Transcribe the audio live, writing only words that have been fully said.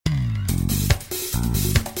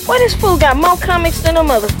Boy, this fool got more comics than a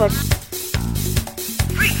motherfucker.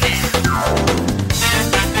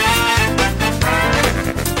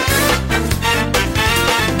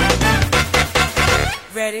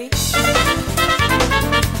 Ready?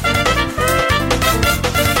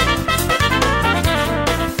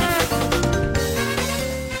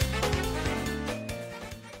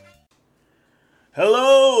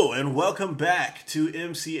 Hello, and welcome back to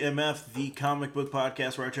MCMF, the comic book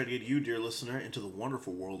podcast where I try to get you, dear listener, into the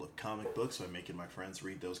wonderful world of comic books by making my friends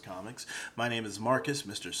read those comics. My name is Marcus,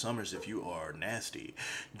 Mr. Summers, if you are nasty.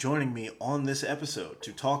 Joining me on this episode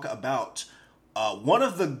to talk about one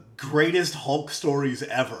of the greatest Hulk stories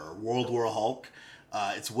ever, World War Hulk.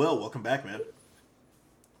 It's Will. Welcome back, man.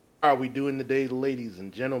 How are we doing today, ladies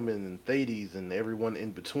and gentlemen and thadies and everyone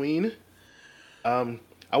in between?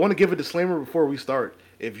 I want to give a disclaimer before we start.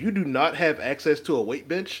 If you do not have access to a weight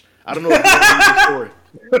bench, I don't know if you're ready for this story.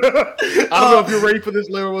 I don't know if you're ready for this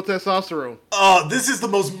level of testosterone. This is the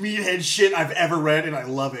most meathead shit I've ever read, and I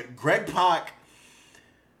love it. Greg Pak,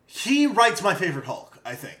 he writes my favorite Hulk,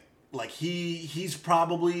 I think. Like, he's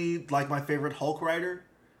probably, like, my favorite Hulk writer,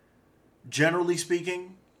 generally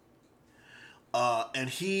speaking. And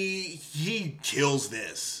he kills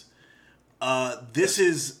this. This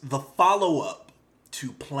is the follow-up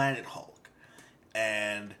to Planet Hulk.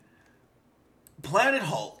 And Planet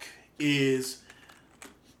Hulk is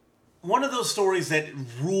one of those stories that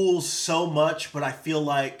rules so much, but I feel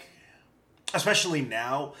like, especially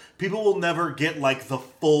now, people will never get, like, the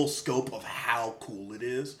full scope of how cool it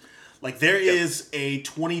is. Like, there is a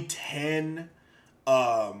 2010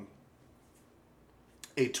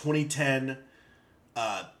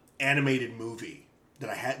 animated movie that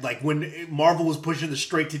I had, like, when Marvel was pushing the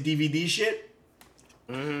straight-to-DVD shit.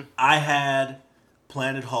 Mm-hmm. I had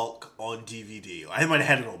Planet Hulk on DVD. I might have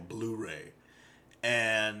had it on Blu-ray.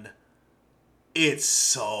 And it's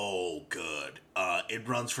so good. It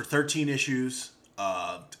runs for 13 issues,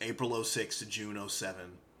 April 06 to June 07.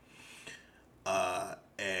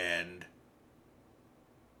 And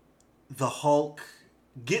the Hulk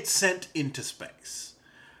gets sent into space.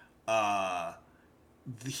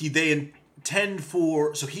 He gets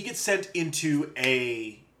sent into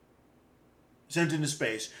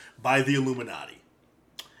space by the Illuminati.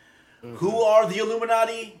 Mm-hmm. Who are the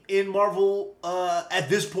Illuminati in Marvel at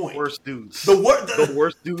this point? Worst dudes. The worst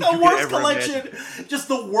dudes. The worst collection. Imagine. Just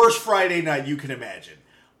the worst Friday night you can imagine.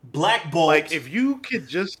 Black Bolt. Like, if you could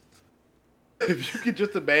just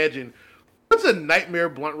imagine, what's a nightmare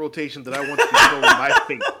blunt rotation that I want to control in my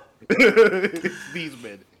fate? It's these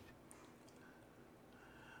men.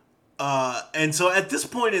 And so at this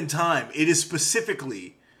point in time, it is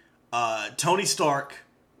specifically Tony Stark,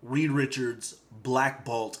 Reed Richards, Black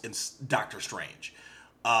Bolt, and Doctor Strange.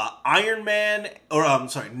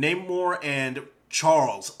 Namor and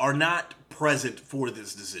Charles are not present for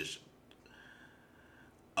this decision.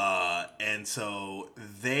 And so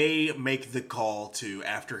they make the call to,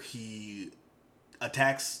 after he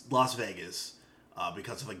attacks Las Vegas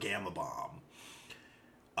because of a gamma bomb,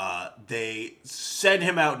 they send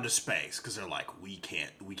him out into space because they're like, we can't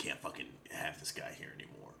fucking have this guy here anymore.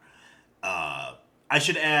 I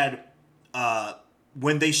should add,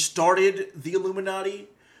 when they started the Illuminati,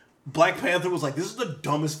 Black Panther was like, this is the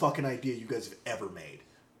dumbest fucking idea you guys have ever made.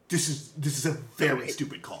 This is a very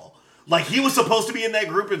stupid call. Like, he was supposed to be in that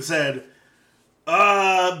group and said,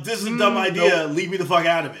 this is a dumb idea, leave me the fuck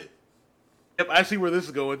out of it. Yep, I see where this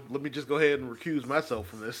is going. Let me just go ahead and recuse myself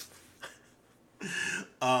from this.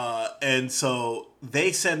 And so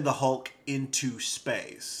they send the Hulk into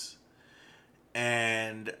space.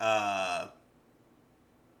 And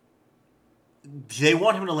they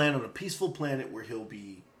want him to land on a peaceful planet where he'll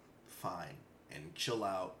be fine and chill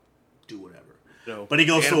out, do whatever. No, but he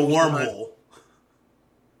goes to a wormhole.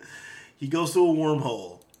 He goes to a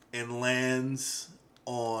wormhole and lands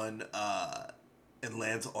on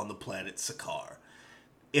the planet Sakaar.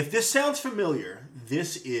 If this sounds familiar,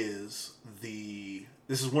 this is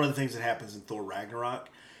one of the things that happens in Thor Ragnarok,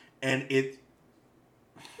 and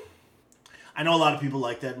I know a lot of people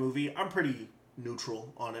like that movie. I'm pretty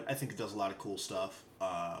neutral on it. I think it does a lot of cool stuff.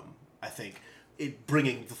 I think it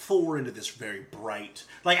bringing the Thor into this very bright,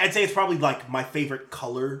 like, I'd say it's probably like my favorite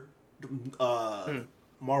color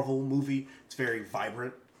Marvel movie. It's very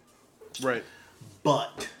vibrant, right?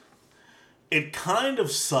 But it kind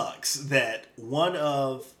of sucks that one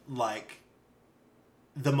of, like,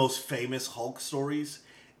 the most famous Hulk stories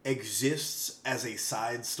exists as a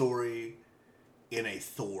side story in a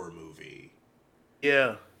Thor movie.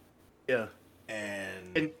 Yeah.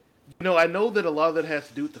 And you know, I know that a lot of that has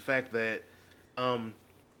to do with the fact that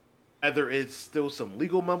Either it's still some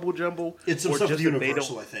legal mumbo jumbo, It's some or stuff just with that they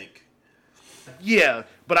Universal, don't. I think. Yeah,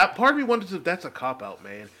 but part of me wonders if that's a cop out,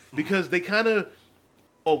 man, because they kind of.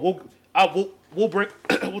 Oh, we'll bring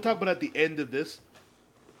we'll talk about it at the end of this.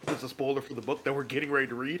 It's a spoiler for the book that we're getting ready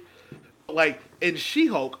to read. Like in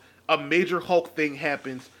She-Hulk, a major Hulk thing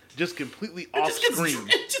happens just completely off screen.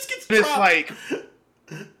 It just gets It's dropped. like,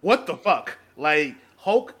 what the fuck? Like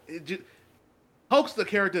Hulk's the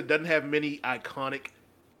character that doesn't have many iconic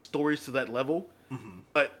stories to that level,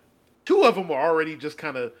 but two of them are already just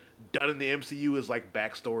kind of done in the MCU as like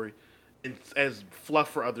backstory and as fluff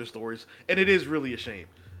for other stories, and it is really a shame.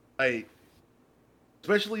 Like,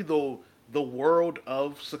 especially the world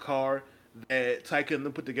of Sakaar that Taika and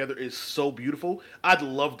them put together is so beautiful. I'd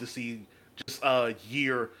love to see just a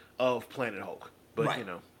year of Planet Hulk, but Right. what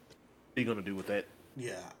are you gonna do with that?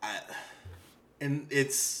 Yeah, and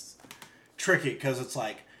it's tricky because it's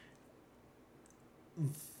like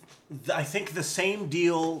I think the same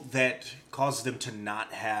deal that caused them to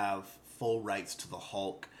not have full rights to the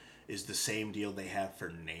Hulk is the same deal they have for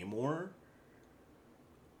Namor.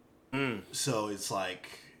 So it's like,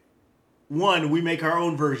 one, we make our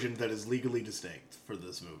own version that is legally distinct for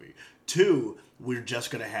this movie. Two, we're just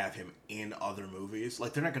gonna have him in other movies.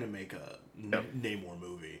 Like, they're not gonna make a Namor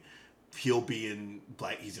movie. He'll be in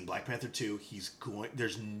he's in Black Panther 2.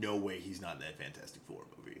 There's no way he's not in that Fantastic Four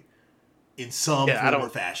movie. In some form or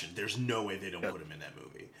fashion. There's no way they don't put him in that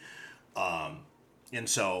movie. And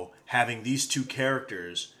so having these two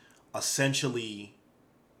characters essentially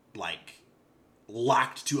like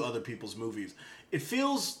locked to other people's movies, it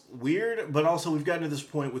feels weird, but also we've gotten to this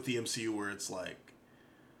point with the MCU where it's like,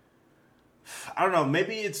 I don't know,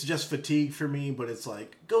 maybe it's just fatigue for me, but it's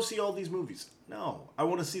like, go see all these movies. No, I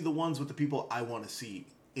want to see the ones with the people I want to see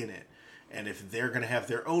in it. And if they're going to have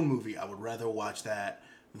their own movie, I would rather watch that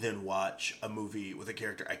than watch a movie with a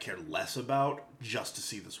character I care less about just to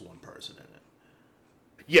see this one person in it.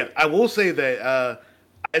 Yeah, I will say that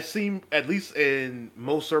I seem, at least in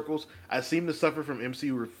most circles, I seem to suffer from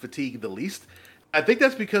MCU fatigue the least. I think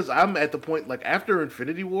that's because I'm at the point, like, after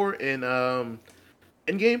Infinity War and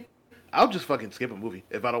Endgame, I'll just fucking skip a movie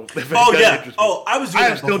if I don't. If Oh, it doesn't yeah. interest me. Oh, I was doing I that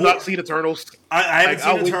have still before. not seen Eternals. I haven't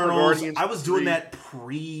I'll seen wait for Eternals. Guardians I was doing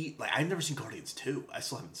 3. that I've never seen Guardians 2. I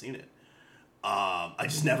still haven't seen it. I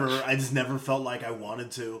just never felt like I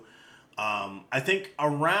wanted to. I think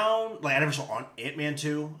around, like, I never saw Ant-Man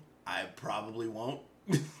 2. I probably won't.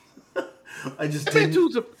 I just Ant-Man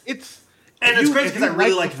didn't. 2 it's Crazy because I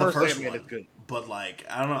really liked the first Ant-Man, one. it's good. But, like,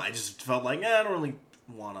 I don't know. I just felt like, I don't really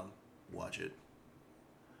want to watch it.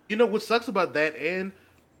 You know what sucks about that, and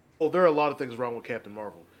there are a lot of things wrong with Captain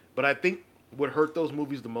Marvel, but I think what hurt those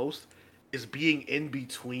movies the most is being in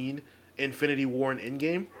between Infinity War and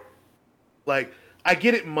Endgame. Like, I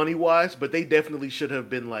get it money wise, but they definitely should have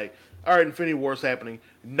been like, all right, Infinity War's happening.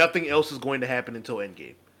 Nothing else is going to happen until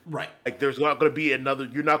Endgame. Right. Like, there's not going to be another.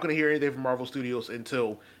 You're not going to hear anything from Marvel Studios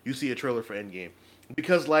until you see a trailer for Endgame,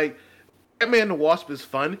 because like, Ant-Man and the Wasp is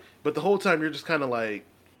fun, but the whole time you're just kind of like,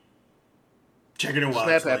 checking it out.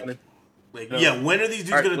 Snap happening. Like, yeah, when are these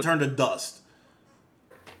dudes going to turn to dust?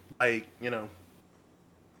 Like,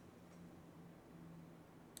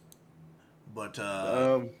 But,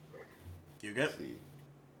 you good?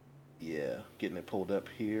 Yeah, getting it pulled up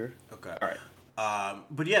here. Okay. All right.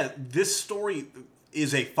 But yeah, this story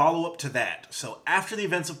is a follow-up to that. So after the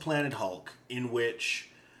events of Planet Hulk, in which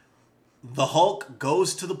the Hulk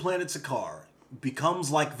goes to the planet Sakaar, becomes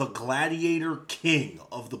like the gladiator king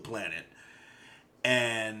of the planet,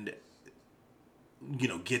 and,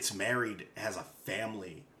 gets married, has a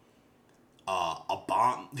family, a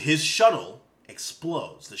bomb, his shuttle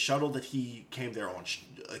explodes. The shuttle that he came there on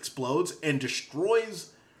explodes and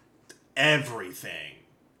destroys everything.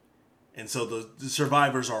 And so the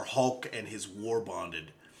survivors are Hulk and his war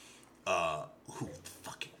bonded, who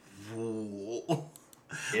fucking rule.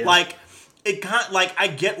 Yeah. Like,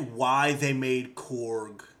 I get why they made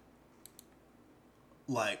Korg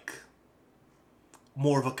like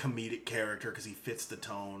more of a comedic character, because he fits the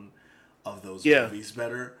tone of those movies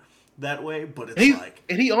better that way. But it's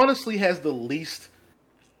and he honestly has the least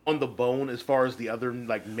on the bone as far as the other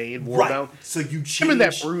like main war bound. So you change him and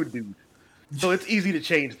that Brood dude. So it's easy to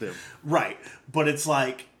change them. Right. But it's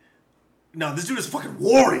like, no, this dude is a fucking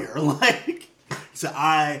warrior. Like, so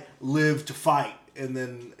I live to fight. And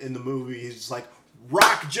then in the movie, he's just like,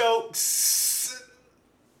 rock jokes.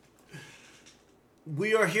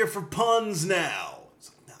 We are here for puns now. It's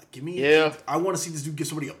like, nah, give me. Yeah. I want to see this dude give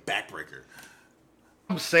somebody a backbreaker.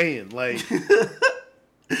 I'm saying, like,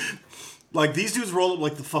 like these dudes roll up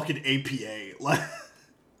like the fucking APA.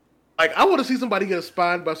 Like, I want to see somebody get a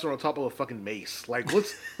spine buster on top of a fucking mace. Like,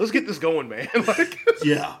 let's get this going, man. Like,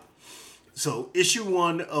 Yeah. So, issue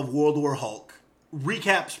 1 of World War Hulk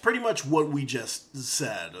recaps pretty much what we just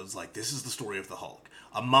said. It was like, this is the story of the Hulk.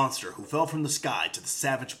 A monster who fell from the sky to the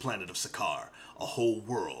savage planet of Sakaar, a whole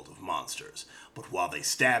world of monsters. But while they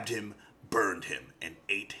stabbed him, burned him, and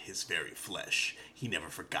ate his very flesh, he never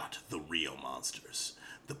forgot the real monsters.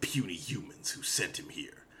 The puny humans who sent him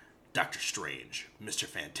here. Doctor Strange, Mr.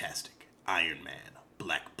 Fantastic, Iron Man,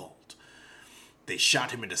 Black Bolt. They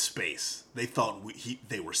shot him into space. They thought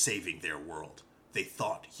they were saving their world. They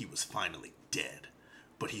thought he was finally dead.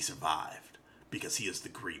 But he survived, because he is the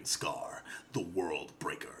Green Scar, the World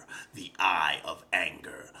Breaker, the Eye of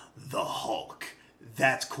Anger, the Hulk.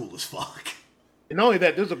 That's cool as fuck. and not only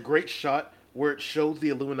that, there's a great shot where it shows the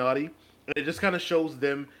Illuminati, and it just kind of shows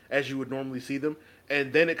them as you would normally see them,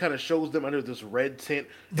 and then it kind of shows them under this red tint.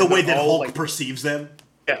 The way that Hulk perceives them.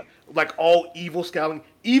 Yeah, like all evil scowling.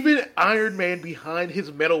 Even Iron Man behind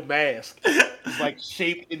his metal mask is like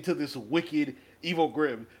shaped into this wicked, evil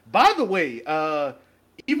grim. By the way,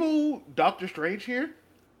 evil Doctor Strange here,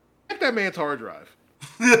 check that man's hard drive.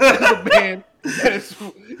 That's a man that has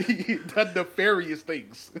done nefarious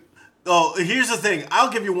things. Oh, here's the thing. I'll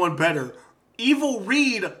give you one better. Evil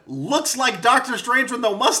Reed looks like Doctor Strange with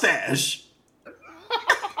no mustache.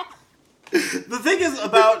 The thing is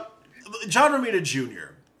about John Romita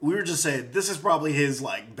Jr., we were just saying, this is probably his,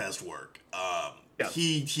 like, best work. Yeah.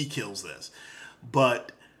 He kills this.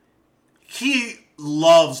 But he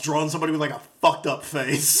loves drawing somebody with, like, a fucked up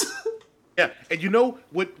face. Yeah, and you know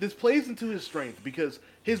what? This plays into his strength, because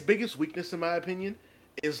his biggest weakness, in my opinion,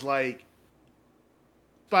 is, like,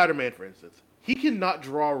 Spider-Man, for instance. He cannot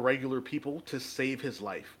draw regular people to save his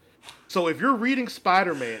life. So if you're reading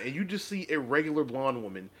Spider-Man and you just see a regular blonde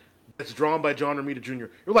woman that's drawn by John Romita Jr.,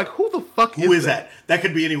 you're like, who the fuck Who is that? That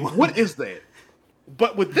could be anyone. What is that?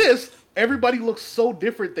 But with this, everybody looks so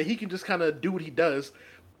different that he can just kind of do what he does.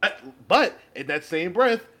 But in that same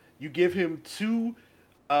breath, you give him two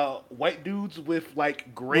white dudes with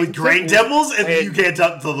like grain temples, and you can't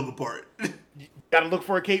tell them apart. You gotta look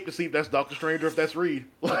for a cape to see if that's Doctor Strange or if that's Reed.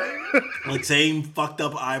 Like same fucked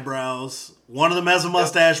up eyebrows. One of them has a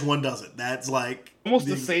mustache, one doesn't. That's like almost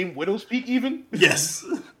the same widow's peak, even. Yes.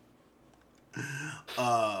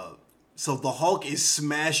 So the Hulk is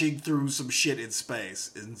smashing through some shit in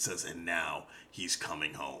space and says, and now he's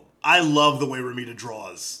coming home. I love the way Romita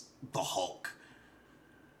draws the Hulk.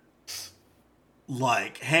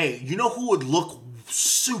 Like, hey, you know who would look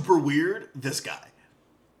super weird? This guy.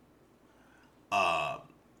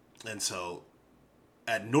 And so,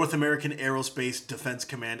 at North American Aerospace Defense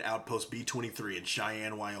Command Outpost B-23 in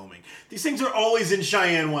Cheyenne, Wyoming. These things are always in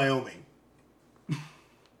Cheyenne, Wyoming.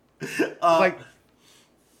 Do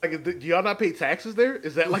y'all not pay taxes there?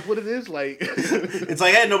 Is that like what it is? Like, it's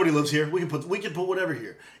like, hey, nobody lives here. We can put whatever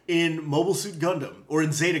here. In Mobile Suit Gundam or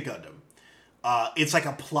in Zeta Gundam, it's like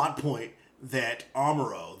a plot point that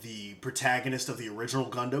Amuro, the protagonist of the original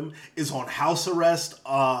Gundam, is on house arrest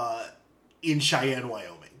in Cheyenne,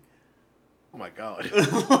 Wyoming. Oh my god!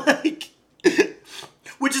 Like,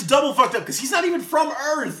 which is double fucked up because he's not even from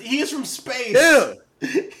Earth. He is from space. Yeah.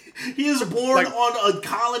 He is born on a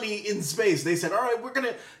colony in space. They said, all right, we're going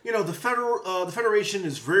to, the Federation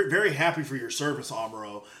is very, very happy for your service,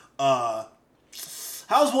 Amuro.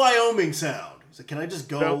 How's Wyoming sound? He's like, can I just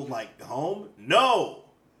go, home? No!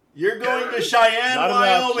 You're going to Cheyenne,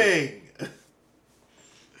 Wyoming! You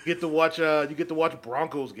get to watch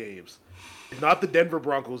Broncos games. Not the Denver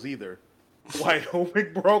Broncos either.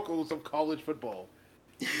 Wyoming Broncos of college football.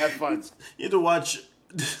 Have fun. You have to watch...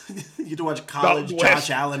 college Josh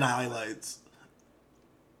Allen highlights.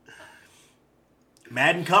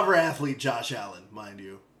 Madden cover athlete Josh Allen, mind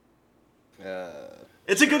you.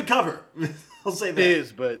 It's a good cover. I'll say that. It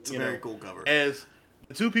is, but it's a very cool cover. As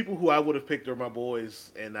the two people who I would have picked are my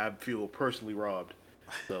boys, and I feel personally robbed.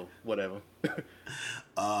 So, whatever.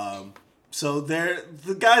 So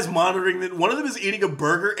the guy's monitoring that. One of them is eating a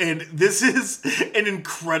burger, and this is an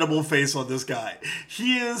incredible face on this guy.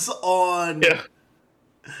 He is on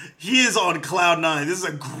cloud nine. This is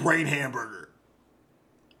a great hamburger.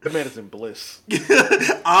 The man is in bliss.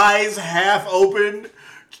 Eyes half open,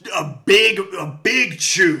 a big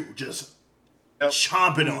chew, just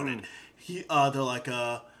chomping on it. They're like,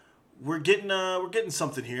 we're getting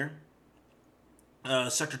something here.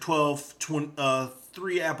 Sector 12,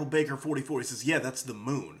 3 Apple Baker 44. He says, yeah, that's the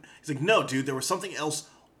moon. He's like, no, dude, there was something else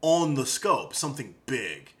on the scope, something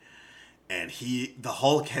big. And the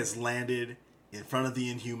Hulk has landed in front of the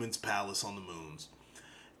Inhumans' palace on the moons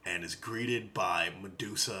and is greeted by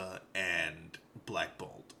Medusa and Black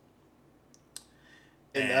Bolt.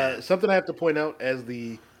 And something I have to point out as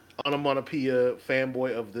the onomatopoeia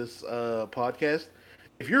fanboy of this podcast,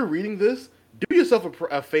 if you're reading this, do yourself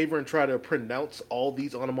a favor and try to pronounce all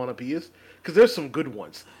these onomatopoeias, because there's some good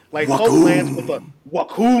ones. Like Hulk lands with a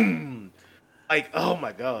wakum. Like, oh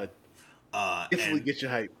my god. Instantly get you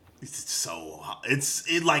hype. It's so hot.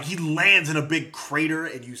 It like he lands in a big crater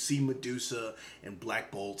and you see Medusa and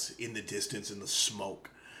Black Bolt in the distance in the smoke.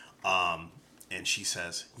 And she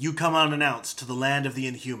says, "You come unannounced to the land of the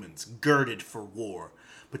Inhumans, girded for war,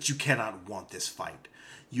 but you cannot want this fight.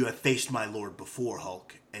 You have faced my lord before,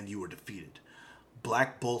 Hulk, and you were defeated.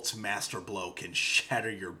 Black Bolt's master blow can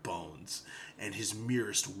shatter your bones, and his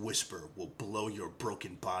merest whisper will blow your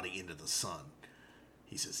broken body into the sun."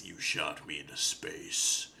 He says, "You shot me into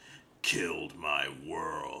space, killed my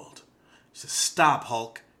world." He says, "Stop,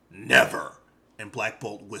 Hulk, never." And Black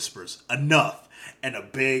Bolt whispers, "Enough." And a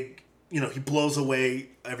big, he blows away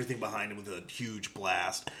everything behind him with a huge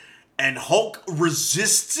blast. And Hulk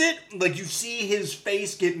resists it. Like, you see his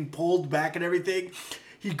face getting pulled back and everything.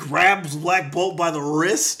 He grabs Black Bolt by the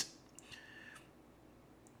wrist.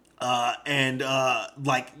 And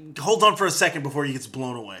holds on for a second before he gets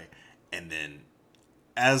blown away. And then,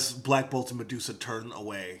 as Black Bolt and Medusa turn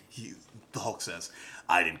away, the Hulk says,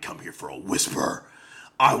 "I didn't come here for a whisper.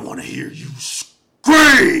 I want to hear you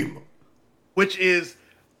scream!" Which is,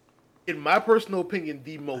 in my personal opinion,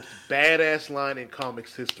 the most badass line in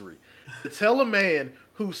comics history. To tell a man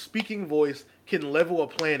whose speaking voice can level a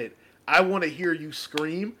planet, "I want to hear you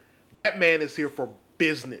scream," that man is here for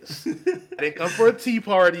business. I didn't come for a tea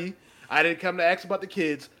party. I didn't come to ask about the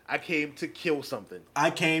kids. I came to kill something. I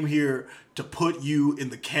came here to put you in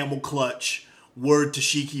the camel clutch. Word to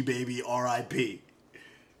Shiki, baby, R.I.P.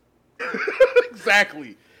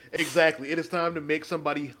 Exactly. It is time to make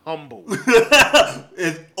somebody humble.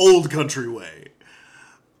 In old country way.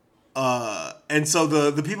 And so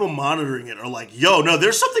the people monitoring it are like, "Yo, no,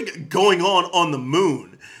 there's something going on the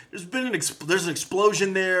moon. There's an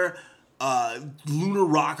explosion there. Lunar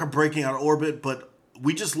rock are breaking out of orbit, but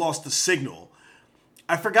we just lost the signal."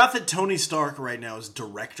 I forgot that Tony Stark right now is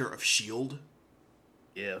director of S.H.I.E.L.D.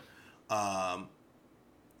 Yeah.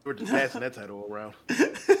 We're just passing that title around.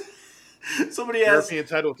 Somebody asked, European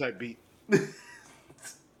title type beat.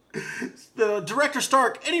 the director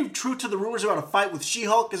Stark, "Any truth to the rumors about a fight with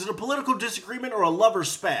She-Hulk? Is it a political disagreement or a lover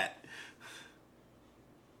spat?"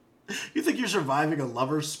 You think you're surviving a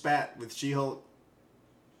lover spat with She-Hulk?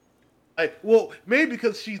 Well, maybe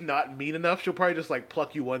because she's not mean enough, she'll probably just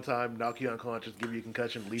pluck you one time, knock you unconscious, give you a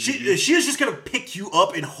concussion, leave you. She is just gonna pick you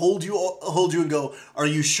up and hold you and go, "Are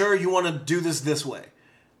you sure you want to do this way?"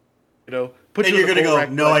 Put and you you're in the gonna go,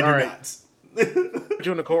 rack, "No, I do not." Put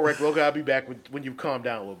you in the coat rack. Well, I'll be back when you calm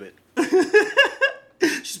down a little bit.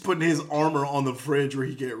 She's putting his armor on the fridge where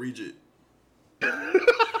he can't reach it.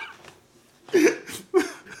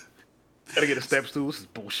 Gotta get a step stool. This is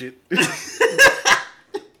bullshit.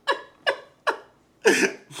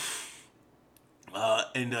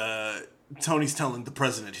 And Tony's telling the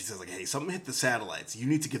president, he says, "Hey, something hit the satellites. You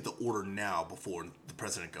need to get the order now before the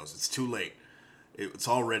president goes. It's too late. It's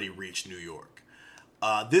already reached New York."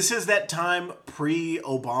 This is that time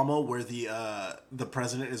pre-Obama where the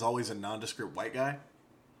president is always a nondescript white guy.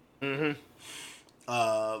 Mm-hmm.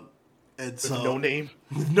 And With no name.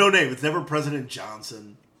 With no name. It's never President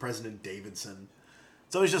Johnson, President Davidson.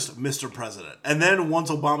 It's always just Mr. President. And then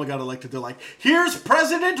once Obama got elected, they're like, "Here's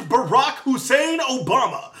President Barack Hussein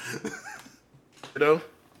Obama." Look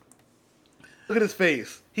at his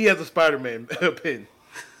face. He has a Spider-Man pin.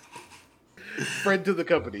 Friend to the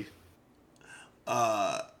company.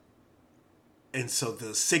 And so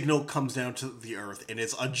the signal comes down to the Earth, and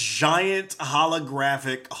it's a giant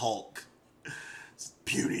holographic Hulk.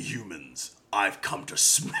 "Puny humans, I've come to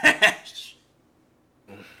smash.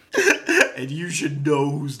 And you should know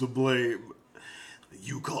who's to blame.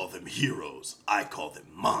 You call them heroes, I call them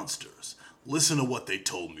monsters. Listen to what they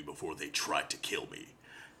told me before they tried to kill me."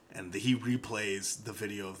 And he replays the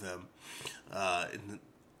video of them. And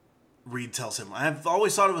Reed tells him, "I've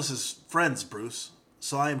always thought of us as friends, Bruce.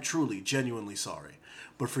 So I am truly, genuinely sorry.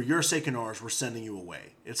 But for your sake and ours, we're sending you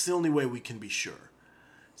away. It's the only way we can be sure."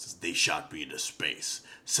 He says, "They shot me into space,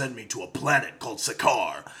 sent me to a planet called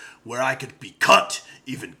Sakaar, where I could be cut,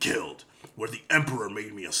 even killed, where the Emperor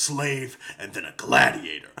made me a slave and then a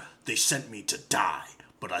gladiator. They sent me to die,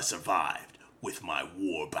 but I survived with my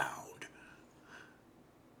war bound."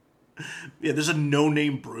 Yeah, there's a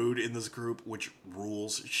no-name Brood in this group, which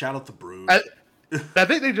rules. Shout out to Brood. I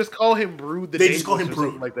think they just call him Brood. They just call him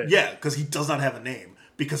Brood. Like that. Yeah, because he does not have a name.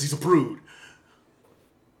 Because he's a Brood.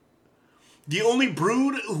 The only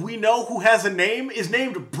Brood we know who has a name is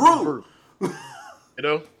named Brood. You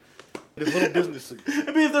know? This little business suit.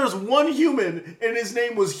 I mean, if there was one human and his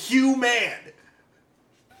name was Hugh Man.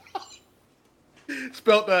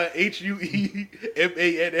 Spelled Huemann.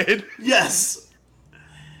 Yes.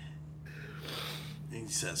 And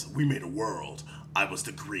he says, we made a world. I was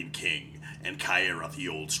the Green King, and Kyra the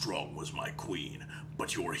Old Strong was my queen.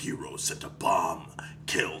 But your heroes sent a bomb,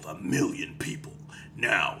 killed 1 million people.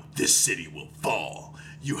 Now, this city will fall.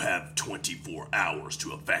 You have 24 hours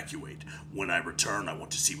to evacuate. When I return, I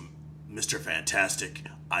want to see Mr. Fantastic,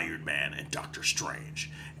 Iron Man, and Doctor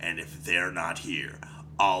Strange. And if they're not here,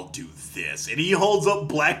 I'll do this. And he holds up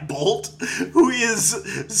Black Bolt, who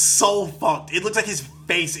is so fucked. It looks like his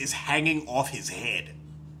face is hanging off his head.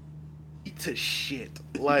 To shit.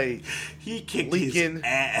 Like, he kicked leaking. his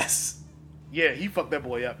ass. Yeah, he fucked that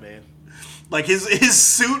boy up, man. Like, his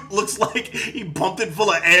suit looks like he pumped it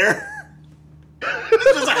full of air.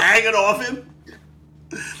 Just hanging off him.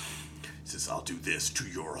 He says, I'll do this to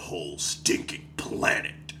your whole stinking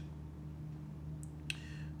planet.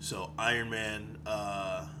 So Iron Man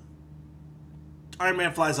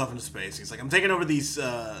flies off into space. He's like, I'm taking over these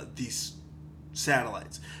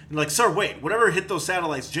satellites. And like, sir, wait, whatever hit those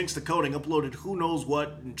satellites jinxed the coding, uploaded who knows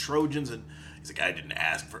what and Trojans, and he's like, I didn't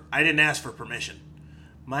ask for permission.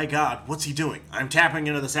 My God, what's he doing? I'm tapping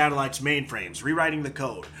into the satellite's mainframes, rewriting the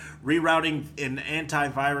code, rerouting and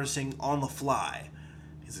antivirusing on the fly.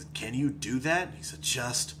 He said, can you do that? He said,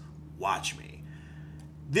 just watch me.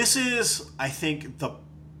 This is, I think, the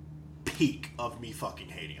peak of me fucking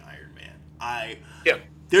hating Iron Man.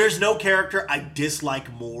 There's no character I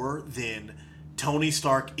dislike more than Tony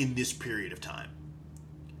Stark in this period of time.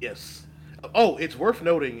 Yes. Oh, it's worth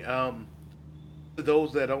noting, to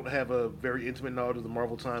those that don't have a very intimate knowledge of the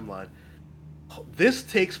Marvel timeline, this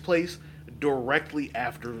takes place directly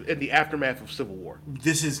in the aftermath of Civil War.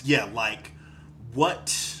 This is, like,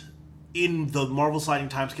 what in the Marvel sliding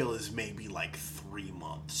timescale is maybe like 3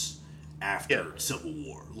 months after Civil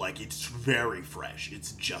War. Like, it's very fresh.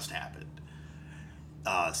 It's just happened.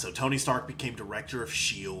 So Tony Stark became director of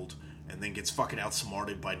S.H.I.E.L.D. and then gets fucking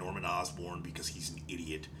outsmarted by Norman Osborn because he's an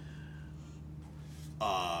idiot.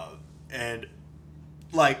 And,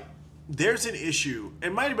 like, there's an issue,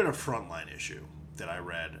 it might have been a Frontline issue that I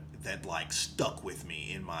read that, like, stuck with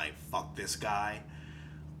me in my fuck this guy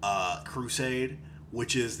crusade,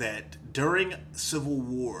 which is that during Civil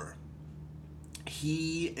War,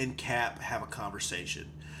 he and Cap have a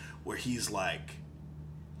conversation where he's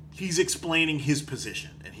explaining his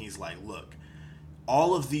position, and he's like, look,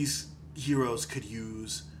 all of these heroes could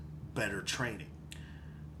use better training.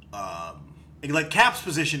 And like, Cap's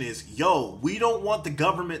position is, we don't want the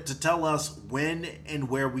government to tell us when and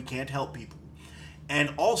where we can't help people.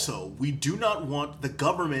 And also, we do not want the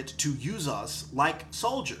government to use us like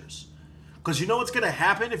soldiers. Because you know what's going to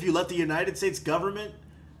happen if you let the United States government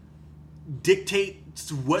dictate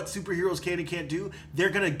what superheroes can and can't do?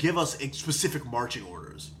 They're going to give us specific marching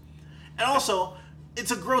orders. And also,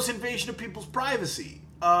 it's a gross invasion of people's privacy.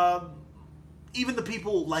 Even the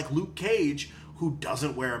people like Luke Cage, who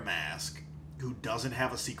doesn't wear a mask, who doesn't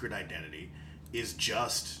have a secret identity, is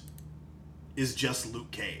just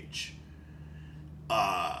Luke Cage.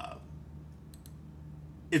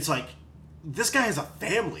 It's like, this guy has a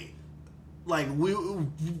family. Like,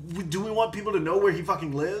 do we want people to know where he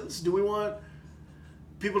fucking lives? Do we want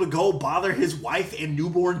people to go bother his wife and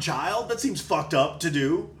newborn child? That seems fucked up to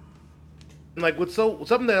do. Like,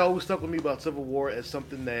 something that always stuck with me about Civil War as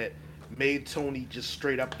something that made Tony just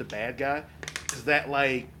straight up the bad guy is that,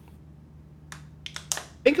 like,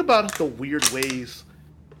 think about the weird ways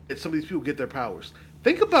that some of these people get their powers.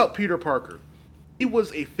 Think about Peter Parker. He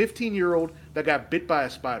was a 15-year-old that got bit by a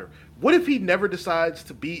spider. What if he never decides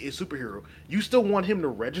to be a superhero? You still want him to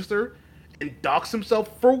register and dox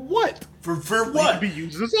himself for what? For what? He could be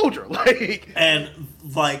used as a soldier. And,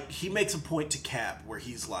 like, he makes a point to Cap where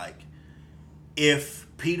he's like, if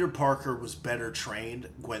Peter Parker was better trained,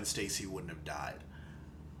 Gwen Stacy wouldn't have died.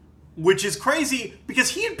 Which is crazy, because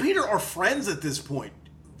he and Peter are friends at this point.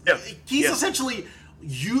 Yeah. He's essentially,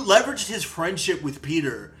 you leveraged his friendship with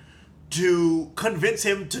Peter to convince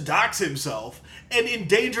him to dox himself and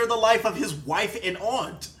endanger the life of his wife and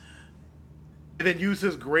aunt. And then use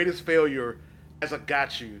his greatest failure as a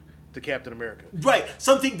gotcha to Captain America. Right.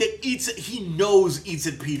 Something that he knows eats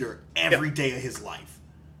at Peter every day of his life.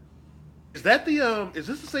 Is that is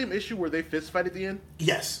this the same issue where they fist fight at the end?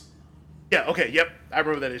 Yes. Yeah, okay, yep. I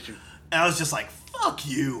remember that issue. And I was just like, fuck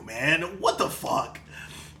you, man. What the fuck?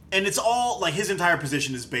 And it's all, like, his entire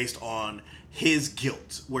position is based on his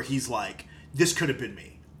guilt, where he's like, this could have been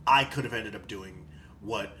me. I could have ended up doing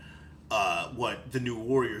what the New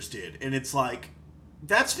Warriors did. And it's like,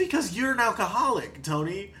 That's because you're an alcoholic,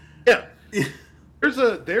 Tony. Yeah. There's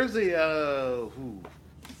a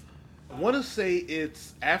I want to say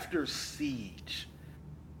it's after Siege.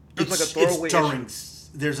 There's like a throwaway. It's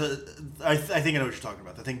during. I think I know what you're talking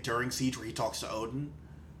about. I think during Siege where he talks to Odin.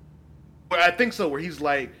 Well, I think so. Where he's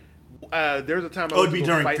like, there's a time. It would be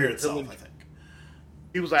during Fear itself, I think.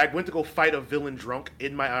 He was like, I went to go fight a villain drunk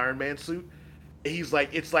in my Iron Man suit. And he's like,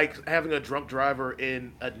 it's like having a drunk driver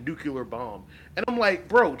in a nuclear bomb. And I'm like,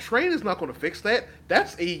 bro, train is not going to fix that.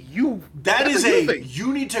 That's a you. That is a you thing.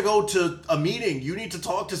 You need to go to a meeting. You need to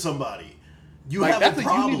talk to somebody. You like, have that's a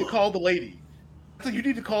problem. You need to call the lady. That's a you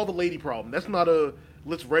need to call the lady problem. That's not a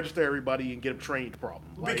let's register everybody and get them trained problem.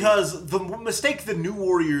 Like, because the mistake the New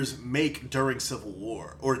Warriors make during Civil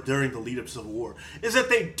War, or during the lead-up to Civil War, is that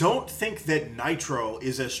they don't think that Nitro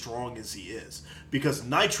is as strong as he is. Because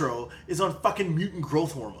Nitro is on fucking mutant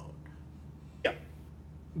growth hormone. Yeah.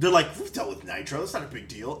 They're like, we've dealt with Nitro, that's not a big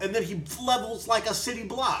deal. And then he levels like a city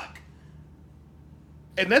block.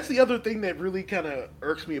 And that's the other thing that really kind of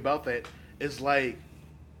irks me about that, is like,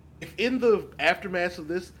 if in the aftermath of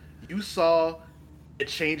this, you saw a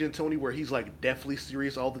change in Tony where he's like deathly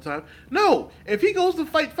serious all the time. No! If he goes to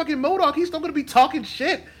fight fucking MODOK, he's still going to be talking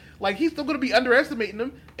shit. Like, he's still going to be underestimating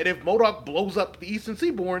him. And if MODOK blows up the Eastern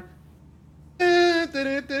Seaboard, like,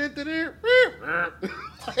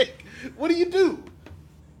 what do you do?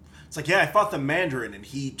 It's like, yeah, I fought the Mandarin and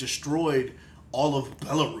he destroyed all of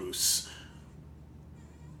Belarus.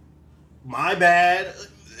 My bad.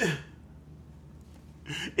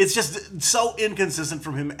 It's just so inconsistent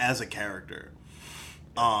from him as a character.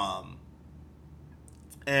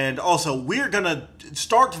 And also, we're gonna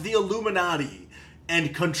start the Illuminati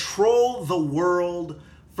and control the world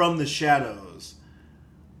from the shadows.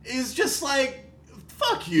 Is just like,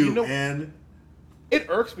 fuck you, man. It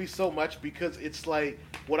irks me so much because it's like,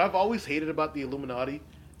 what I've always hated about the Illuminati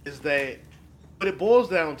is that what it boils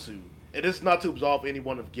down to, and it's not to absolve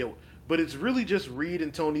anyone of guilt, but it's really just Reed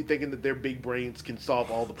and Tony thinking that their big brains can solve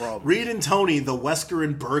all the problems. Reed and Tony, the Wesker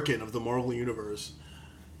and Birkin of the Marvel Universe.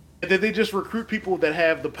 And then they just recruit people that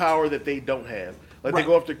have the power that they don't have. Like, right. They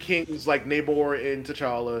go after kings like Namor and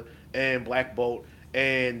T'Challa and Black Bolt,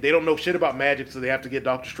 and they don't know shit about magic, so they have to get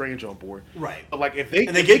Doctor Strange on board. Right. But like, if they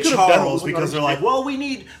get Charles because they're like, well,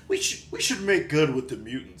 we should make good with the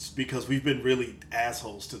mutants because we've been really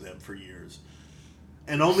assholes to them for years,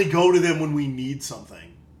 and only go to them when we need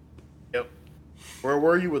something. Yep. Where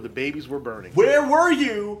were you when the babies were burning? Where were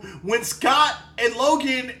you when Scott and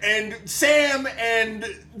Logan and Sam and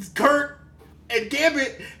Kurt and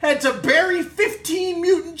Gambit had to bury 15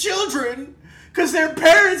 mutant children because their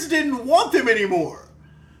parents didn't want them anymore?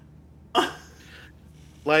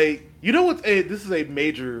 Like, you know what? This is a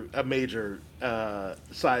major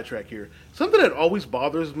sidetrack here. Something that always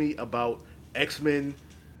bothers me about X-Men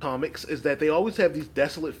comics is that they always have these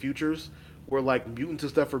desolate futures where, like, mutants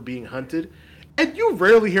and stuff are being hunted, and you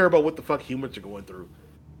rarely hear about what the fuck humans are going through.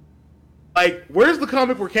 Like, where's the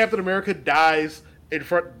comic where Captain America dies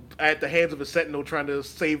at the hands of a Sentinel trying to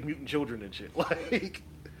save mutant children and shit? Like,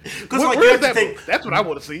 because like, you have to think, that's what I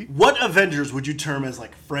want to see. What Avengers would you term as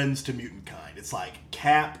like friends to mutant kind? It's like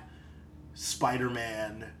Cap,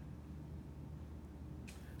 Spider-Man.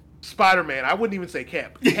 Spider-Man. I wouldn't even say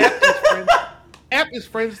Cap. Cap is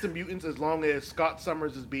friends to mutants as long as Scott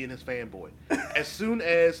Summers is being his fanboy. As soon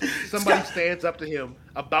as somebody stands up to him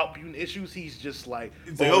about mutant issues, he's just like,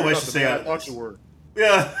 I should say I thought you were.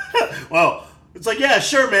 Yeah. Well, it's like, yeah,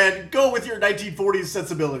 sure, man. Go with your 1940s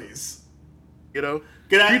sensibilities. You know?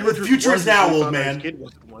 Get out. The future is now, old man. Kid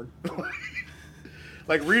wasn't one.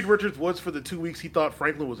 Like, Reed Richards was for the 2 weeks he thought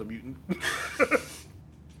Franklin was a mutant.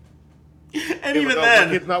 And even then...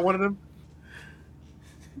 My kid's not one of them?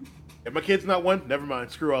 If my kid's not one, never mind.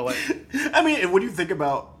 Screw all that. I mean, when you think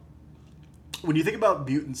about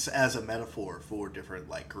mutants as a metaphor for different,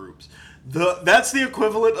 like, groups, that's the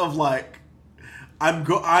equivalent of, like, I'm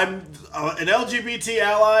an LGBT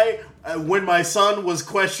ally when my son was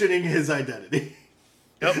questioning his identity.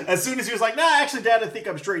 Yep. As soon as he was like, nah, actually, Dad, I think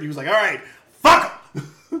I'm straight, he was like, all right, fuck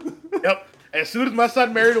him. Yep. As soon as my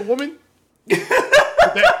son married a woman, get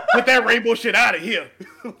that rainbow shit out of here.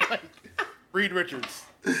 Like, Reed Richards.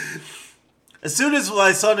 As soon as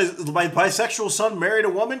my bisexual son married a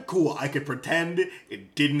woman, cool, I could pretend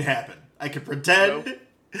it didn't happen. I could pretend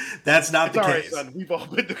that's not the case. Right, son. We've all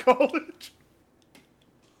been to college.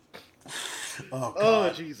 Oh, God.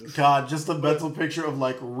 Oh, Jesus. God, just the mental picture of,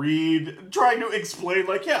 like, Reed trying to explain,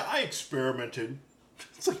 like, yeah, I experimented.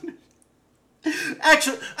 It's like,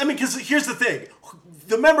 actually, I mean, because here's the thing.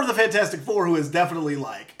 The member of the Fantastic Four who is definitely,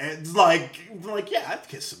 like, yeah, I've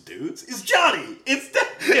kissed some dudes, is Johnny.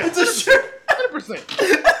 It's a sure.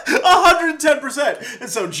 100%. 110%. And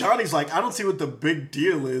so Johnny's like, I don't see what the big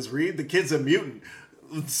deal is, Reed. The kid's a mutant.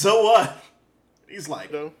 So what? He's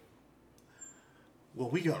like, You know? well,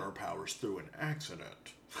 we got our powers through an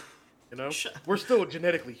accident. You know? We're still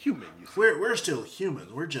genetically human, you see. We're still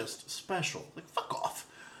humans. We're just special. Like, fuck off.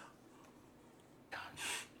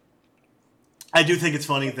 I do think it's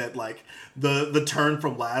funny that, like, the turn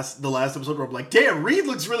from the last episode where I'm like, damn, Reed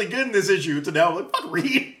looks really good in this issue, to now I'm like, fuck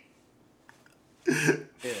Reed.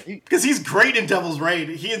 Because he's great in Devil's Reign.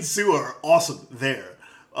 He and Sue are awesome there.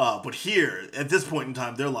 But here, at this point in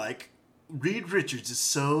time, they're like, Reed Richards is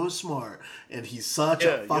so smart, and he's such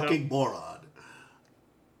a fucking moron.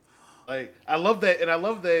 Like, I love that, and I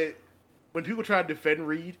love that when people try to defend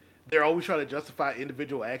Reed, they're always trying to justify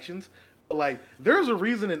individual actions. But, like, there's a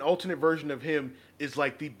reason an alternate version of him is,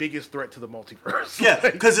 like, the biggest threat to the multiverse. Yeah,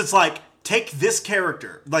 because it's like, take this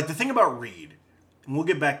character. Like, the thing about Reed, and we'll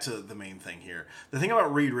get back to the main thing here. The thing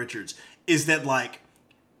about Reed Richards is that, like,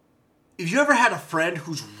 if you ever had a friend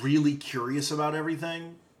who's really curious about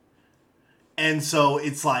everything, and so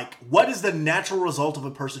it's like, what is the natural result of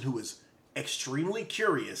a person who is extremely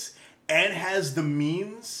curious and has the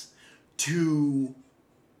means to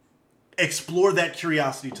explore that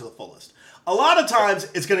curiosity to the fullest? A lot of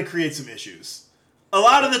times, it's going to create some issues. A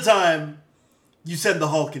lot of the time, you send the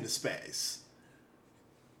Hulk into space.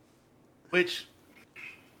 Which,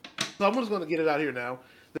 so I'm just going to get it out here now.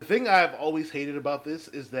 The thing I've always hated about this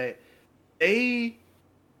is that they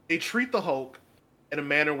treat the Hulk in a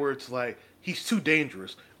manner where it's like, he's too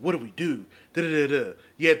dangerous. What do we do? Da-da-da-da.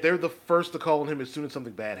 Yet they're the first to call on him as soon as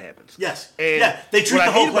something bad happens. Yes. And yeah, they treat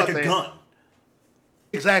the Hulk like a gun.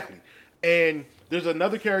 Exactly. And there's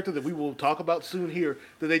another character that we will talk about soon here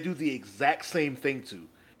that they do the exact same thing to.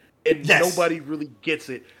 And nobody really gets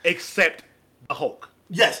it except the Hulk.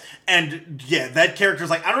 Yes. And yeah, that character's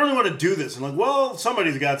like, I don't really want to do this. And like, well,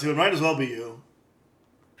 somebody's got to. It might as well be you.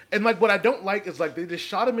 And like, what I don't like is like, they just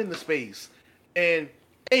shot him into space. And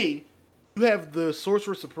you have the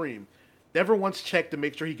Sorcerer Supreme never once checked to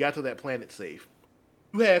make sure he got to that planet safe.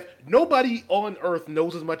 You have nobody on Earth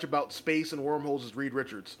knows as much about space and wormholes as Reed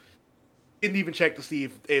Richards. Didn't even check to see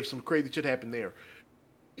if some crazy shit happened there.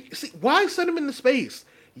 See, why send him into space?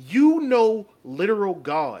 You know literal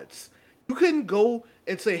gods. You couldn't go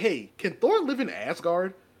and say, hey, can Thor live in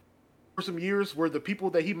Asgard for some years where the people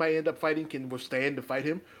that he might end up fighting can withstand to fight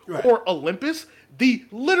him? Right. Or Olympus, the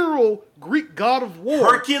literal Greek god of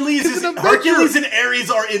war. Hercules and Ares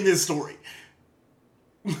are in this story.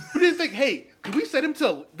 You didn't think, hey, can we set him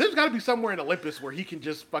to... There's got to be somewhere in Olympus where he can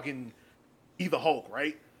just fucking be the Hulk,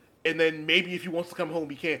 right? And then maybe if he wants to come home,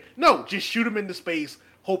 he can. No, just shoot him into space,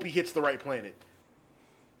 hope he hits the right planet.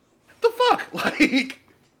 The fuck? Like...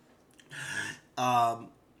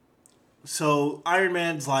 So Iron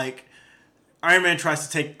Man tries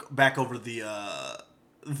to take back over the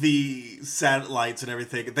satellites and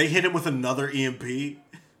everything. They hit him with another EMP,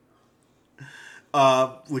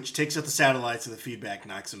 which takes out the satellites, and the feedback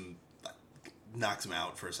knocks him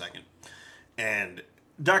out for a second. And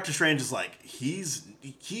Doctor Strange is like,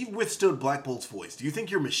 he withstood Black Bolt's voice. Do you think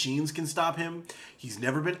your machines can stop him? He's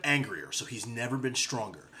never been angrier, so he's never been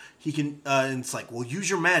stronger. He can, and it's like, well, use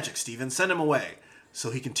your magic, Steven. Send him away.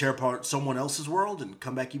 So he can tear apart someone else's world and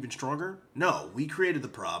come back even stronger? No, we created the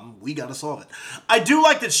problem. We got to solve it. I do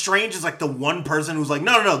like that Strange is like the one person who's like,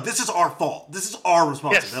 no, this is our fault. This is our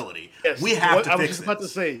responsibility. Yes. We have to fix this. I was just about to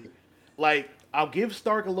say, like, I'll give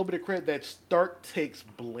Stark a little bit of credit that Stark takes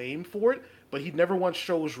blame for it, but he never once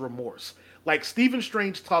shows remorse. Like, Stephen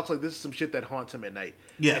Strange talks like this is some shit that haunts him at night.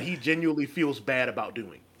 Yeah. That he genuinely feels bad about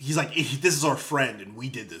doing. He's like, this is our friend, and we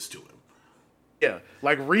did this to him. Yeah,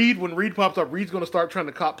 like Reed, when Reed pops up, Reed's going to start trying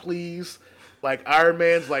to cop please. Like, Iron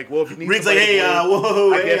Man's like, well, if you need Reed's like, hey,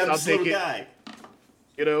 whoa, I guess I'm I'll just a take little it. guy.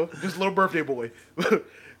 You know, just a little birthday boy.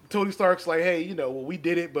 Tony Stark's like, hey, well, we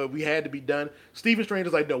did it, but we had to be done. Stephen Strange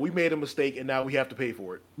is like, no, we made a mistake, and now we have to pay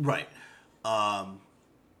for it. Right.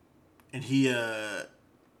 And he,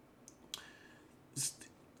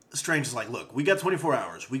 Strange is like, look, we got 24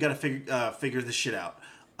 hours. We got to figure this shit out.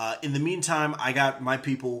 In the meantime, I got my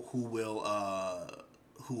people who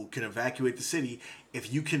can evacuate the city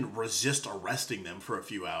if you can resist arresting them for a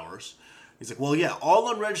few hours. He's like, well, yeah,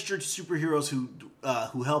 all unregistered superheroes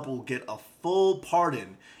who help will get a full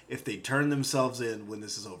pardon if they turn themselves in when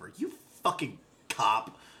this is over. You fucking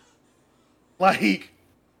cop. Like,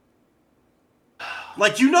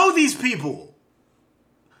 you know these people.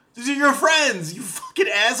 These are your friends, you fucking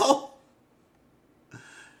asshole.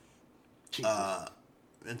 Jesus.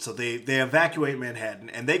 And so they evacuate Manhattan,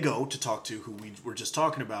 and they go to talk to who we were just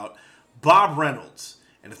talking about, Bob Reynolds.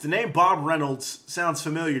 And if the name Bob Reynolds sounds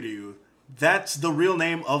familiar to you, that's the real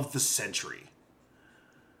name of the Sentry.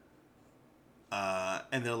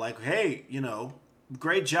 And they're like, hey,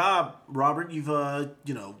 great job, Robert. You've,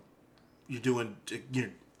 you're doing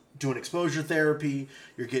exposure therapy.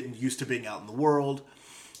 You're getting used to being out in the world.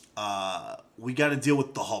 We got to deal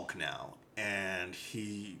with the Hulk now. And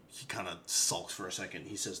he kind of sulks for a second.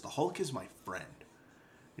 He says, the Hulk is my friend.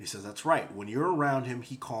 And he says, that's right. When you're around him,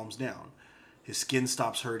 he calms down. His skin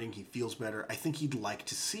stops hurting. He feels better. I think he'd like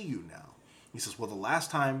to see you now. He says, well, the last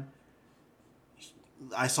time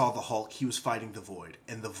I saw the Hulk, he was fighting the Void.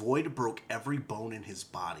 And the Void broke every bone in his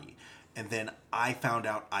body. And then I found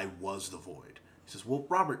out I was the Void. He says, well,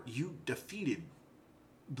 Robert, you defeated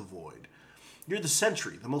the Void. You're the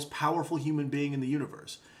Sentry, the most powerful human being in the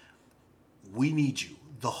universe. We need you.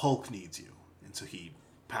 The Hulk needs you. And so he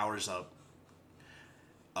powers up.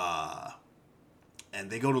 And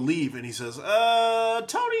they go to leave, and he says,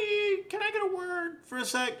 Tony, can I get a word for a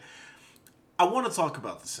sec? I want to talk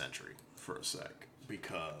about the Sentry for a sec,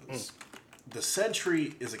 because the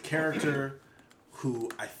Sentry is a character who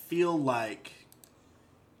I feel like...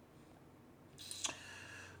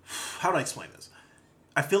 How do I explain this?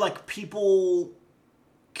 I feel like people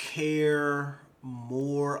care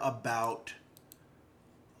more about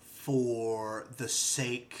for the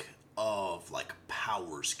sake of, like,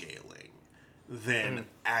 power scaling than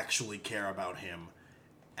actually care about him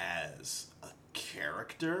as a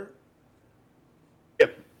character.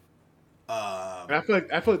 Yep. And I feel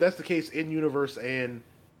like that's the case in universe and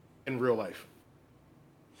in real life.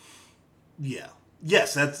 Yeah.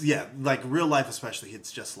 Yes, like real life especially,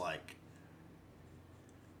 it's just like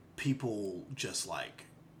people just like,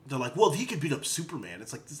 they're like, well, if he could beat up Superman,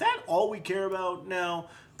 it's like, is that all we care about now?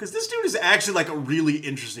 Because this dude is actually like a really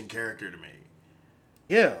interesting character to me.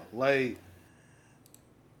 Yeah, like,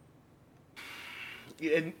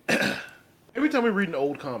 and every time we read an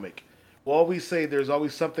old comic, we'll always say there's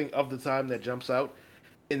always something of the time that jumps out.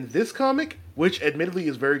 In this comic, which admittedly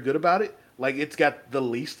is very good about it, like, it's got the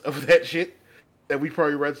least of that shit that we've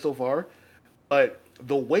probably read so far, but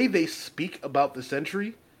the way they speak about the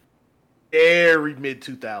Sentry, very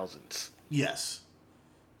mid-2000s. Yes.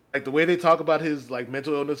 Like, the way they talk about his, like,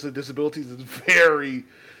 mental illness and disabilities is very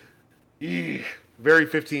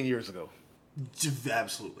 15 years ago.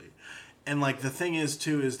 Absolutely. And, like, the thing is,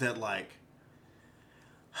 too, is that, like,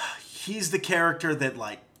 he's the character that,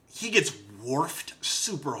 like, he gets dwarfed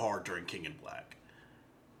super hard during King in Black.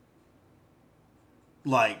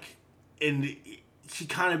 Like, and he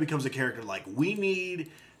kind of becomes a character, like, we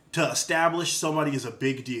need to establish somebody as a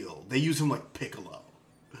big deal. They use him like Piccolo.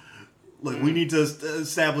 Like, we need to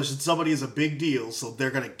establish that somebody is a big deal, so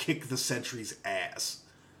they're going to kick the Sentry's ass.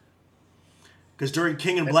 Because during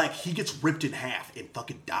King in Black, he gets ripped in half and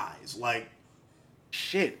fucking dies. Like,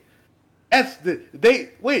 shit. So they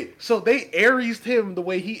Ares'd him the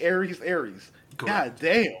way he Ares Ares. God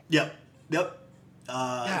damn. Yep.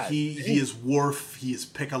 He is Worf. He is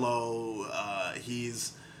Piccolo.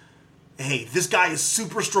 Hey, this guy is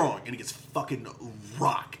super strong, and he gets fucking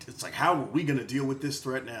rocked. It's like, how are we going to deal with this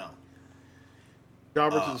threat now?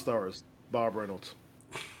 Robert to the stars. Bob Reynolds.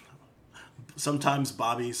 Sometimes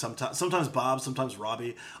Bobby, sometimes Bob, sometimes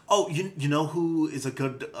Robbie. Oh, you know who is a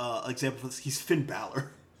good example of this? He's Finn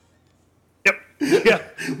Balor. Yep. Yeah.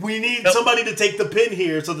 We need somebody to take the pin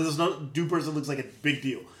here so there's no dude person looks like a big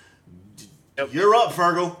deal. Yep. You're up,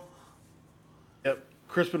 Fergal. Yep.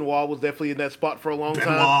 Chris Benoit was definitely in that spot for a long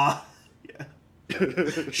time. Yeah.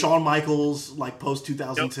 Shawn Michaels, like post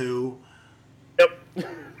 2002. Yep.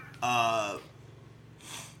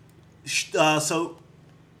 So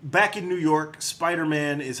back in New York,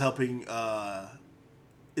 Spider-Man is helping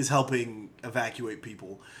evacuate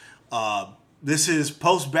people. This is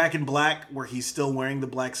post Back in Black, where he's still wearing the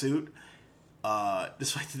black suit.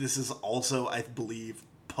 Despite this is also, I believe,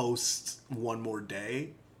 post One More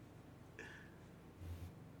Day.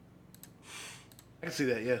 I can see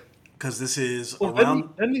that, yeah. Because this is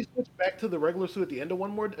around... Didn't he switch back to the regular suit at the end of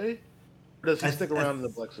One More Day? Or does he stick around in the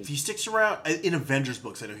black suit? He sticks around... In Avengers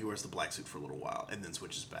books, I know he wears the black suit for a little while and then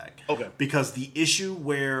switches back. Okay. Because the issue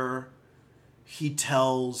where he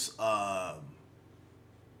tells...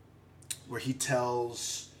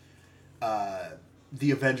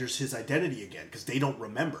 the Avengers his identity again, because they don't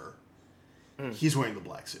remember, he's wearing the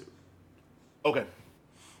black suit. Okay.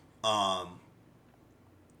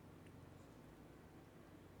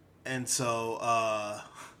 And so,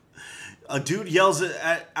 a dude yells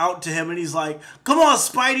out to him, and he's like, "Come on,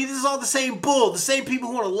 Spidey, this is all the same bull. The same people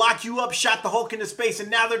who want to lock you up shot the Hulk into space, and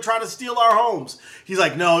now they're trying to steal our homes." He's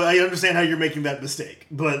like, "No, I understand how you're making that mistake,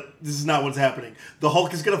 but this is not what's happening. The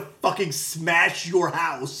Hulk is gonna fucking smash your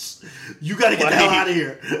house. You gotta get the hell out of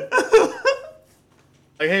here."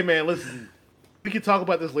 Like, hey man, listen, we can talk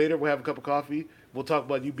about this later. We'll have a cup of coffee. We'll talk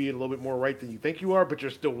about you being a little bit more right than you think you are, but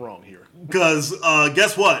you're still wrong here. Because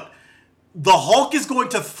guess what? The Hulk is going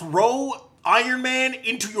to throw Iron Man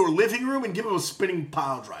into your living room and give him a spinning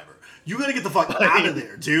pile driver. You gotta get the fuck out of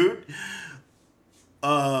there, dude.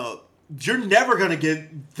 You're never gonna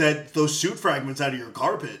get those suit fragments out of your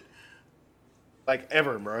carpet. Like,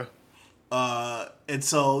 ever, bro. And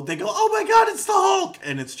so they go, "Oh my god, it's the Hulk!"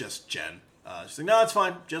 And it's just Jen. She's like, "No, it's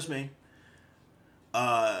fine. Just me."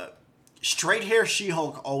 Straight hair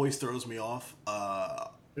She-Hulk always throws me off.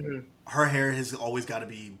 Her hair has always got to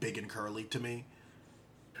be big and curly to me.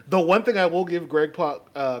 The one thing I will give Greg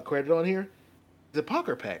Pak credit on here is it Pak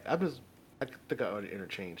or Pak? I think I ought to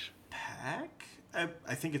interchange. Pak?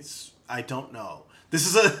 I think it's... I don't know. This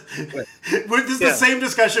is the same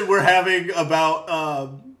discussion we're having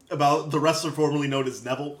about the wrestler formerly known as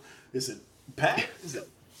Neville. Is it Pak? Is it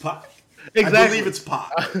Pak? Exactly. I believe it's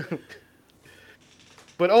Pak.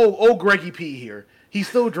 But Greggy P here. He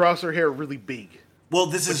still draws her hair really big. Well,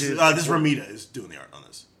 this Romita is doing the art on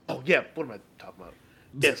this. Oh yeah, what am I talking about?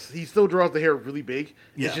 Yes, he still draws the hair really big.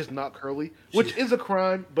 Yeah. It's just not curly, which is a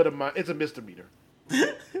crime, but it's a misdemeanor.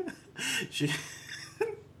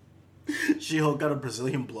 She-Hulk got a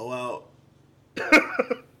Brazilian blowout.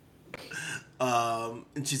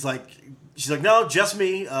 And she's like, "No, just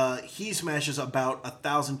me. He smashes about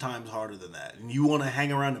 1,000 times harder than that. And you want to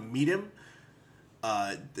hang around and meet him?"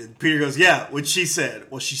 And Peter goes, "Yeah," which she said.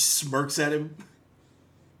 Well, she smirks at him.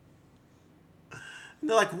 And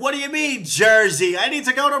they're like, "What do you mean, Jersey? I need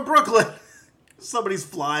to go to Brooklyn." Somebody's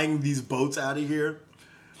flying these boats out of here.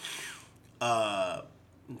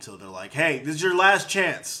 Until they're like, "Hey, this is your last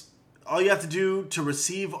chance. All you have to do to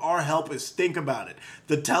receive our help is think about it.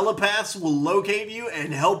 The telepaths will locate you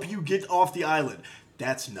and help you get off the island."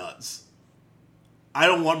 That's nuts. I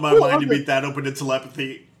don't want my mind to be that open to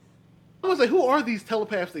telepathy. I was like, who are these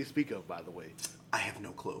telepaths they speak of, by the way? I have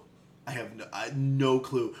no clue. I have no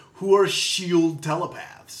clue. Who are S.H.I.E.L.D.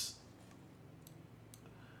 telepaths?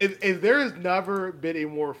 If there has never been a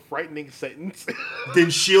more frightening sentence than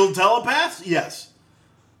S.H.I.E.L.D. telepaths? Yes.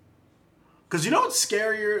 Because you know what's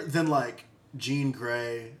scarier than, like, Jean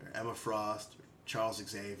Grey, or Emma Frost, or Charles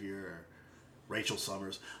Xavier, or Rachel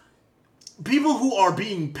Summers? People who are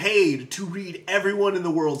being paid to read everyone in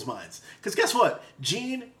the world's minds. Because guess what?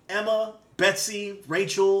 Jean, Emma, Betsy,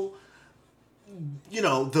 Rachel, you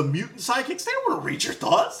know, the mutant psychics, they don't want to read your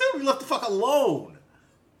thoughts. They want to be left the fuck alone.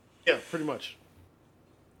 Yeah, pretty much.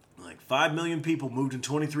 Like, 5 million people moved in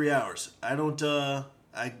 23 hours. I would have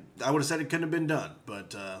said it couldn't have been done,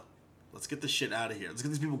 but let's get this shit out of here. Let's get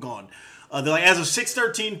these people gone. They're like, as of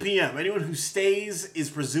 6:13 p.m., anyone who stays is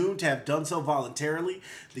presumed to have done so voluntarily.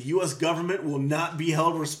 The U.S. government will not be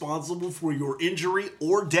held responsible for your injury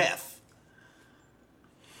or death.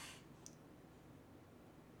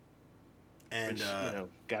 And, which,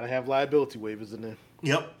 gotta have liability waivers in there.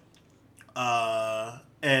 Yep.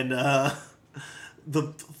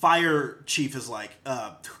 The fire chief is like,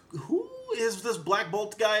 who is this Black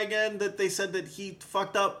Bolt guy again that they said that he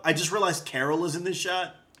fucked up? I just realized Carol is in this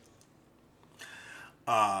shot.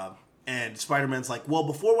 And Spider-Man's like, well,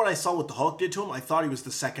 before what I saw what the Hulk did to him, I thought he was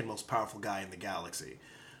the second most powerful guy in the galaxy.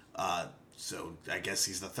 So I guess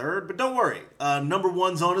he's the third, but don't worry. Number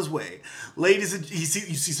one's on his way. Ladies, you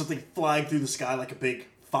see something flying through the sky like a big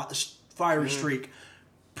fiery streak.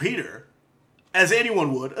 Peter, as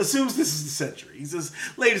anyone would, assumes this is the Sentry. He says,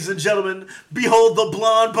 "Ladies and gentlemen, behold the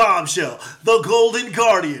blonde bombshell, the Golden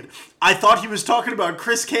Guardian." I thought he was talking about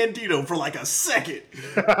Chris Candido for like a second.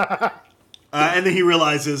 And then he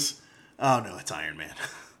realizes, oh no, it's Iron Man.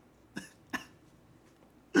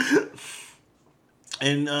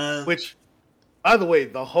 And which, by the way,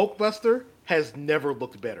 the Hulkbuster has never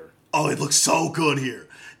looked better. Oh, it looks so good here.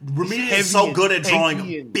 Romita is so good at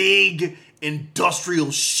drawing big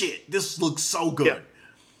industrial shit. This looks so good.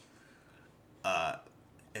 Yeah.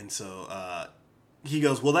 And so he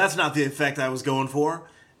goes, well, that's not the effect I was going for.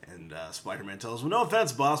 And Spider-Man tells him, well, no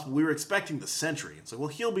offense, boss, but we were expecting the Sentry. It's like, well,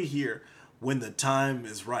 he'll be here when the time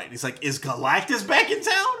is right. And he's like, is Galactus back in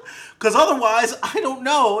town? Because otherwise, I don't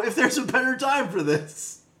know if there's a better time for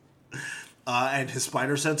this. And his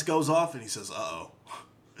spider sense goes off, and he says, uh-oh,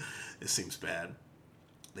 this seems bad.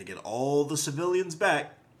 They get all the civilians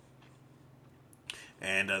back.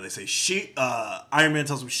 And they say Iron Man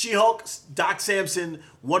tells him She-Hulk, Doc Samson,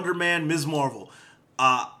 Wonder Man, Ms. Marvel.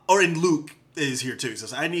 And Luke is here too. He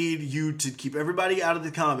says, I need you to keep everybody out of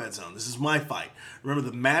the combat zone. This is my fight. Remember,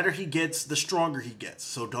 the madder he gets, the stronger he gets.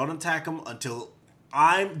 So don't attack him until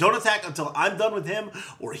I'm done with him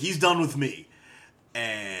or he's done with me.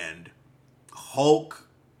 And Hulk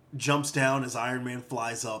jumps down as Iron Man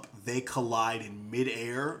flies up. They collide in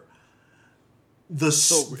midair.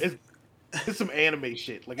 It's some anime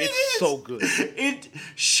shit. Like, it's so good. It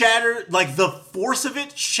shattered, like, the force of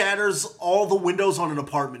it shatters all the windows on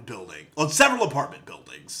several apartment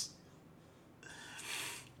buildings.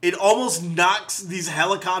 It almost knocks these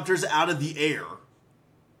helicopters out of the air.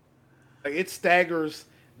 Like, it staggers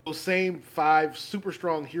those same 5 super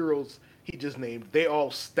strong heroes he just named. They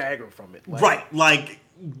all stagger from it. Right. Like,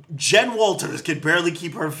 Jen Walters can barely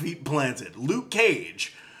keep her feet planted. Luke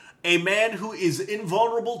Cage, a man who is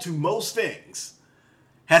invulnerable to most things,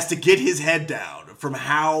 has to get his head down from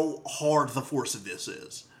how hard the force of this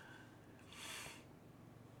is.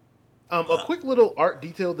 A quick little art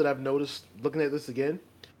detail that I've noticed looking at this again.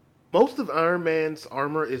 Most of Iron Man's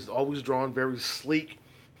armor is always drawn very sleek,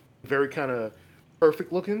 very kind of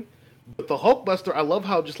perfect looking. But the Hulkbuster, I love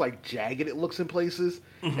how just like jagged it looks in places,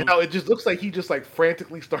 and how it just looks like he just like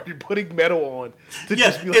frantically started putting metal on.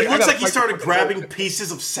 Just be like, it looks like he started grabbing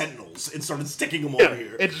pieces of Sentinels and started sticking them over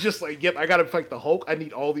here. It's just like, I gotta fight the Hulk. I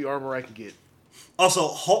need all the armor I can get. Also,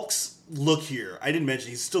 Hulk's look here, I didn't mention,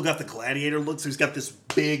 he's still got the gladiator look, so he's got this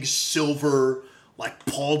big silver like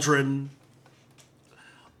pauldron,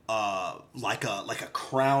 like a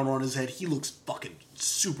crown on his head. He looks fucking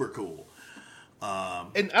super cool.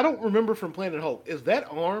 And I don't remember from Planet Hulk. Is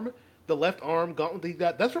that arm, the left arm gauntlet that he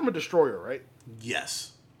got, that's from a destroyer, right?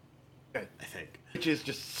 Yes. Okay. I think. Which is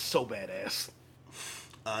just so badass.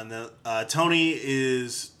 Tony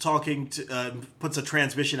is talking to, puts a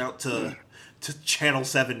transmission out to Channel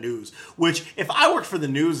 7 News, which, if I worked for the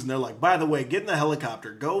news and they're like, by the way, get in the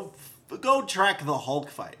helicopter, go track the Hulk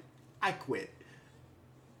fight, I quit.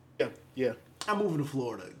 Yeah. I'm moving to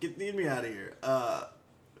Florida. Get me out of here.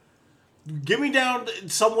 Get me down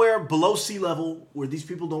somewhere below sea level where these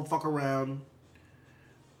people don't fuck around.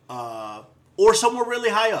 Or somewhere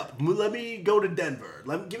really high up. Let me go to Denver.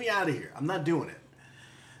 Get me out of here. I'm not doing it.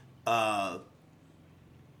 And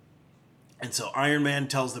so Iron Man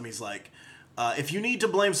tells them, he's like, if you need to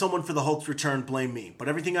blame someone for the Hulk's return, blame me. But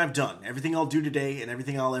everything I've done, everything I'll do today, and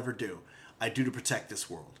everything I'll ever do, I do to protect this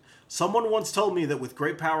world. Someone once told me that with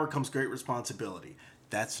great power comes great responsibility.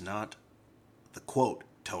 That's not the quote,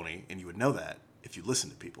 Tony, and you would know that if you listen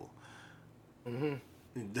to people. Mm-hmm.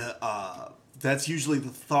 That's usually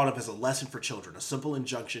thought of as a lesson for children, a simple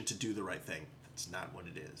injunction to do the right thing. That's not what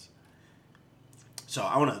it is. So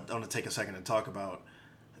I want to take a second and talk about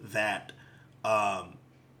that.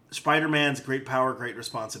 Spider-Man's great power, great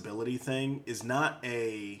responsibility thing is not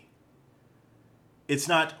it's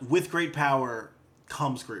not with great power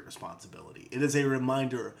comes great responsibility. It is a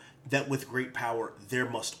reminder that with great power, there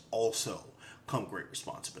must also come great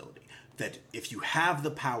responsibility. That if you have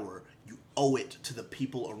the power, you owe it to the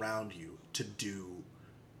people around you to do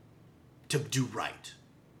right.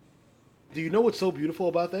 Do you know what's so beautiful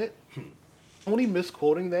about that? Tony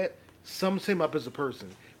misquoting that sums him up as a person,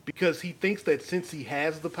 because he thinks that since he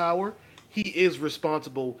has the power, he is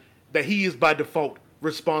responsible, that he is by default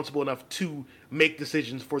responsible enough to make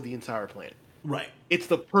decisions for the entire planet. Right. It's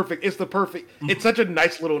such a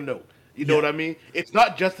nice little note. You know what I mean? It's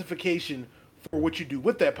not justification for what you do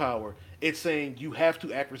with that power. It's saying you have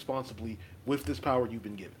to act responsibly with this power you've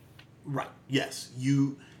been given. Right. Yes.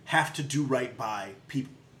 You have to do right by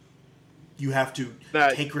people. You have to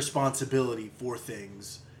take responsibility for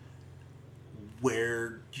things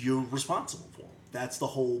where you're responsible for them. That's the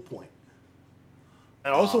whole point. I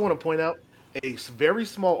also want to point out a very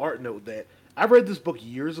small art note that I read this book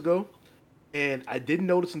years ago, and I didn't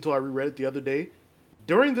notice until I reread it the other day.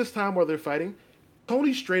 During this time while they're fighting,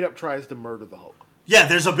 Tony straight up tries to murder the Hulk. Yeah,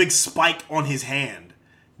 there's a big spike on his hand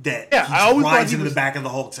that rides into the back of the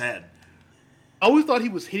Hulk's head. I always thought he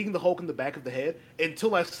was hitting the Hulk in the back of the head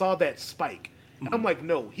until I saw that spike. Mm-hmm. I'm like,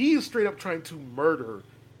 no, he is straight up trying to murder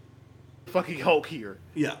fucking Hulk here.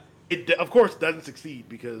 Yeah. It, of course, doesn't succeed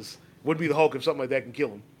because it wouldn't be the Hulk if something like that can kill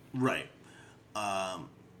him. Right.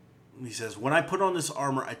 He says, when I put on this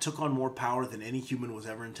armor, I took on more power than any human was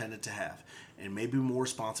ever intended to have, and maybe more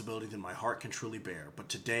responsibility than my heart can truly bear. But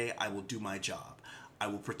today, I will do my job. I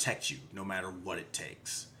will protect you, no matter what it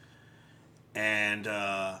takes. And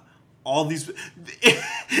all these...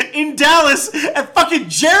 in Dallas, at fucking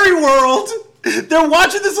Jerry World, they're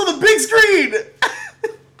watching this on the big screen!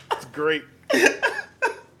 It's great.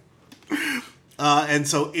 And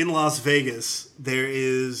so in Las Vegas, there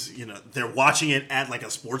is, they're watching it at like a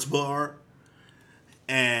sports bar.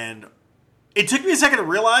 And it took me a second to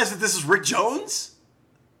realize that this is Rick Jones.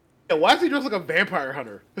 Yeah, why is he dressed like a vampire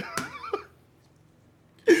hunter?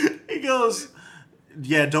 He goes,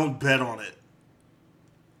 yeah, don't bet on it.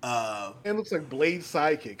 It looks like Blade's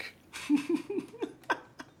sidekick.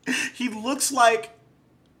 He looks like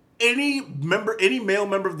any male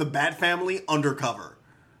member of the Bat family undercover.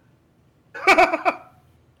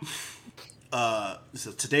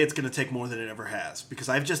 So today it's going to take more than it ever has, because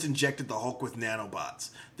I've just injected the Hulk with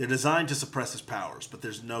nanobots. They're designed to suppress his powers, but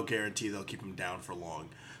there's no guarantee they'll keep him down for long.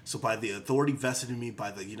 So by the authority vested in me by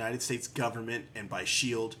the United States government and by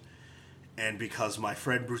S.H.I.E.L.D., and because my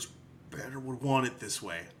friend Bruce Banner would want it this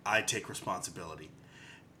way, I take responsibility.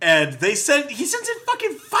 And he sends in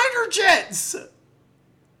fucking fighter jets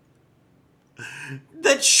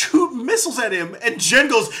that shoot missiles at him, and Jen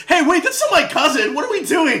goes, hey, wait, that's not my cousin. What are we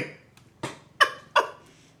doing?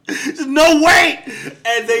 No, wait!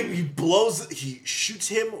 And then he shoots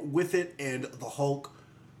him with it, and the Hulk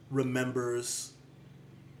remembers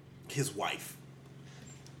his wife.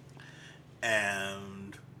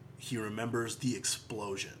 And he remembers the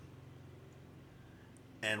explosion.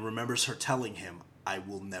 And remembers her telling him, I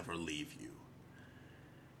will never leave you.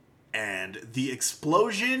 And the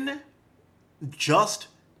explosion just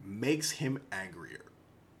makes him angrier.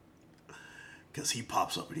 Because he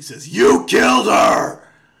pops up and he says, you killed her!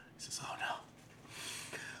 He says, oh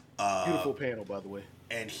no. Beautiful panel, by the way.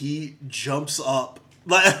 And he jumps up.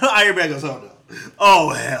 Iron Man goes, oh no. Oh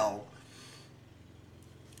hell.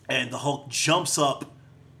 And the Hulk jumps up,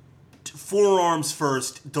 forearms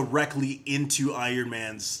first, directly into Iron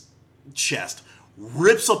Man's chest.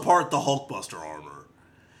 Rips apart the Hulkbuster armor.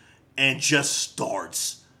 And just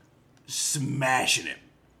starts smashing him.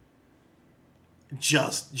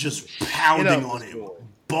 Just pounding on him.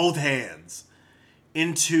 Both hands.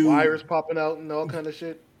 Into wires popping out and all kind of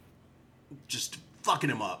shit. Just fucking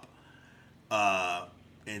him up.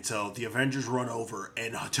 And so the Avengers run over,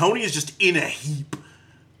 and Tony is just in a heap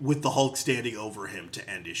with the Hulk standing over him to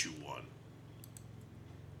end issue 1.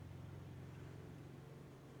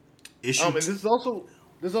 And this is also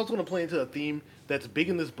going to play into a theme that's big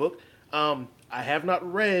in this book. I have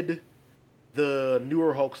not read the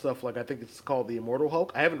newer Hulk stuff, like I think it's called the Immortal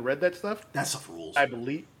Hulk. I haven't read that stuff. That stuff rules. I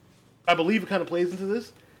believe it kind of plays into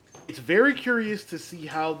this. It's very curious to see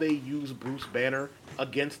how they use Bruce Banner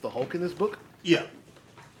against the Hulk in this book. Yeah.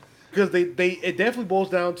 Because it definitely boils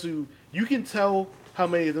down to, you can tell how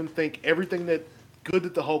many of them think everything that good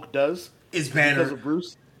that the Hulk does is Banner because of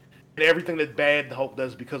Bruce, and everything that bad the Hulk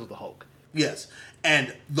does because of the Hulk. Yes.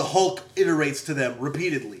 And the Hulk iterates to them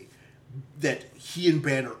repeatedly that he and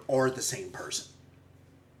Banner are the same person.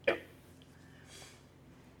 Yeah.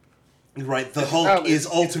 Right? The Hulk is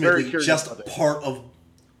ultimately just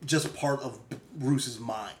part of Bruce's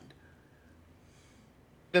mind.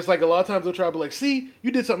 It's like a lot of times they'll try to be like, see, you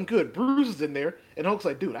did something good. Bruce is in there. And Hulk's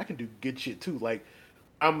like, dude, I can do good shit too. Like,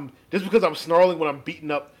 just because I'm snarling when I'm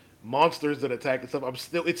beating up monsters that attack and stuff,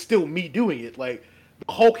 it's still me doing it. Like,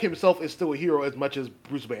 the Hulk himself is still a hero as much as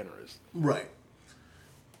Bruce Banner is. Right.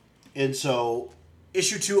 And so,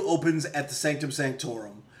 issue 2 opens at the Sanctum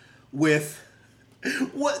Sanctorum with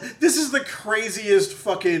this is the craziest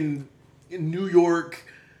fucking New York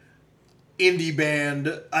indie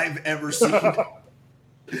band I've ever seen.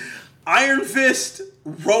 Iron Fist,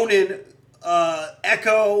 Ronin,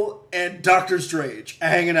 Echo, and Doctor Strange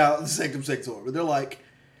hanging out in the Sanctum Sanctorum. And they're like,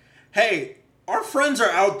 hey, our friends are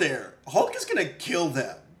out there. Hulk is going to kill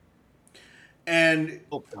them. And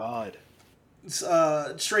oh, God.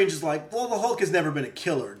 Strange is like, well, the Hulk has never been a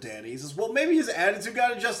killer, Danny. He says, well, maybe his attitude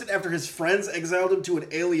got adjusted after his friends exiled him to an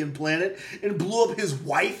alien planet and blew up his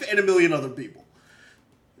wife and a million other people.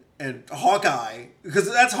 And Hawkeye,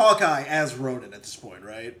 because that's Hawkeye as Ronin at this point,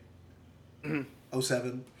 right?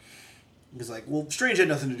 07. He's like, well, Strange had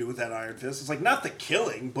nothing to do with that Iron Fist. It's like, not the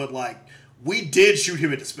killing, but like, we did shoot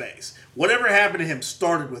him into space. Whatever happened to him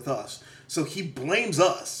started with us. So he blames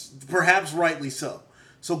us, perhaps rightly so.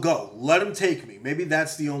 So go, let him take me. Maybe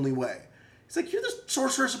that's the only way. He's like, you're the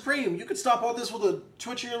Sorcerer Supreme. You could stop all this with a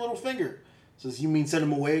twitch of your little finger. Says, you mean send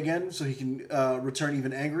him away again so he can return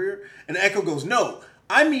even angrier? And Echo goes, no,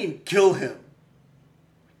 I mean kill him.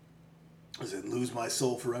 Does it lose my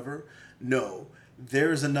soul forever? No,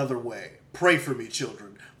 there's another way. Pray for me,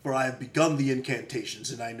 children, for I have begun the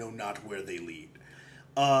incantations and I know not where they lead.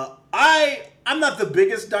 I'm not the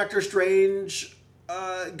biggest Doctor Strange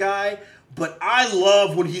guy, but I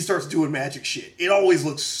love when he starts doing magic shit. It always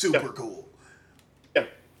looks super cool. Yeah,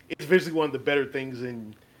 it's visually one of the better things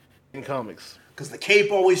in comics. because the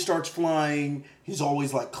cape always starts flying. He's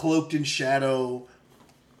always like cloaked in shadow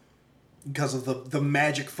because of the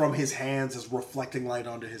magic from his hands is reflecting light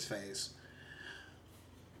onto his face.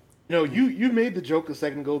 You know, you made the joke a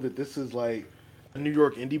second ago that this is like a New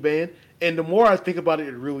York indie band, and the more I think about it,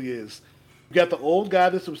 it really is. You got the old guy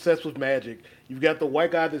that's obsessed with magic. You've got the white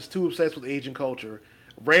guy that's too obsessed with Asian culture.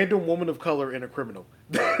 Random woman of color and a criminal.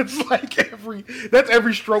 That's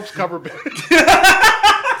every Strokes cover band.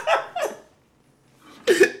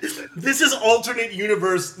 This is alternate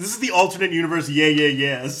universe. This is the alternate universe. Yeah, yeah,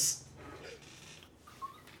 yes.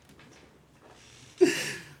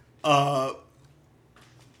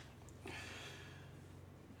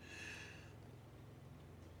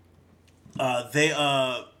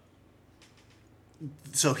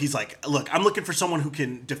 So he's like, look, I'm looking for someone who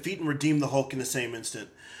can defeat and redeem the Hulk in the same instant.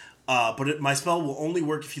 But my spell will only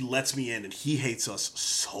work if he lets me in, and he hates us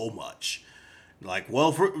so much. Like, well,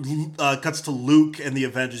 if we're, cuts to Luke and the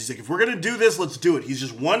Avengers. He's like, if we're going to do this, let's do it. He's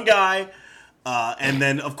just one guy. And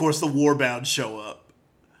then, of course, the Warbound show up.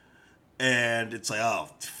 And it's like, oh,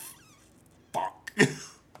 fuck.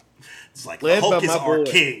 It's like, the Hulk is our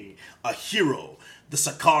king, a hero. The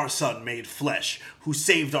Sakaar son made flesh, who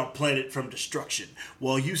saved our planet from destruction,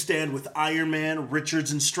 while you stand with Iron Man,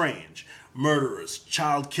 Richards, and Strange. Murderers,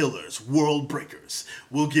 child killers, world breakers.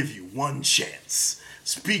 We'll give you one chance.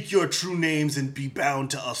 Speak your true names and be bound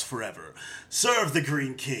to us forever. Serve the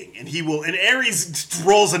Green King, and he will... And Ares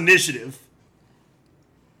rolls initiative.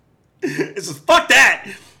 It says, fuck that!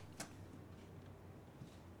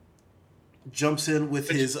 Jumps in with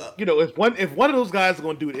his... you know, if one of those guys is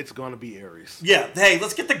going to do it, it's going to be Ares. Yeah, hey,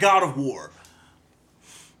 let's get the God of War.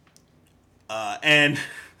 And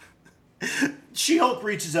She-Hulk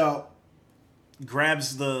reaches out,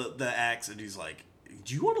 grabs the axe, and he's like,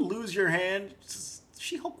 do you want to lose your hand? Says,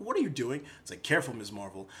 She-Hulk, what are you doing? It's like, careful, Ms.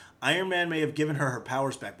 Marvel. Iron Man may have given her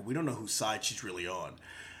powers back, but we don't know whose side she's really on.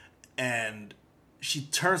 And she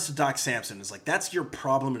turns to Doc Samson and is like, that's your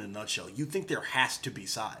problem in a nutshell. You think there has to be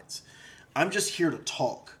sides. I'm just here to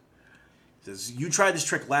talk. He says, you tried this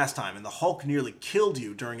trick last time, and the Hulk nearly killed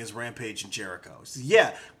you during his rampage in Jericho. He says,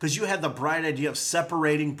 yeah, because you had the bright idea of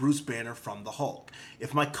separating Bruce Banner from the Hulk.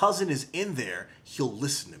 If my cousin is in there, he'll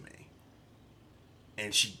listen to me.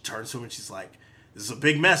 And she turns to him and she's like, this is a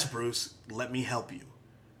big mess, Bruce. Let me help you.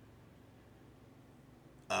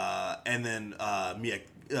 And then Miek,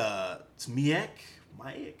 it's Miek?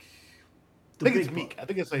 Miek? I think it's Meek. I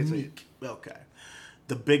think it's Meek. Okay.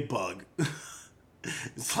 The big bug.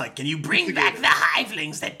 It's like, can you bring back the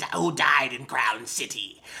hivelings who died in Crown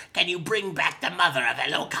City? Can you bring back the mother of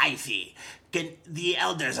Elokaithi? Can the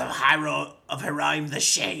elders of Hiraim the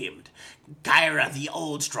Shamed? Kyra the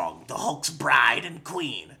Old Strong, the Hulk's bride and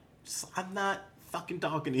queen. I'm not fucking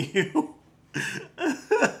talking to you.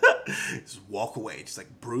 Just walk away. Just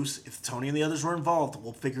like, Bruce, if Tony and the others were involved,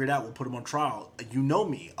 we'll figure it out. We'll put them on trial. You know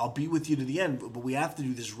me. I'll be with you to the end, but we have to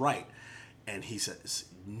do this right. And he says,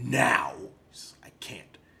 now. He says, I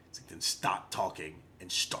can't. It's like, then stop talking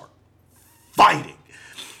and start fighting.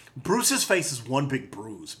 Bruce's face is one big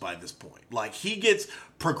bruise by this point. Like, he gets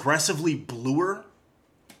progressively bluer.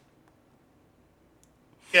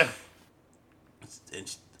 Yeah.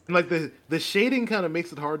 And like, the shading kind of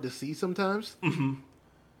makes it hard to see sometimes. Mm-hmm.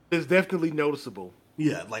 It's definitely noticeable.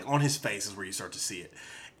 Yeah, like, on his face is where you start to see it.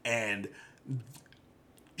 And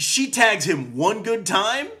she tags him one good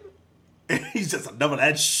time, and he says, enough of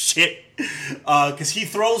that shit. Because he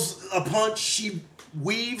throws a punch, she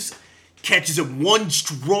weaves, catches him one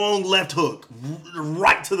strong left hook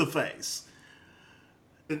right to the face.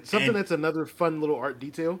 And something that's another fun little art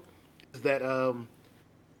detail is that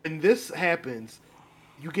when this happens,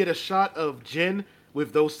 you get a shot of Jen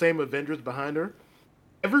with those same Avengers behind her.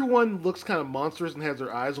 Everyone looks kind of monstrous and has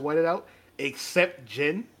their eyes whited out, except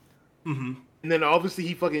Jen. Mm-hmm. And then obviously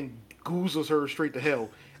he fucking goozles her straight to hell.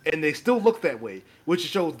 And they still look that way, which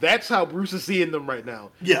shows that's how Bruce is seeing them right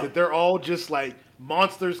now. Yeah. That they're all just like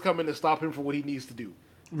monsters coming to stop him for what he needs to do.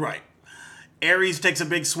 Right. Ares takes a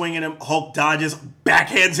big swing at him. Hulk dodges,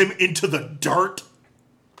 backhands him into the dirt.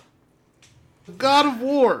 God of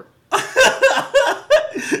War.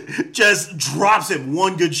 Just drops him.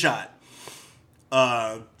 One good shot.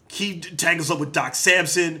 He tangles up with Doc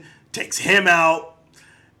Samson, takes him out.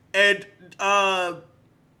 And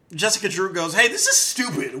Jessica Drew goes, hey, this is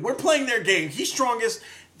stupid. We're playing their game. He's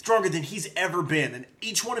stronger than he's ever been. And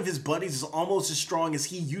each one of his buddies is almost as strong as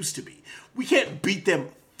he used to be. We can't beat them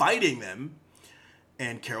fighting them.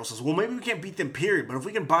 And Carol says, well, maybe we can't beat them, period. But if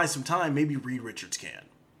we can buy some time, maybe Reed Richards can.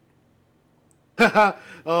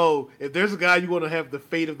 Oh, if there's a guy you want to have the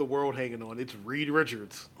fate of the world hanging on, it's Reed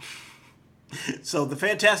Richards. So the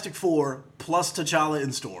Fantastic Four plus T'Challa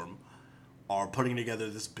and Storm are putting together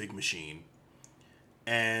this big machine.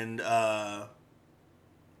 And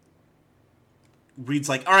Reed's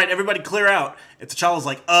like, all right, everybody clear out. And T'Challa's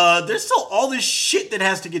like, there's still all this shit that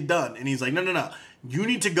has to get done. And he's like, no. You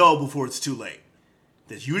need to go before it's too late.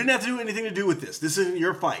 That you didn't have to do anything to do with this. This isn't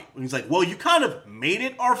your fight. And he's like, well, you kind of made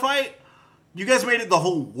it our fight. You guys made it the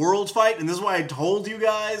whole world's fight. And this is why I told you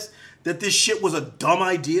guys that this shit was a dumb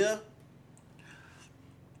idea.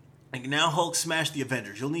 And now Hulk smashed the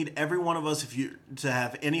Avengers. You'll need every one of us to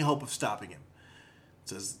have any hope of stopping him.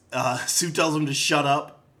 Says Sue tells him to shut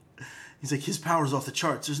up. He's like, his power's off the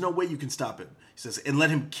charts. There's no way you can stop him. He says, and let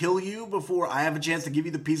him kill you before I have a chance to give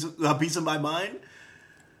you the piece of my mind.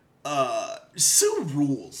 Sue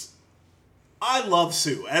rules. I love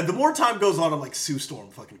Sue. And the more time goes on, I'm like, Sue Storm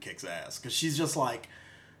fucking kicks ass. Because she's just like,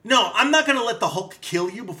 no, I'm not going to let the Hulk kill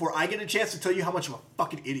you before I get a chance to tell you how much of a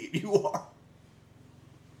fucking idiot you are.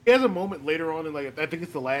 He has a moment later on in, like, I think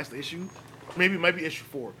it's the last issue. Maybe it might be issue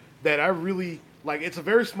 4. That I really, like, it's a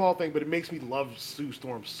very small thing, but it makes me love Sue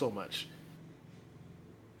Storm so much.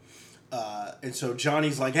 And so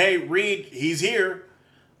Johnny's like, hey, Reed, he's here.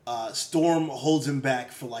 Storm holds him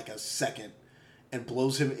back for like a second and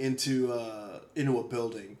blows him into a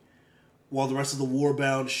building while the rest of the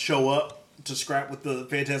Warbound show up to scrap with the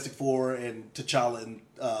Fantastic Four and T'Challa and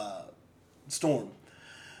Storm.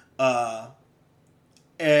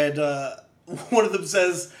 And one of them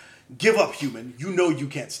says, give up, human. You know you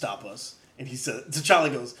can't stop us. And he said,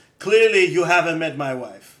 T'Challa goes, clearly you haven't met my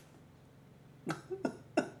wife.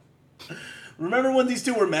 Remember when these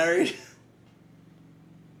two were married?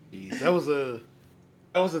 Jeez, that was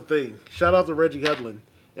a thing. Shout out to Reggie Hudlin.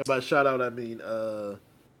 And by shout out, I mean, no.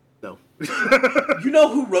 You know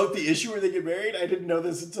who wrote the issue where they get married? I didn't know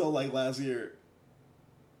this until like last year.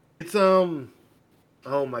 It's, oh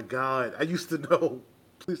my God. I used to know.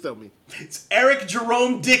 Please tell me. It's Eric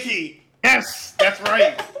Jerome Dickey. Yes, that's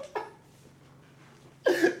right.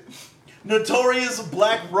 Notorious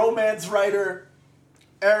black romance writer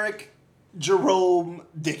Eric Jerome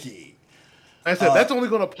Dickey. I said, that's only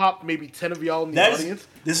going to pop maybe 10 of y'all in the audience.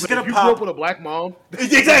 This is going to pop. If you pop. grew up with a black mom.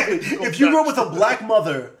 Exactly. If you grew up with a black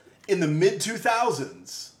mother in the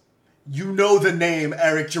mid-2000s, you know the name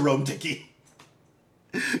Eric Jerome Dickey.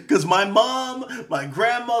 Because my mom, my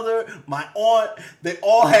grandmother, my aunt, they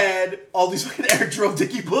all had all these fucking Eric Jerome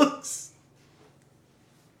Dickey books.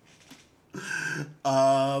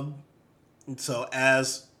 So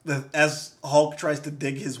as Hulk tries to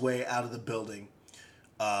dig his way out of the building,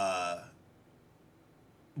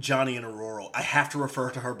 Johnny and Aurora, I have to refer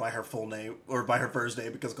to her by her full name or by her first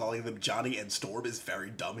name because calling them Johnny and Storm is very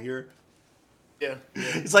dumb here. Yeah.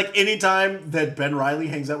 It's like anytime that Ben Reilly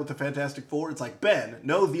hangs out with the Fantastic Four, it's like, Ben,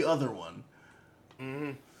 no, the other one.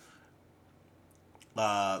 Mm-hmm.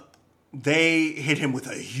 They hit him with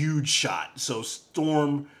a huge shot. So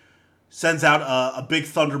Storm sends out a big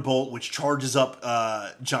thunderbolt, which charges up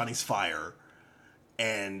Johnny's fire.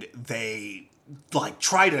 And they like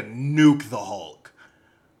try to nuke the Hulk.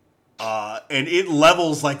 And it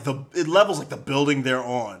levels like the building they're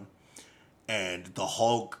on. And the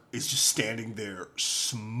Hulk is just standing there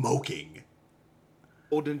smoking.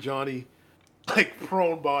 Holding Johnny, like,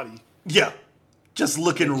 prone body. Yeah. Just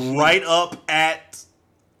looking right up at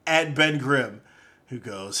Ben Grimm, who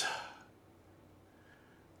goes,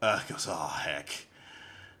 oh, heck.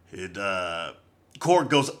 Korg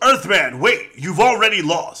goes, Earthman, wait, you've already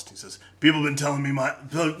lost. He says, people have been telling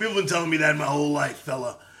me that my whole life,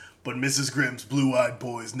 fella. But Mrs. Grimm's blue-eyed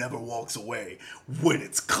boys never walks away when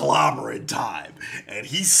it's clobbering time. And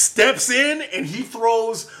he steps in and he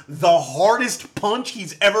throws the hardest punch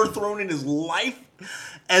he's ever thrown in his life.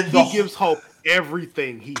 And he gives Hulk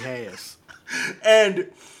everything he has.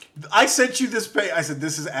 And I sent you this page. I said,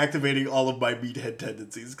 this is activating all of my meathead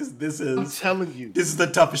tendencies. Because I'm telling you. This is the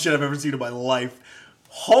toughest shit I've ever seen in my life.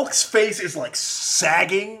 Hulk's face is like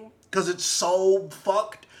sagging because it's so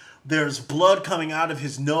fucked. There's blood coming out of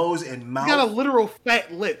his nose and mouth. He got a literal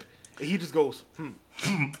fat lip. And he just goes, If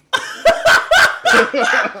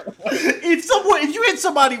you hit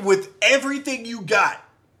somebody with everything you got,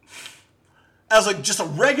 as like just a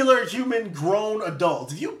regular human grown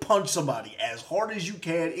adult, if you punch somebody as hard as you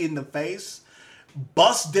can in the face,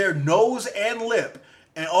 bust their nose and lip,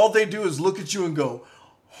 and all they do is look at you and go,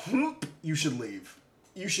 you should leave.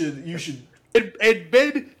 You should. And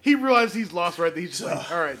Ben, he realized he's lost right there. He's just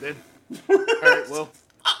like, all right, then. All right, well.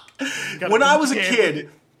 When I was a kid,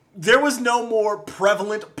 there was no more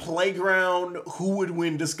prevalent playground who would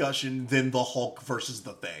win discussion than the Hulk versus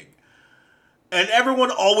the Thing. And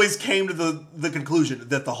everyone always came to the conclusion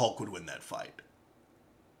that the Hulk would win that fight.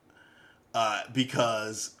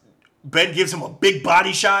 because Ben gives him a big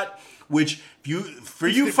body shot, which for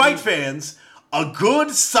you fight fans, a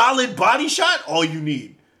good solid body shot, all you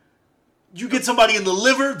need. You get somebody in the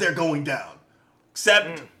liver, they're going down.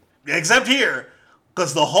 Except here,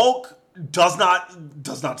 because the Hulk does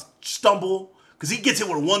not stumble, because he gets hit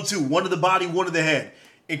with a 1-2, one to the body, one to the head.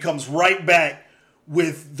 It comes right back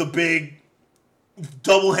with the big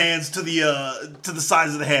double hands to the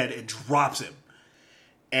sides of the head and drops him.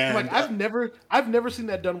 And like I've never seen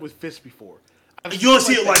that done with fists before. You'll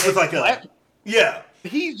see it like with like a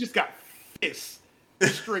He's just got fists,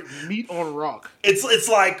 straight meat on rock. It's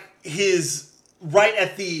like his right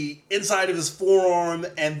at the inside of his forearm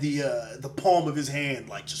and the palm of his hand,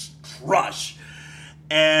 like just crush.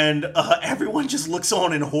 And everyone just looks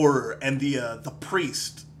on in horror. And the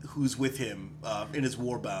priest who's with him in his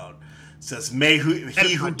warbound says, "May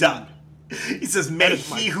he who dies." He says, "May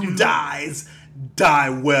he who dies die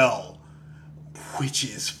well," which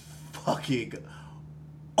is fucking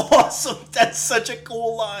awesome. That's such a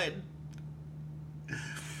cool line.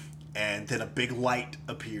 And then a big light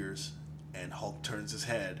appears, and Hulk turns his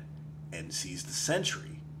head and sees the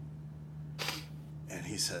Sentry. And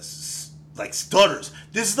he says, like, stutters.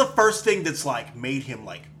 This is the first thing that's like made him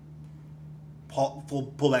like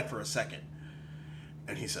pull back for a second.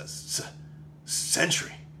 And he says,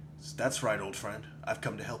 "Sentry." "That's right, old friend. I've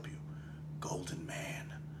come to help you. Golden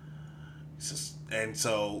Man." He says, and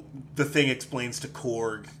so the Thing explains to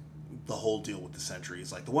Korg the whole deal with the Sentry.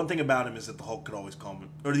 He's like, the one thing about him is that the Hulk could always calm him,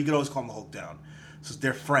 or he could always calm the Hulk down. So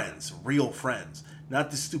they're friends, real friends, not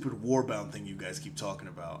this stupid warbound thing you guys keep talking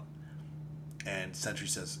about. And Sentry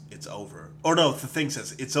says, "It's over." Or no, the Thing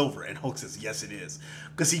says, "It's over." And Hulk says, "Yes, it is."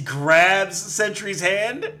 Because he grabs Sentry's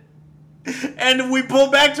hand. And we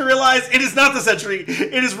pull back to realize it is not the Sentry.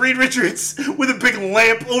 It is Reed Richards with a big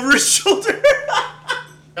lamp over his shoulder.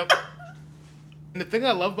 Yep. And the thing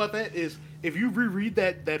I love about that is if you reread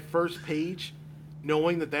that first page,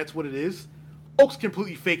 knowing that that's what it is, Hulk's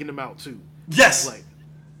completely faking him out too. Yes. Like,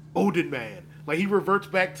 Golden Man. Like, he reverts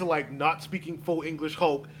back to, like, not speaking full English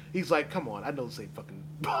Hulk. He's like, come on, I know this ain't fucking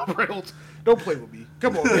Bob Reynolds. Don't play with me.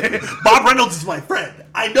 Come on, man. Bob Reynolds is my friend.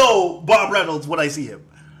 I know Bob Reynolds when I see him.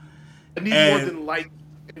 I need more than light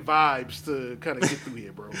and vibes to kind of get through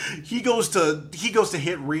here, bro. He goes to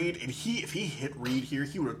hit Reed, and if he hit Reed here,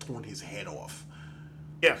 he would have torn his head off.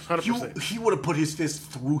 Yeah, 100%. He would have put his fist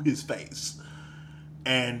through his face.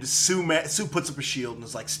 And Sue puts up a shield and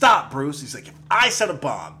is like, "Stop, Bruce." He's like, "If I set a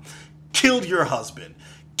bomb, killed your husband,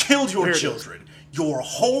 killed your children, your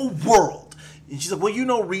whole world." And she's like, "Well, you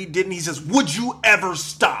know Reed didn't." He says, "Would you ever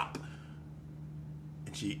stop?"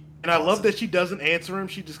 And I love that she doesn't answer him.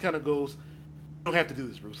 She just kind of goes, "You don't have to do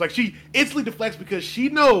this, Bruce." Like, she instantly deflects because she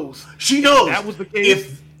knows. She knows. That was the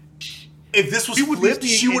case. If this was flipped,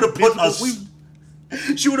 she would have put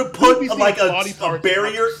like a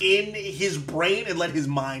barrier in his brain and let his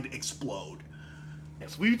mind explode.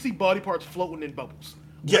 Yes, we would see body parts floating in bubbles.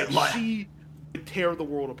 Yeah, like she would tear the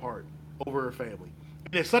world apart over her family.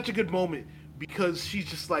 And it's such a good moment because she's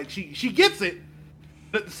just like, she gets it.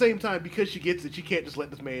 But at the same time, because she gets it, she can't just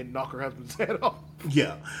let this man knock her husband's head off.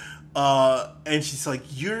 Yeah. And she's like,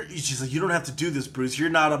 you don't have to do this, Bruce. You're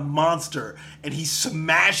not a monster. And he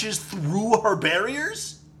smashes through her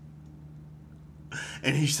barriers.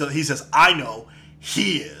 And he says, "I know,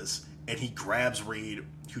 he is." And he grabs Reed,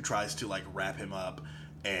 who tries to like wrap him up,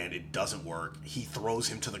 and it doesn't work. He throws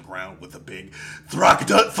him to the ground with a big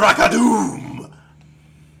Thrakadoom.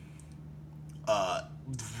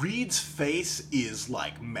 Reed's face is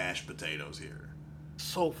like mashed potatoes here.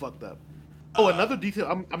 So fucked up. Oh, another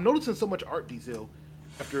detail. I'm noticing so much art detail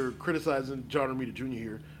after criticizing John Romita Jr.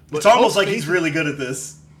 here. But it's almost like he's really good at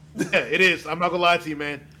this. Yeah, it is. I'm not gonna lie to you,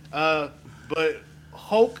 man. But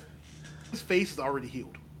Hulk, his face is already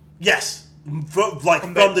healed. Yes, from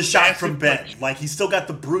the shot from Ben. Punch. Like, he's still got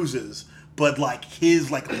the bruises, but like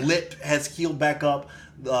his like lip has healed back up.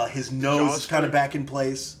 His nose is kind of back in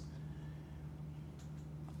place.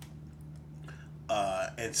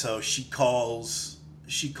 And so she calls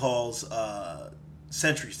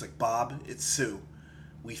Sentry. She's like, "Bob, it's Sue.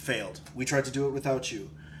 We failed. We tried to do it without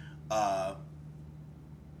you.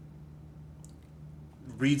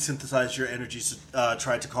 Reed synthesized your energies to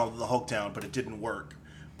try to calm the Hulk down, but it didn't work.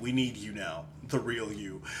 We need you now, the real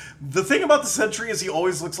you." The thing about the Sentry is he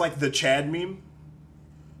always looks like the Chad meme.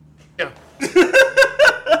 Yeah.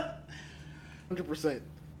 100%.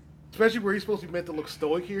 Especially where he's supposed to be meant to look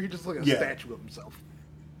stoic here. He just looks like a statue of himself.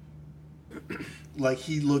 Like,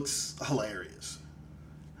 he looks hilarious.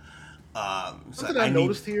 Something I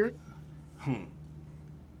noticed here.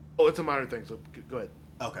 Oh, it's a minor thing, so go ahead.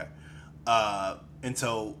 Okay. And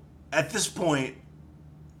so at this point,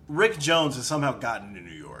 Rick Jones has somehow gotten to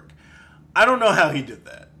New York. I don't know how he did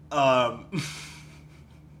that.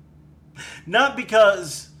 Not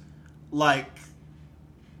because, like,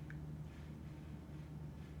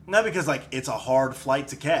 it's a hard flight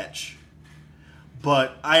to catch.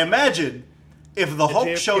 But I imagine if the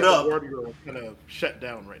Hulk showed up... The kind of shut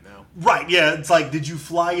down right now. Right, yeah. It's like, did you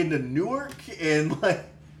fly into Newark? And, like...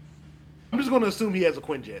 I'm just going to assume he has a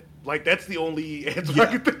Quinjet. Like, that's the only answer I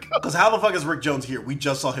can think of. Because how the fuck is Rick Jones here? We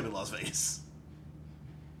just saw him in Las Vegas.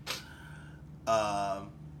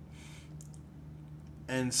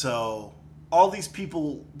 And so, all these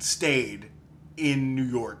people stayed in New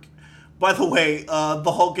York. By the way,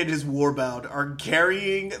 the Hulk and his Warbound are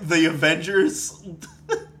carrying the Avengers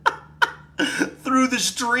through the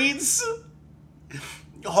streets.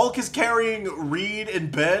 Hulk is carrying Reed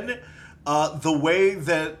and Ben the way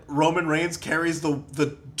that Roman Reigns carries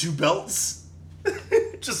the two belts.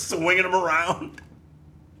 Just swinging them around.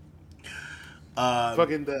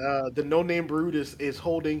 Fucking the no-name Brood is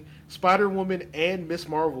holding Spider-Woman and Miss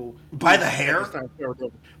Marvel by the hair.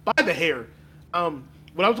 By the hair.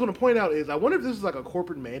 What I was going to point out is I wonder if this is like a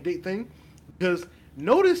corporate mandate thing, because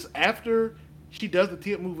notice after she does the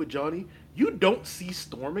tee-up move with Johnny, you don't see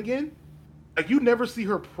Storm again. Like, you never see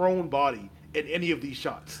her prone body in any of these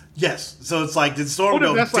shots. Yes, so it's like, did Storm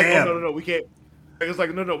go? That's damn. Like, no, we can't. It's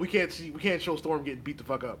like, no, we can't show Storm getting beat the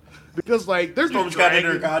fuck up, because like they're Storm's just got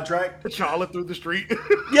dragging into her contract. T'Challa through the street.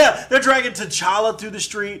 Yeah, they're dragging T'Challa through the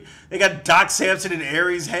street. They got Doc Samson and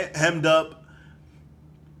Ares hemmed up.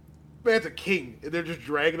 Man's a king, and they're just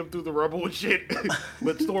dragging him through the rubble and shit.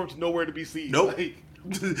 But Storm's nowhere to be seen. Nope. Like,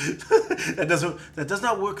 that does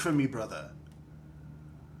not work for me, brother.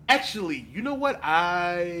 Actually, you know what?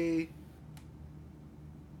 I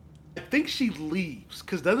think she leaves,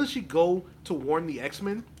 because doesn't she go to warn the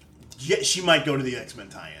X-Men? Yeah, she might go to the X-Men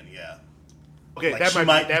tie-in. Yeah. Okay, like she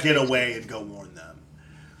might get away and go warn them.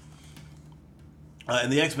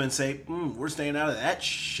 And the X-Men say, "We're staying out of that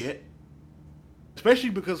shit." Especially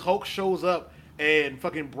because Hulk shows up and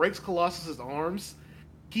fucking breaks Colossus's arms.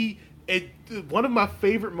 One of my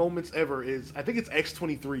favorite moments ever is, I think it's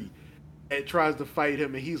X-23, and tries to fight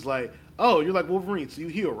him, and he's like, "Oh, you're like Wolverine, so you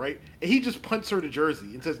heal, right?" And he just punts her to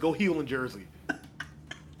Jersey and says, "Go heal in Jersey."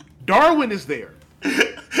 Darwin is there.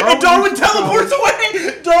 And Darwin teleports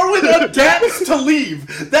away! Darwin adapts to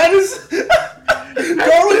leave. That is...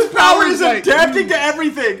 Darwin's power is adapting to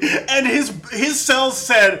everything. And his cells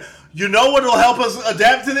said, "You know what will help us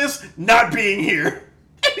adapt to this? Not being here."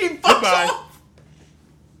 And he fucks off.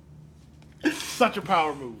 Such a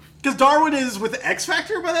power move. Because Darwin is with X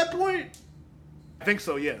Factor by that point? I think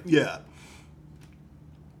so, yeah. Yeah.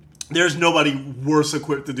 There's nobody worse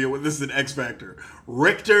equipped to deal with this than X Factor.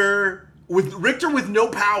 Richter with no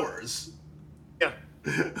powers. Yeah.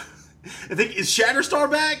 I think, is Shatterstar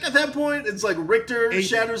back at that point? It's like Richter,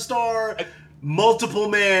 Shatterstar, Multiple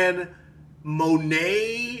Man,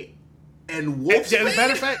 Monet, and Wolfsbane. Yeah, as a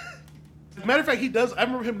matter of fact, he does. I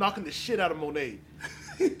remember him knocking the shit out of Monet.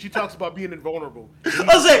 She talks about being invulnerable.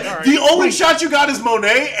 I'll say, right, the only shot you got is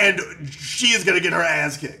Monet, and she is going to get her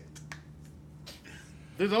ass kicked.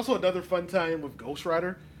 There's also another fun time with Ghost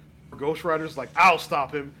Rider, where Ghost Rider's like, "I'll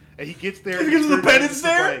stop him," and he gets there. He gives the penance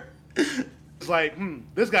there? It's like,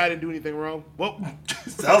 this guy didn't do anything wrong. Well,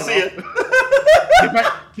 I'll see it.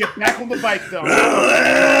 Get back on the bike, though.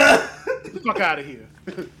 Get the fuck out of here.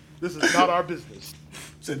 This is not our business.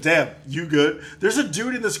 So, damn, you good? There's a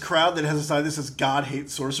dude in this crowd that has a sign that says "God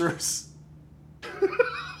hates sorcerers."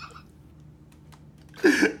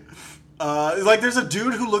 Like, there's a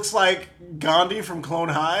dude who looks like Gandhi from Clone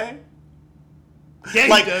High. Yeah,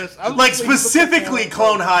 like, he does. Like specifically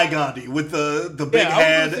Clone High Gandhi with the big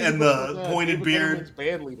head and the pointed beard.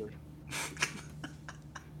 Band leader.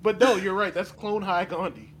 But no, you're right. That's Clone High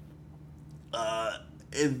Gandhi.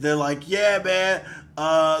 And they're like, "Yeah, man,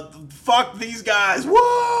 fuck these guys,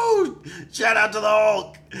 woo! Shout out to the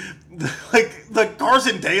Hulk." Like, the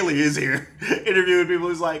Carson Daly is here interviewing people.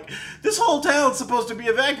 He's like, "This whole town's supposed to be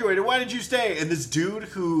evacuated. Why did you stay?" And this dude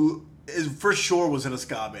who is for sure was in a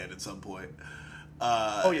ska band at some point.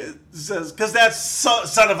 Says, "Because that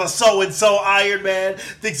son of a so-and-so Iron Man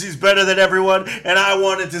thinks he's better than everyone, and I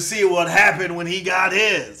wanted to see what happened when he got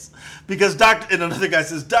his. Because and another guy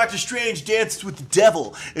says, Doctor Strange dances with the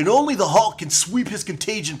devil, and only the Hulk can sweep his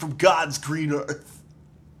contagion from God's green earth."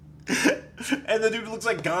 And the dude who looks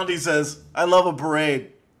like Gandhi says, "I love a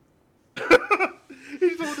parade."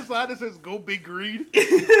 He's on the sign that says, "Go Big Green."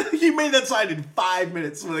 He made that sign in 5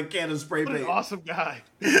 minutes with a can of spray paint. What an awesome guy.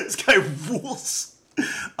 This guy rules.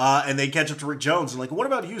 And they catch up to Rick Jones and like, "What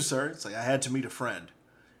about you, sir?" It's like, "I had to meet a friend."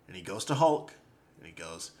 And he goes to Hulk and he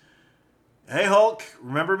goes, "Hey Hulk,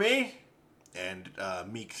 remember me?" And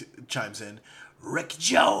Meek chimes in, "Rick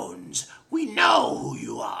Jones, we know who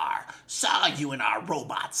you are. Saw you in our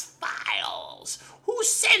robot's files. Who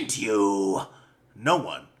sent you?" "No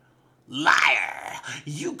one." "Liar!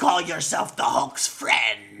 You call yourself the Hulk's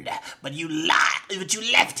friend, but you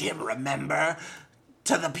left him, remember?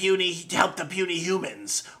 To help the puny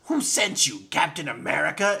humans. Who sent you, Captain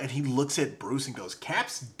America?" And he looks at Bruce and goes,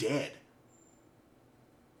 "Cap's dead."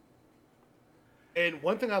 And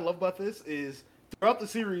one thing I love about this is throughout the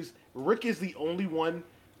series, Rick is the only one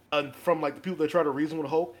from like the people that try to reason with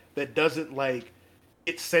Hulk that doesn't like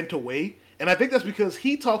get sent away. And I think that's because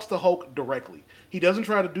he talks to Hulk directly. He doesn't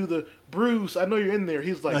try to do the Bruce, I know you're in there.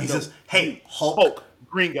 He's like, No, he says, "Hey, Hulk,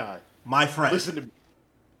 green guy, my friend, listen to me."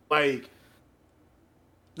 Like,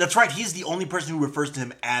 that's right. He's the only person who refers to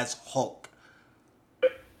him as Hulk.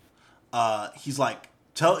 He's like,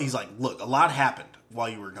 "Look, a lot happened while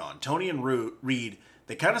you were gone. Tony and Reed,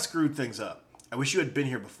 they kind of screwed things up. I wish you had been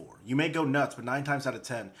here before. You may go nuts, but 9 times out of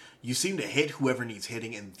 10, you seem to hit whoever needs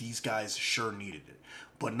hitting, and these guys sure needed it.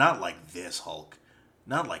 But not like this, Hulk.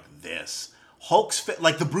 Not like this. Hulk's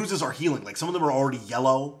like the bruises are healing. Like some of them are already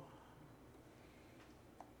yellow."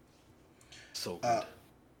 so good.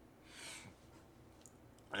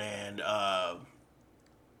 And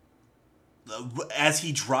as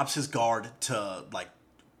he drops his guard to like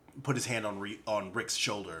put his hand on Rick's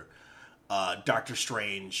shoulder, Doctor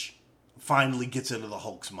Strange finally gets into the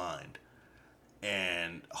Hulk's mind,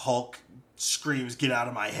 and Hulk screams, "Get out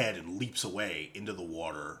of my head!" and leaps away into the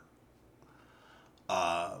water.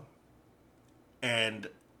 And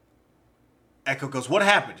Echo goes, "What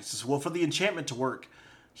happened?" He says, "Well, for the enchantment to work,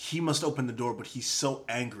 he must open the door, but he's so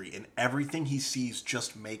angry, and everything he sees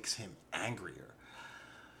just makes him angrier."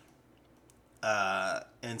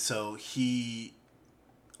 And so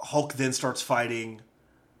Hulk then starts fighting.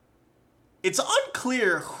 It's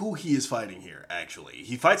unclear who he is fighting here, actually.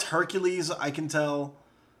 He fights Hercules, I can tell.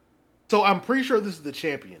 So I'm pretty sure this is the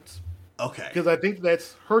champions. Okay. Because I think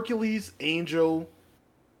that's Hercules, Angel.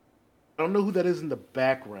 I don't know who that is in the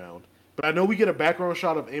background. But I know we get a background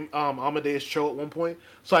shot of Amadeus Cho at one point.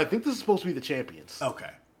 So I think this is supposed to be the champions.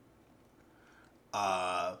 Okay.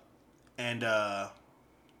 And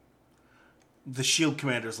the Shield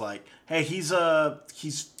commander's like, "Hey, he's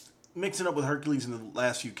mixing up with Hercules in the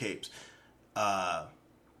last few capes." And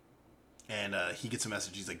he gets a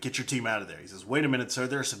message. He's like, "Get your team out of there." He says, "Wait a minute, sir.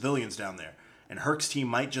 There are civilians down there. And Herc's team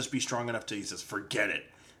might just be strong enough to..." He says, "Forget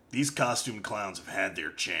it. These costumed clowns have had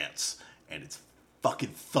their chance." And it's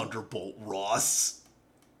fucking Thunderbolt Ross.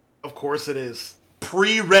 Of course it is.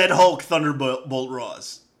 Pre-Red Hulk Thunderbolt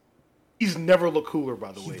Ross. He's never looked cooler,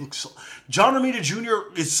 by the way. John Romita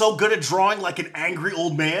Jr. is so good at drawing like an angry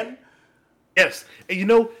old man. Yes. And you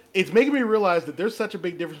know, it's making me realize that there's such a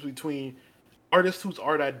big difference between artists whose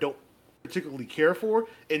art I don't particularly care for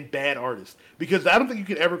and bad artists. Because I don't think you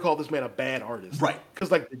could ever call this man a bad artist. Right.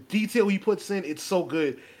 Because like the detail he puts in, it's so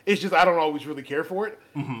good. It's just I don't always really care for it.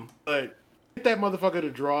 Mm-hmm. But get that motherfucker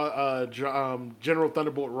to draw General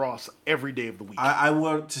Thunderbolt Ross every day of the week. I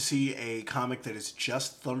want to see a comic that is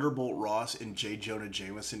just Thunderbolt Ross and J. Jonah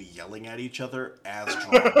Jameson yelling at each other as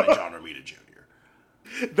drawn by John Romita Jr.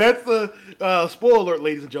 That's the spoiler alert,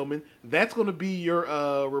 ladies and gentlemen. That's going to be your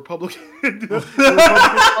Republican primary.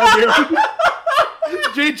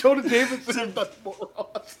 J. Jonah Jameson.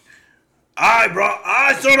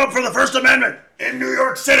 I stood up for the First Amendment in New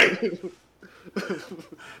York City.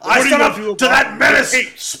 I stood up to that menace,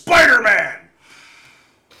 Spider-Man.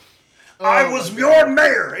 I was your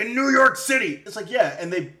mayor in New York City. It's like,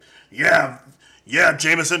 yeah,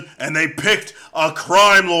 Jameson, and they picked a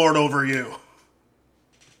crime lord over you.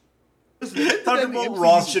 Thunderbolt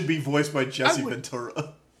Ross should be voiced by Jesse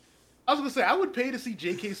Ventura. I was going to say, I would pay to see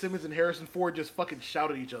J.K. Simmons and Harrison Ford just fucking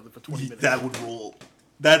shout at each other for 20 minutes. That would rule.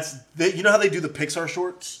 You know how they do the Pixar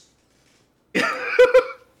shorts?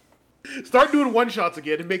 Start doing one-shots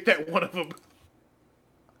again and make that one of them.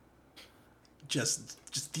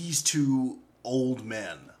 Just these two old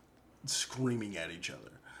men screaming at each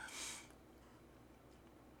other.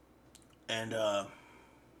 And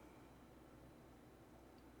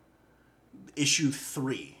issue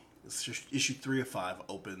 3 of 5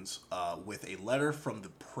 opens with a letter from the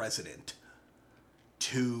president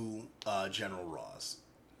to General Ross.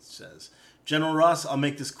 It says, "General Ross, I'll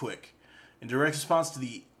make this quick. In direct response to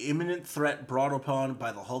the imminent threat brought upon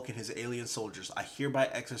by the Hulk and his alien soldiers, I hereby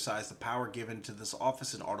exercise the power given to this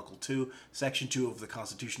office in Article 2, Section 2 of the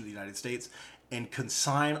Constitution of the United States, and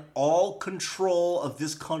consign all control of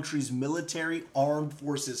this country's military armed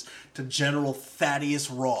forces to General Thaddeus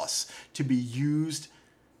Ross to be used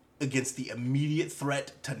against the immediate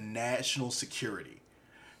threat to national security.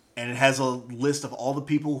 And it has a list of all the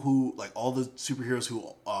people who, like all the superheroes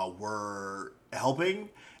who were helping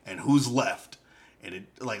and who's left. And it,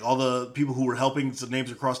 like all the people who were helping, the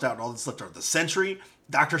names are crossed out, and all that's left are the Sentry,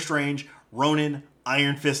 Doctor Strange, Ronin,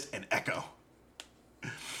 Iron Fist, and Echo.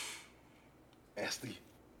 Nasty.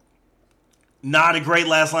 Not a great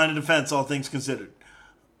last line of defense, all things considered.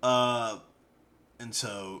 And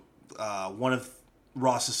so one of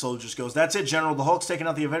Ross's soldiers goes, "That's it, General. The Hulk's taking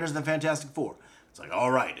out the Avengers and the Fantastic Four." It's like,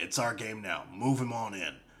 all right, it's our game now. Move him on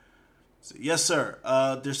in. So, yes, sir.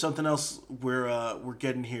 There's something else we're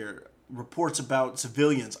getting here. Reports about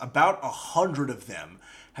civilians, about 100 of them,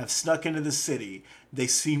 have snuck into the city. They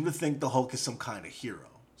seem to think the Hulk is some kind of hero.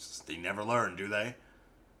 They never learn, do they?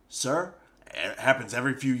 Sir, it happens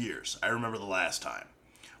every few years. I remember the last time.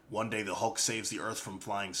 One day the Hulk saves the Earth from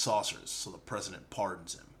flying saucers, so the president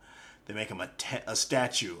pardons him. They make him a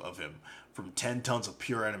statue of him from 10 tons of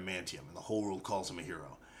pure adamantium, and the whole world calls him a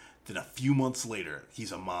hero. Then a few months later,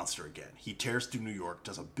 he's a monster again. He tears through New York,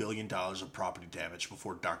 does $1 billion of property damage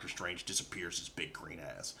before Doctor Strange disappears his big green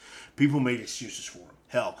ass. People made excuses for him.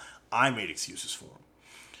 Hell, I made excuses for him.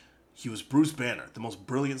 He was Bruce Banner, the most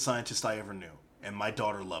brilliant scientist I ever knew, and my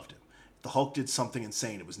daughter loved him. If the Hulk did something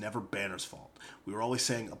insane, it was never Banner's fault. We were always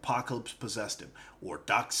saying Apocalypse possessed him, or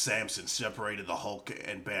Doc Samson separated the Hulk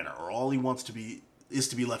and Banner, or all he wants to be is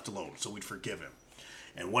to be left alone, so we'd forgive him.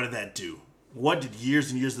 And what did that do? What did years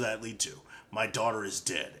and years of that lead to? My daughter is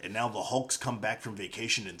dead, and now the Hulk's come back from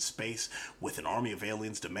vacation in space with an army of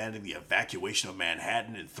aliens demanding the evacuation of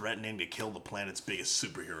Manhattan and threatening to kill the planet's biggest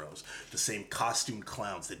superheroes, the same costumed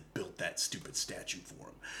clowns that built that stupid statue for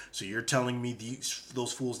him. So you're telling me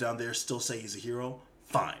those fools down there still say he's a hero?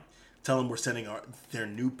 Fine. Tell them we're sending their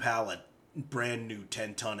new pal a brand new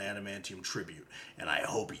 10-ton adamantium tribute, and I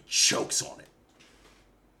hope he chokes on it.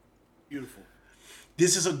 Beautiful.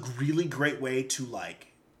 This is a really great way to, like,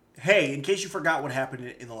 hey, in case you forgot what happened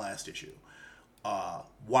in the last issue,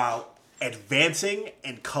 while advancing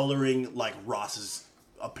and coloring, like, Ross's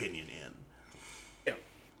opinion in. Yeah.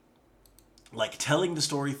 Like,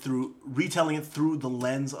 retelling it through the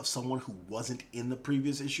lens of someone who wasn't in the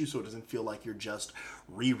previous issue, so it doesn't feel like you're just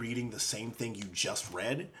rereading the same thing you just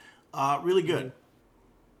read. Really good. Mm-hmm.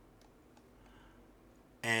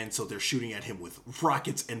 And so they're shooting at him with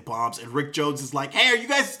rockets and bombs. And Rick Jones is like, hey, are you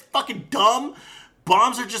guys fucking dumb?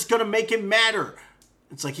 Bombs are just going to make him madder.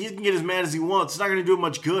 It's like he can get as mad as he wants. It's not going to do him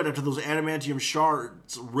much good after those adamantium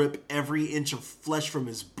shards rip every inch of flesh from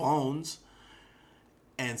his bones.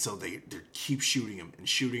 And so they keep shooting him and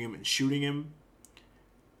shooting him and shooting him.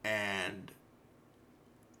 And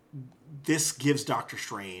this gives Doctor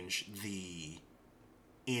Strange the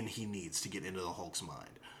in he needs to get into the Hulk's mind.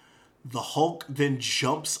 The Hulk then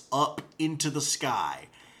jumps up into the sky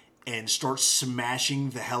and starts smashing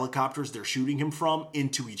the helicopters they're shooting him from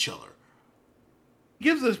into each other. He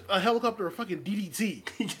gives a helicopter a fucking DDT.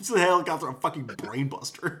 He gives the helicopter a fucking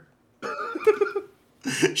brainbuster.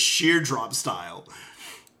 Sheer drop style.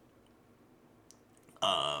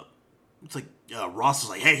 It's like Ross is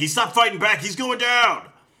like, hey, he stopped fighting back. He's going down.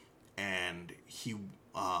 And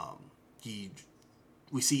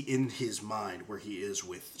we see in his mind where he is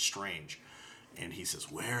with Strange. And he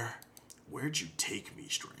says, where'd you take me,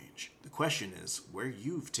 Strange? The question is, where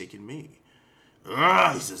you've taken me.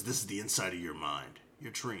 He says, this is the inside of your mind.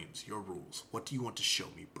 Your dreams, your rules. What do you want to show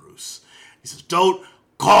me, Bruce? He says, don't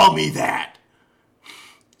call me that.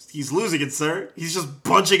 He's losing it, sir. He's just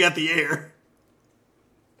punching at the air.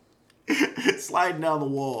 Sliding down the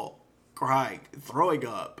wall. Crying. Throwing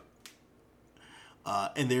up.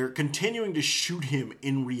 And they're continuing to shoot him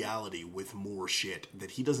in reality with more shit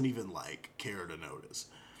that he doesn't even, care to notice.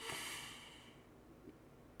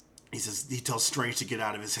 He tells Strange to get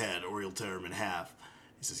out of his head or he'll tear him in half.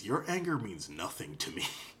 He says, your anger means nothing to me.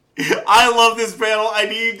 I love this panel. I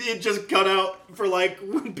need it just cut out for,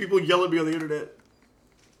 when people yell at me on the internet.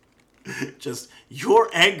 Just, your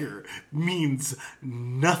anger means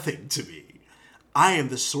nothing to me. I am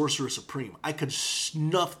the Sorcerer Supreme. I could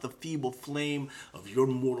snuff the feeble flame of your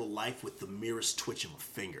mortal life with the merest twitch of a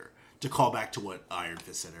finger. To call back to what Iron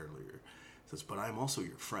Fist said earlier. He says, but I am also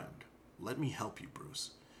your friend. Let me help you,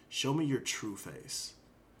 Bruce. Show me your true face.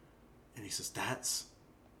 And he says, that's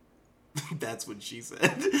what she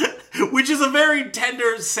said. Which is a very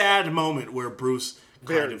tender, sad moment where Bruce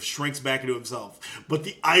kind of shrinks back into himself. But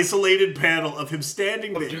the isolated panel of him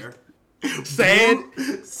standing there... sad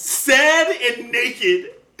and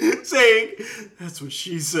naked, saying, that's what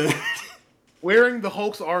she said. Wearing the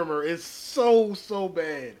Hulk's armor is so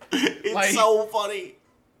bad. It's so funny.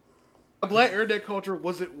 I'm glad internet culture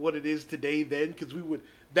wasn't what it is today then, because we would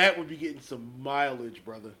That would be getting some mileage,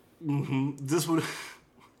 brother. Mm-hmm. This would...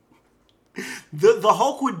 The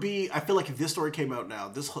Hulk would be... I feel like if this story came out now,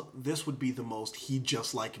 this would be the most he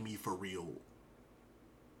just like me for real.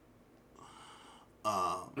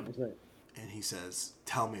 100%. And he says,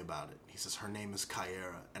 tell me about it. He says, her name is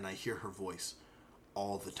Kyera, and I hear her voice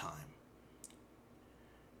all the time.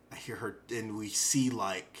 I hear her, and we see,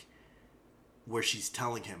 like, where she's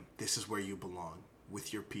telling him, this is where you belong,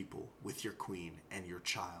 with your people, with your queen, and your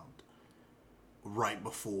child. Right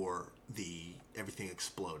before everything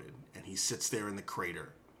exploded. And he sits there in the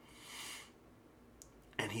crater.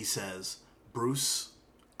 And he says, Bruce,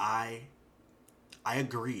 I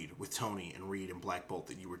agreed with Tony and Reed and Black Bolt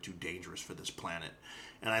that you were too dangerous for this planet.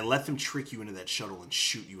 And I let them trick you into that shuttle and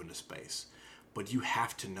shoot you into space. But you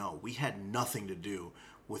have to know, we had nothing to do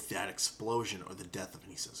with that explosion or the death of...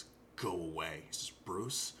 And he says, go away. He says,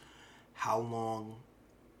 Bruce, how long...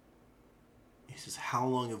 He says, how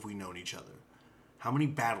long have we known each other? How many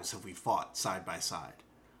battles have we fought side by side?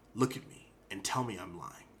 Look at me and tell me I'm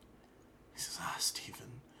lying. He says,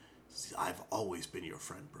 Stephen, I've always been your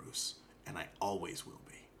friend, Bruce. And I always will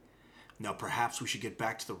be. Now, perhaps we should get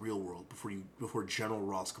back to the real world before General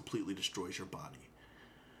Ross completely destroys your body.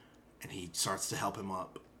 And he starts to help him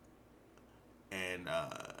up. And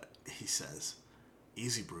he says,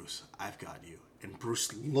 easy, Bruce. I've got you. And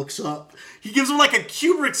Bruce looks up. He gives him like a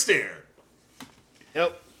Kubrick stare.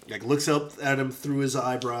 Yep. Like looks up at him through his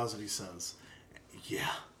eyebrows and he says,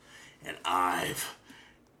 yeah, and I've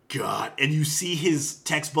got... And you see his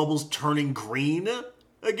text bubbles turning green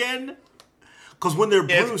again. Because when they're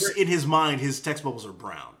Bruce, in his mind, his text bubbles are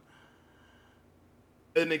brown.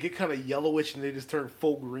 And they get kind of yellowish and they just turn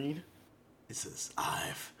full green. It says,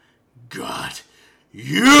 I've got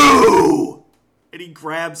you! And he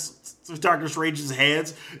grabs Dr. Strange's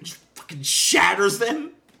hands and just fucking shatters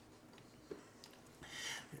them.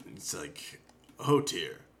 And it's like, oh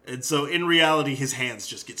dear. And so in reality, his hands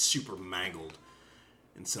just get super mangled.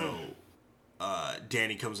 And so...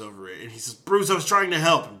 Danny comes over and he says, Bruce, I was trying to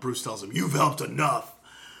help. And Bruce tells him, you've helped enough.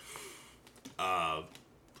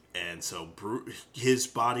 And so his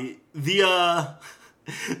body... The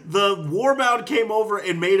Warbound came over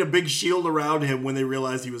and made a big shield around him when they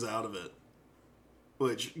realized he was out of it.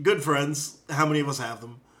 Which, good friends. How many of us have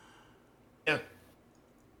them? Yeah.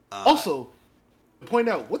 Also, point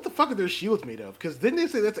out, what the fuck are their shields made of? Because didn't they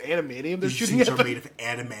say that's adamantium they're shooting at? These are made of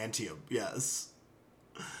adamantium, yes.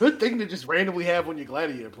 Good thing to just randomly have on your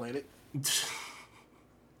gladiator planet.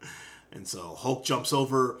 And so Hulk jumps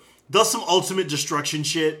over, does some ultimate destruction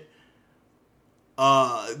shit.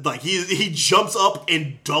 Like he jumps up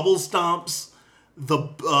and double stomps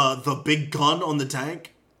the big gun on the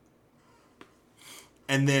tank,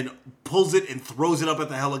 and then pulls it and throws it up at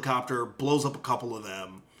the helicopter, blows up a couple of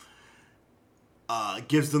them.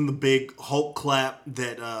 Gives them the big Hulk clap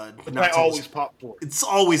that I always pop for. It's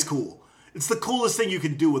always cool. It's the coolest thing you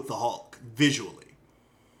can do with the Hulk, visually.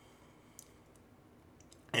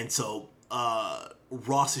 And so,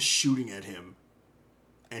 Ross is shooting at him,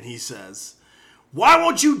 and he says, why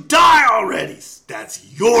won't you die already?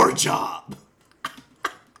 That's your job.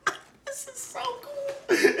 This is so cool.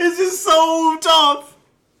 This is so tough.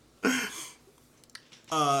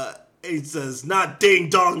 He says, not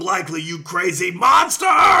ding-dong likely, you crazy monster!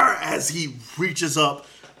 As he reaches up,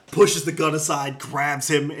 pushes the gun aside, grabs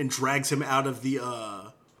him, and drags him out of the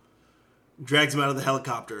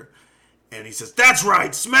helicopter. And he says, that's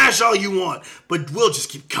right, smash all you want, but we'll just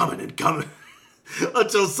keep coming and coming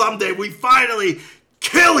until someday we finally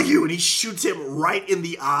kill you. And he shoots him right in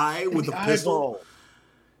the eye with a pistol.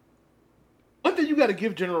 One thing you got to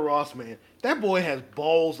give General Ross, man, that boy has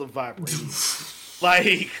balls of vibranium.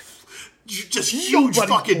 Like, just huge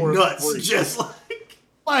fucking nuts. Just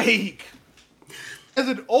like, as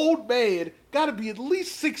an old man, gotta be at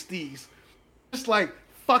least 60s. Just like,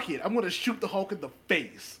 fuck it, I'm gonna shoot the Hulk in the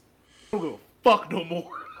face. I don't give a fuck no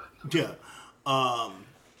more. Yeah.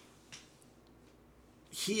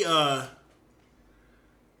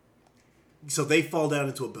 So they fall down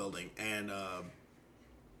into a building, and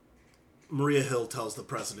Maria Hill tells the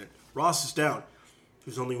president, Ross is down.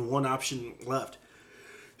 There's only one option left.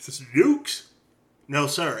 He says, nukes? No,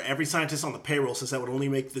 sir. Every scientist on the payroll says that would only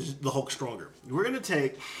make the Hulk stronger. We're going to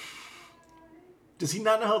take... Does he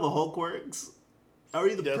not know how the Hulk works? How are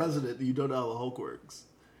you the president and you don't know how the Hulk works?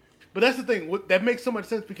 But that's the thing. That makes so much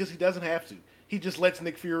sense because he doesn't have to. He just lets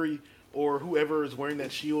Nick Fury or whoever is wearing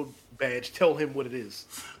that shield badge tell him what it is.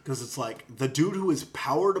 Because it's like, the dude who is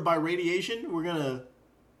powered by radiation, we're going to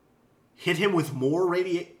hit him with more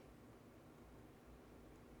radiation.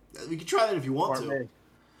 We can try that if you want to.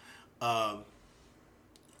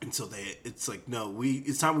 And so it's like, no,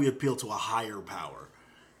 it's time we appeal to a higher power.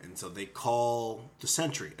 And so they call the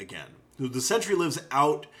Sentry again. The Sentry lives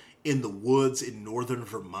out in the woods in northern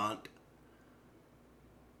Vermont.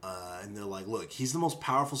 And they're like, look, he's the most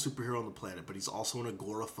powerful superhero on the planet, but he's also an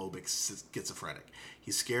agoraphobic schizophrenic.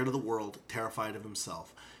 He's scared of the world, terrified of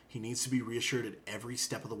himself. He needs to be reassured at every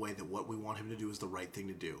step of the way that what we want him to do is the right thing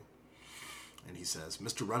to do. And he says,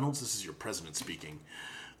 Mr. Reynolds, this is your president speaking.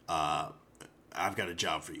 I've got a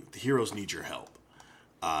job for you. The heroes need your help.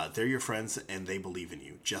 They're your friends, and they believe in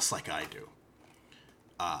you, just like I do.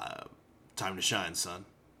 Time to shine, son.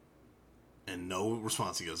 And no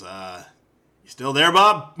response. He goes, you still there,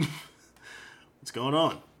 Bob? What's going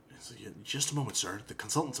on? He's like, just a moment, sir. The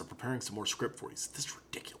consultants are preparing some more script for you. This is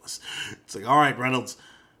ridiculous. It's like, all right, Reynolds.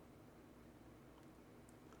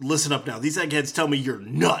 Listen up now. These eggheads tell me you're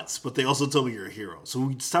nuts, but they also tell me you're a hero. So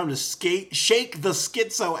it's time to shake the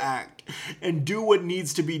schizo act and do what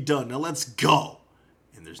needs to be done. Now let's go.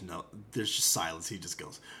 And there's just silence. He just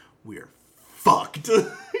goes, we're fucked.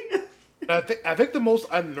 I think the most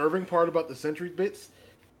unnerving part about the Sentry bits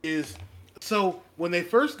is, so when they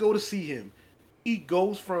first go to see him, he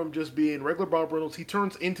goes from just being regular Bob Reynolds, he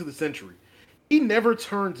turns into the Sentry. He never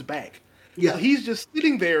turns back. Yeah. He's just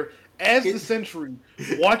sitting there as the Sentry,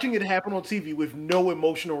 watching it happen on TV with no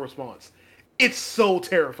emotional response. It's so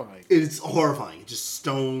terrifying. It's horrifying. Just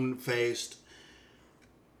stone-faced.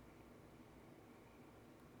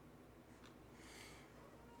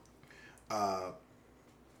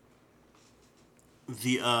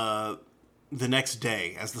 The next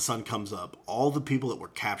day, as the sun comes up, all the people that were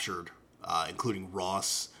captured, including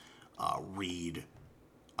Ross, Reed,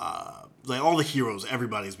 like all the heroes,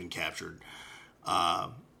 everybody's been captured.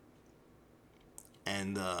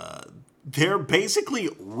 And they're basically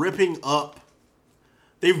ripping up.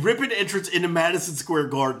 They've ripped an entrance into Madison Square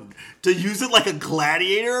Garden to use it like a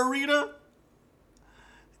gladiator arena.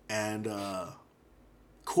 And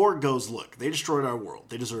Korg goes, look, they destroyed our world.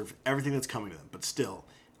 They deserve everything that's coming to them. But still,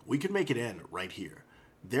 we could make it end right here.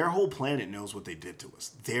 Their whole planet knows what they did to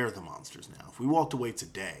us. They're the monsters now. If we walked away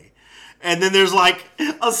today... And then there's like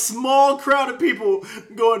a small crowd of people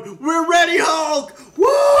going, we're ready, Hulk!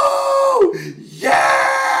 Woo!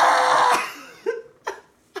 Yeah!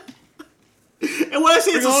 And when I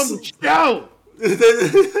say it's a show,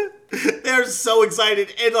 they're so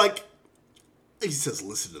excited. And like, he says,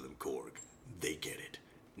 listen to them, Korg. They get it.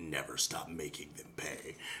 Never stop making them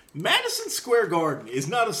pay. Madison Square Garden is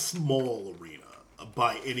not a small arena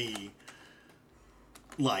by any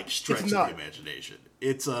like stretch of the imagination.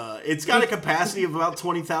 It's got a capacity of about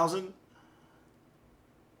 20,000.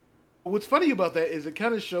 What's funny about that is it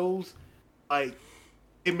kind of shows, like,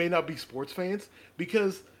 it may not be sports fans,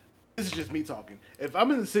 because this is just me talking. If I'm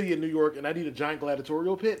in the city of New York and I need a giant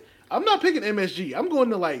gladiatorial pit, I'm not picking MSG. I'm going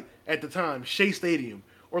to, like, at the time, Shea Stadium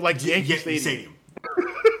or like Yankee Stadium.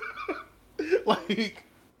 Like,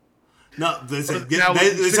 no, they said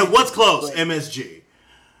what's close? MSG.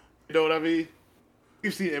 You know what I mean?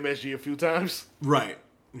 You've seen MSG a few times, right?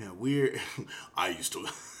 Yeah, I used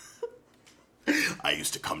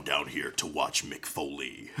to come down here to watch Mick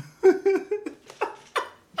Foley.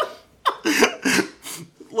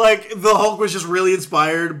 Like, the Hulk was just really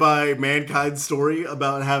inspired by Mankind's story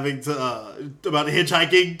about having to about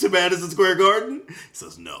hitchhiking to Madison Square Garden. He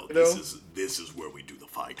says, "No, this is where we do the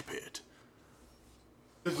fight pit.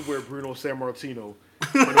 This is where Bruno Sammartino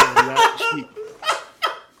went over that cheap."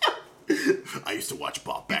 I used to watch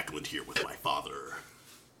Bob Backlund here with my father.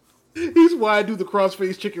 He's why I do the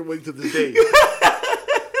crossface chicken wing to this day.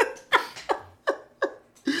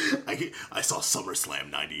 I saw SummerSlam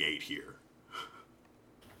 '98 here.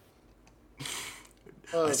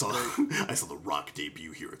 I saw The Rock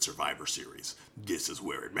debut here at Survivor Series. This is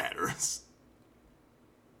where it matters.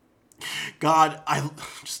 God, I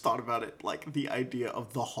just thought about it, like the idea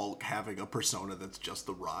of the Hulk having a persona that's just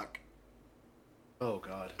The Rock. Oh,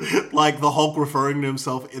 God. Like the Hulk referring to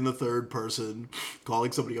himself in the third person,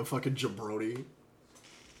 calling somebody a fucking jabroni.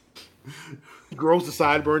 Grows the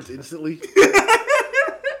sideburns instantly.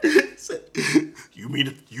 You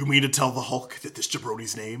mean to tell the Hulk that this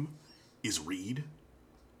jabroni's name is Reed?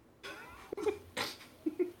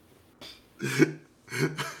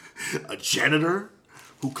 A janitor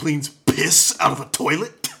who cleans piss out of a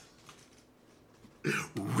toilet?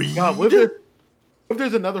 Reed? God, what if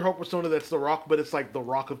there's another Hulk persona that's The Rock, but it's like The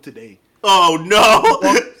Rock of today? Oh, no!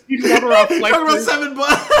 He's talking about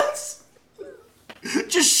 $7.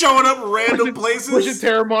 Just showing up random places. Pushing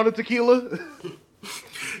Terramana tequila.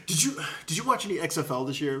 Did you watch any XFL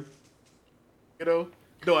this year? You know,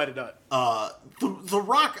 No, I did not. The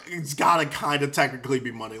Rock has got to kind of technically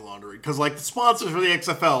be money laundering because, like, the sponsors for the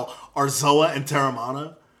XFL are Zoa and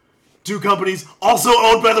Terramana, two companies also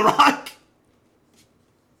owned by The Rock.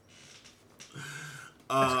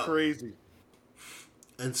 That's crazy.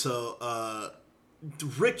 And so,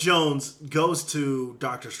 Rick Jones goes to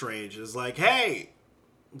Doctor Strange and is like, "Hey,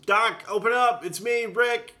 Doc, open up! It's me,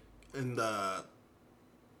 Rick." And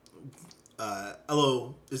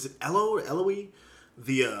Elo, is it Elo or Eloise?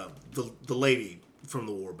 The lady from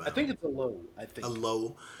the Warbound. I think it's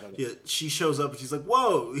Elo. Yeah, she shows up and she's like,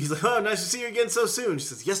 "Whoa!" He's like, "Oh, nice to see you again so soon." She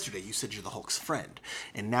says, "Yesterday you said you're the Hulk's friend,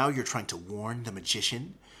 and now you're trying to warn the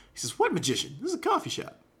magician." He says, "What magician? This is a coffee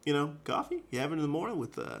shop. You know, coffee you have it in the morning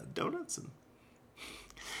with donuts." And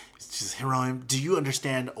she says, "Heroim, do you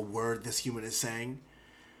understand a word this human is saying?"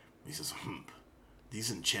 He says, "These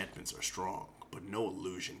enchantments are strong, but no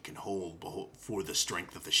illusion can hold before the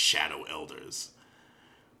strength of the Shadow Elders."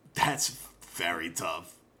 That's very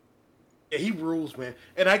tough. Yeah, he rules, man.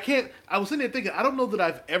 And I was sitting there thinking, I don't know that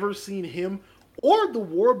I've ever seen him or the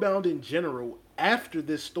Warbound in general after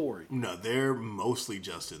this story. No, they're mostly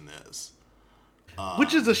just in this.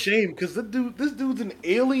 Which is a shame, because this dude's an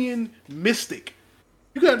alien mystic.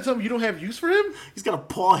 You gotta tell me you don't have use for him? He's got a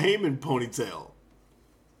Paul Heyman ponytail.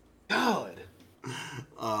 God.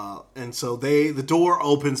 And so the door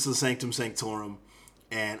opens to the Sanctum Sanctorum,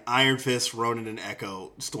 and Iron Fist, Ronan, and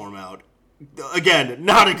Echo storm out. Again,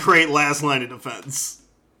 not a great last line of defense.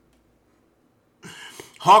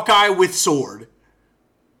 Hawkeye with sword,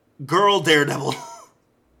 Girl Daredevil,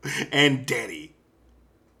 and Danny.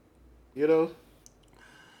 You know?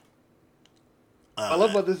 I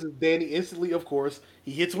love about this is Danny instantly, of course.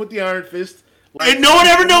 He hits him with the Iron Fist. Like, and no one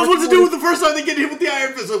ever knows what to do with the first time they get hit with the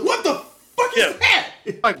Iron Fist. Like, what the fuck is that?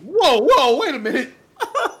 Like, whoa, wait a minute.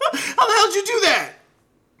 How the hell did you do that?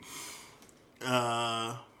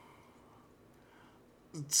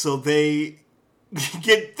 So they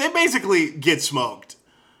basically get smoked.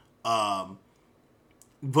 But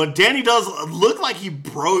Danny does look like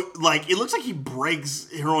it looks like he breaks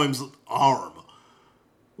Heroim's arm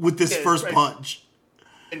with this first punch.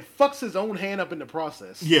 And fucks his own hand up in the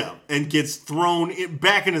process. Yeah, and gets thrown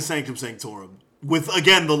back into Sanctum Sanctorum with,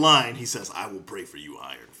 again, the line, he says, "I will pray for you,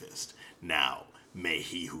 Iron Fist. Now, may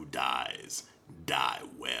he who dies, die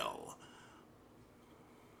well."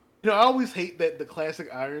 You know, I always hate that the classic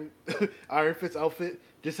Iron Fist outfit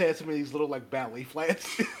just has some of these little, like, ballet flats.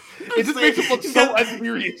 It just makes him look so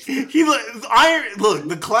unserious. Look,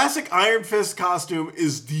 the classic Iron Fist costume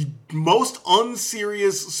is the most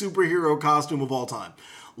unserious superhero costume of all time.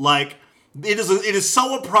 Like, it is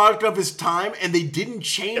so a product of his time, and they didn't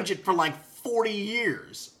change it for like 40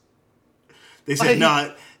 years. They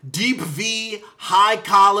said, deep V, high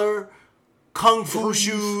collar, kung fu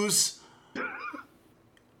shoes,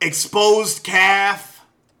 exposed calf.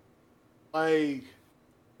 Like,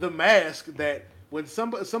 the mask that when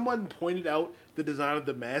someone pointed out the design of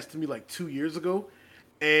the mask to me like 2 years ago,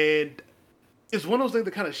 and it's one of those things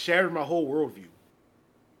that kind of shattered my whole worldview.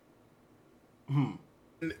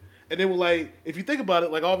 And they were like, if you think about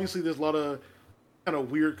it, like, obviously there's a lot of kind of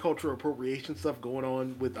weird cultural appropriation stuff going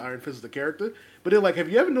on with Iron Fist as the character, but they're like, have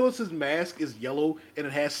you ever noticed his mask is yellow and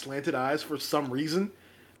it has slanted eyes for some reason?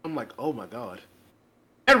 I'm like, oh my god.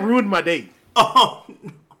 That ruined my day. Oh,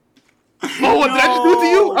 Oh, what did I just do to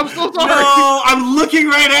you? I'm so sorry. No, I'm looking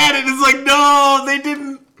right at it. It's like, no, they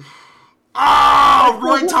didn't. Oh,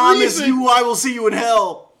 Roy Thomas, I will see you in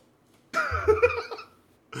hell.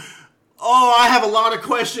 Oh, I have a lot of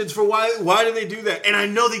questions for why did they do that? And I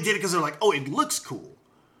know they did it because they're like, oh, it looks cool.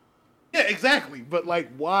 Yeah, exactly. But,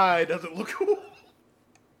 like, why does it look cool?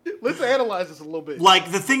 Let's analyze this a little bit.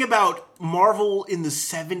 Like, the thing about Marvel in the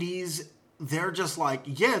 70s, they're just like,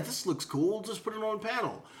 yeah, this looks cool. Just put it on a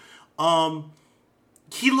panel.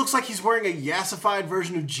 He looks like he's wearing a yassified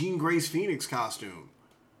version of Jean Grey's Phoenix costume.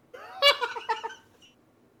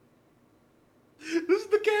 This is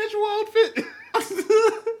the casual outfit.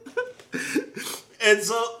 And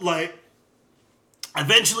so, like,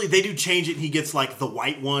 eventually they do change it and he gets, like, the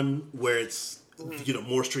white one where it's, you know,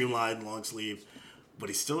 more streamlined, long sleeve. But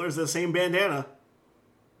he still wears the same bandana.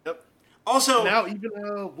 Yep. Also, now even,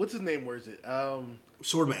 what's his name wears it?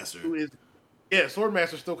 Swordmaster. Who is... Yeah,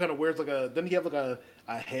 Swordmaster still kind of wears like a... Doesn't he have like a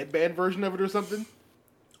headband version of it or something?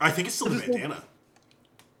 I think it's still the bandana.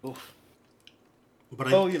 Oof.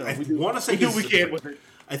 But I want to say his we can with it.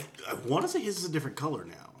 I want to say his is a different color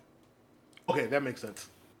now. Okay, that makes sense.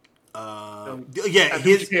 Yeah,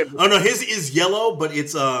 his is yellow, but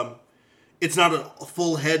it's not a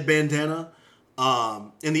full head bandana.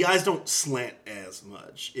 And the eyes don't slant as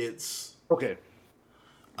much. It's okay.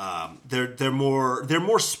 They're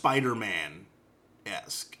more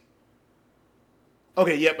Spider-Man-esque.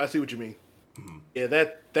 Okay, yep, I see what you mean. Mm-hmm. Yeah,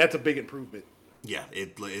 that's a big improvement. Yeah,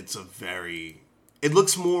 it's a very... It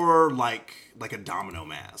looks more like a domino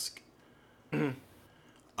mask. Mm-hmm.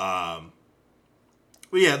 But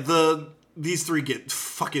yeah, these three get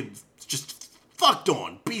fucking just fucked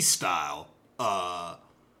on, beast style.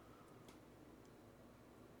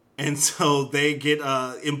 And so they get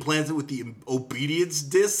implanted with the obedience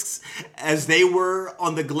discs, as they were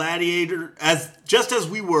on the gladiator, just as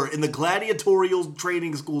we were in the gladiatorial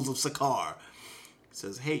training schools of Sakaar. He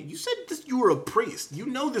says, "Hey, you said you were a priest. You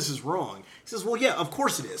know this is wrong." He says, "Well, yeah, of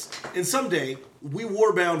course it is. And someday, we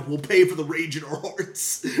Warbound will pay for the rage in our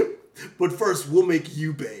hearts. But first, we'll make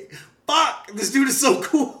you pay." Fuck! This dude is so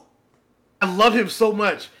cool. I love him so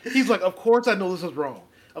much. He's like, of course I know this is wrong.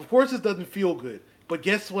 Of course it doesn't feel good. But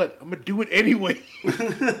guess what? I'm going to do it anyway.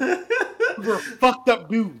 We're fucked up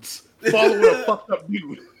dudes following a fucked up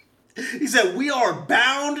dude. He said, "We are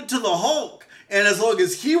bound to the Hulk. And as long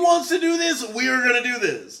as he wants to do this, we are going to do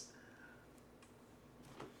this."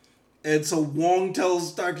 And so Wong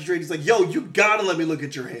tells Dr. Strange, he's like, "Yo, you gotta let me look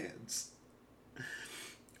at your hands."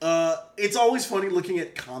 It's always funny looking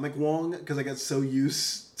at comic Wong, because I got so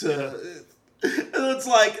used to... Yeah. And it's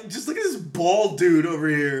like, just look at this bald dude over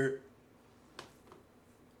here.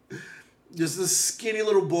 Just this skinny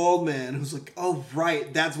little bald man who's like, "Oh,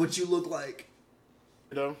 right, that's what you look like."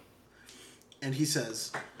 You know? And he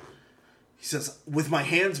says, "With my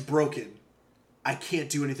hands broken, I can't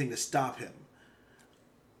do anything to stop him."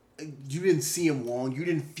 You didn't see him, Wong. You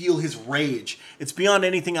didn't feel his rage. It's beyond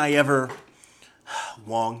anything I ever...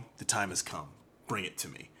 "Wong, the time has come. Bring it to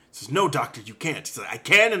me." He says, "No, doctor, you can't." He says, "I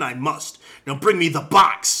can and I must. Now bring me the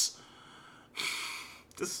box."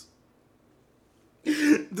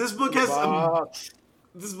 This book has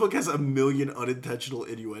a million unintentional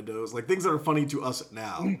innuendos, like things that are funny to us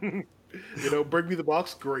now. Bring me the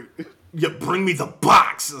box, great. Yeah, bring me the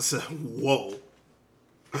box. I said, whoa.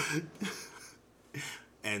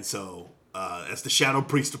 And so, as the Shadow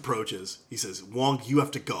Priest approaches, he says, "Wong, you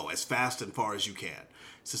have to go as fast and far as you can."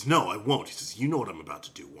 He says, "No, I won't." He says, "You know what I'm about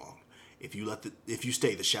to do, Wong. If you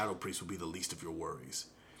stay, the Shadow Priest will be the least of your worries.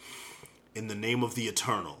 In the name of the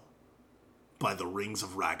Eternal, by the rings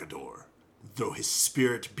of Ragador, though his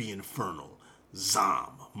spirit be infernal,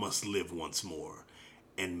 Zam must live once more,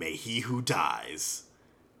 and may he who dies,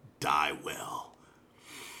 die well."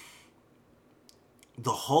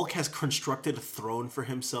 The Hulk has constructed a throne for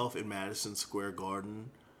himself in Madison Square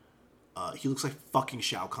Garden. He looks like fucking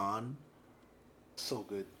Shao Kahn. So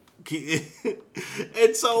good.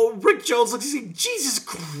 And so Rick Jones looks, he's like, "Jesus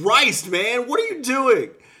Christ, man, what are you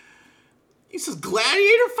doing?" He says,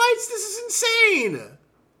 "Gladiator fights? This is insane."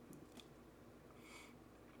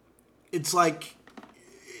 It's like,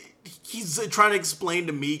 he's trying to explain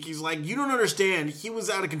to Meek, he's like, "You don't understand. He was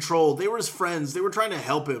out of control. They were his friends. They were trying to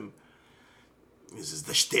help him." He says,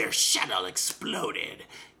 "Their shuttle exploded,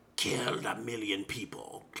 killed 1 million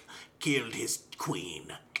people, killed his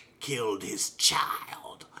queen, killed his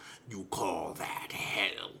child. You call that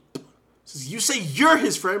help?" He says, "You say you're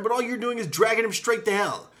his friend, but all you're doing is dragging him straight to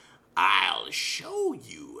hell." "I'll show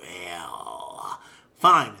you hell."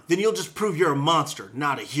 "Fine, then you'll just prove you're a monster,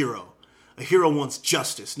 not a hero. A hero wants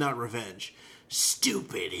justice, not revenge."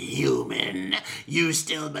 "Stupid human, you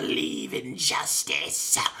still believe in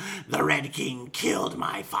justice. The Red King killed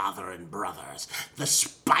my father and brothers. The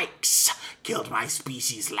Spikes killed my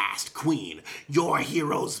species' last queen. Your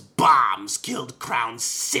hero's bombs killed Crown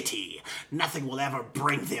City. Nothing will ever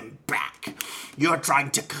bring them back. You're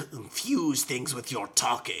trying to confuse things with your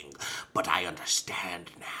talking, but I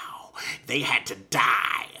understand now. They had to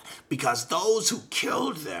die because those who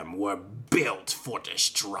killed them were built for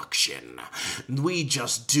destruction. We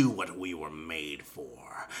just do what we were made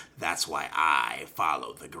for. That's why I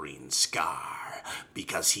follow the Green Scar,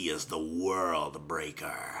 because he is the world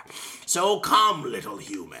breaker. So come, little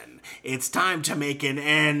human. It's time to make an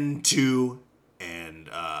end to..." And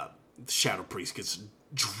the Shadow Priest gets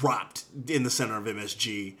dropped in the center of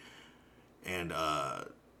MSG, and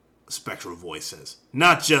Spectral Voice says,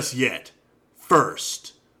 "Not just yet.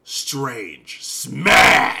 First, Strange,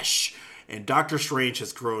 smash!" And Doctor Strange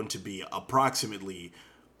has grown to be approximately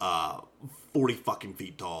 40 fucking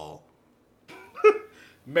feet tall.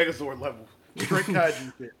 Megazord level. Straight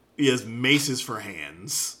kaiju shit. He has maces for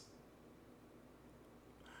hands.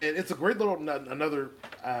 And it's a great little,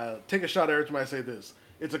 take a shot every time I say this.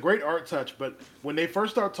 It's a great art touch, but when they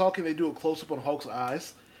first start talking, they do a close-up on Hulk's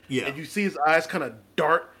eyes. Yeah. And you see his eyes kind of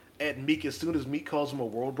dart at Meek as soon as Meek calls him a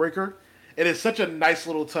world breaker. And it's such a nice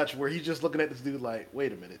little touch where he's just looking at this dude like,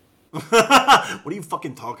 wait a minute. What are you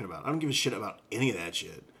fucking talking about? I don't give a shit about any of that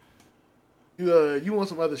shit. You want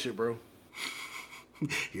some other shit, bro?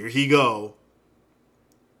 Here he go.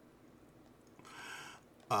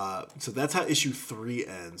 So that's how issue 3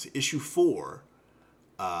 ends. Issue 4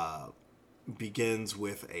 begins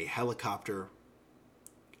with a helicopter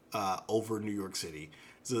over New York City.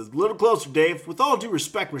 It's a little closer, Dave. With all due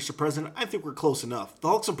respect, Mr. President, I think we're close enough. The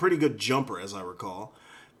Hulk's a pretty good jumper, as I recall.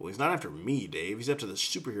 Well, he's not after me, Dave. He's after the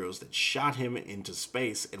superheroes that shot him into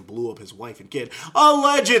space and blew up his wife and kid.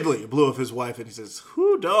 Allegedly blew up his wife, and he says,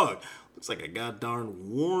 "Whoo, dog? Looks like a goddamn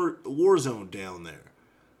war zone down there."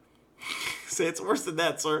 Say, it's worse than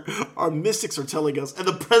that, sir. Our mystics are telling us. And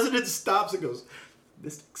the president stops and goes,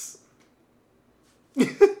 "Mystics? Run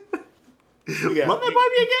that by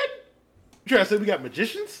me again?" You trying to say we got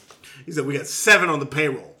magicians? He said, "We got 7 on the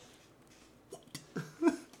payroll."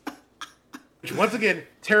 Which, once again,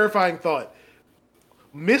 terrifying thought.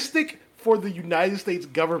 Mystic for the United States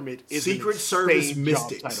government is Secret an Service insane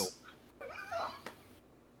mystics. job title.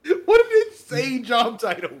 What an insane job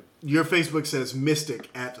title. Your Facebook says mystic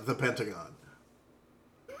at the Pentagon.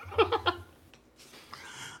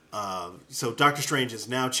 So Doctor Strange is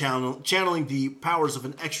now channeling the powers of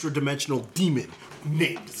an extra-dimensional demon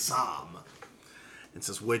named Zom. It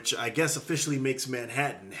says, which I guess officially makes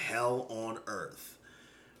Manhattan hell on Earth.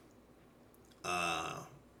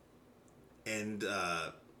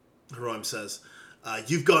 Heroim says,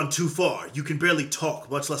 "You've gone too far. You can barely talk,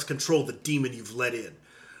 much less control the demon you've let in.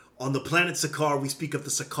 On the planet Sakaar, we speak of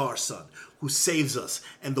the Sakaar Son, who saves us,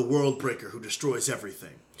 and the World Breaker, who destroys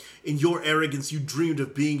everything. In your arrogance, you dreamed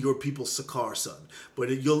of being your people's Sakaar Son, but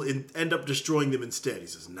you'll end up destroying them instead." He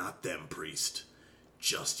says, "Not them, priest.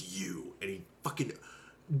 Just you." And he fucking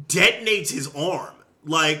detonates his arm.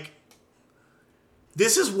 Like,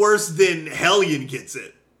 this is worse than Hellion gets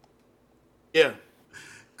it. Yeah.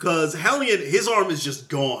 Because Hellion, his arm is just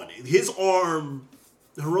gone. His arm,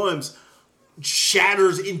 Heroim's,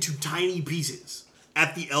 shatters into tiny pieces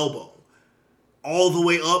at the elbow. All the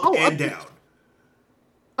way up and down.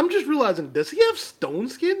 I'm just realizing, does he have stone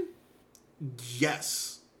skin?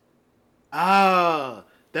 Yes. Ah,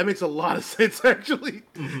 that makes a lot of sense, actually.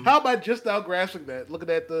 Mm-hmm. How about just now grasping that? Looking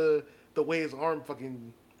at the way his arm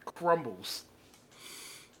fucking crumbles.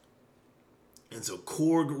 And so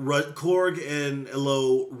Korg and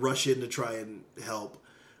Elo rush in to try and help.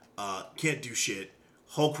 Can't do shit.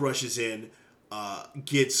 Hulk rushes in,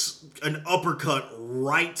 gets an uppercut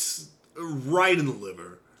right in the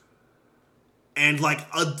liver. And like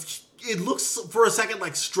it looks for a second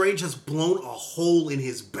like Strange has blown a hole in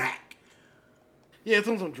his back. Yeah, it's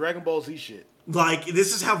on some Dragon Ball Z shit. Like,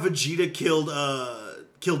 this is how Vegeta killed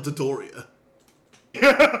Dodoria.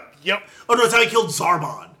 Yep. Oh no, it's how he killed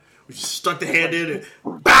Zarbon. We just stuck the hand in and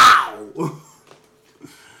BOW!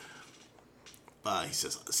 He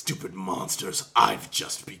says, "Stupid monsters, I've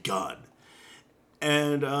just begun."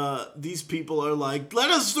 And these people are like, "Let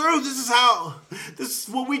us through, this is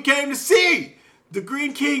what we came to see. The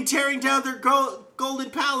Green King tearing down their golden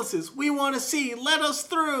palaces. We want to see, let us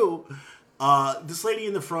through." This lady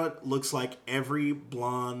in the front looks like every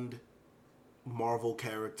blonde Marvel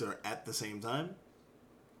character at the same time.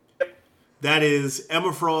 That is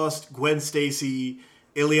Emma Frost, Gwen Stacy,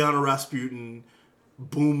 Ileana Rasputin,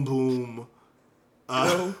 Boom Boom,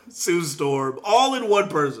 Sue Storm, all in one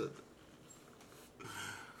person.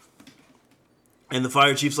 And the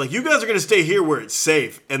fire chief's like, "You guys are going to stay here where it's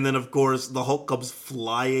safe." And then, of course, the Hulk comes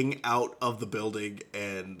flying out of the building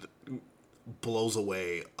and blows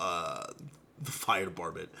away the fire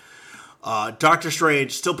department. Doctor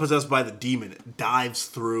Strange, still possessed by the demon, dives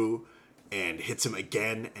through and hits him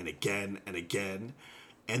again and again and again.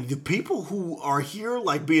 And the people who are here,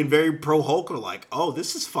 like, being very pro-Hulk are like, "Oh,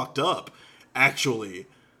 this is fucked up, actually.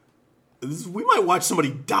 We might watch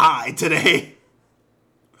somebody die today."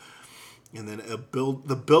 And then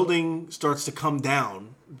the building starts to come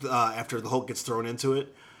down after the Hulk gets thrown into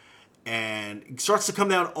it. And it starts to come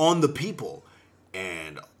down on the people.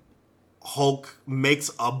 And Hulk makes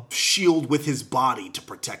a shield with his body to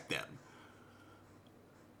protect them.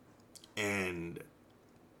 And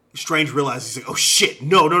Strange realizes, he's like, "Oh shit,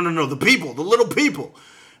 no, the people, the little people."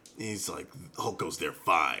 And he's like, Hulk goes, "They're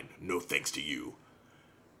fine, no thanks to you."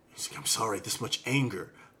 He's like, "I'm sorry, this much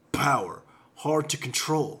anger, power, hard to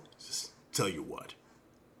control. Just tell you what."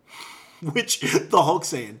 Which, the Hulk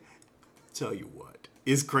saying, "Tell you what,"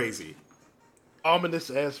 is crazy. Ominous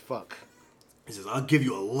as fuck. He says, "I'll give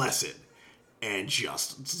you a lesson." And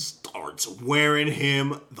just starts wearing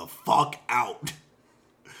him the fuck out.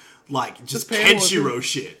 Like, just Kenshiro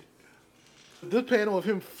shit. This panel of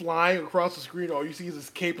him flying across the screen, all you see is his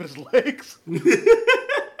cape and his legs.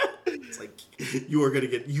 you are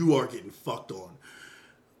getting fucked on.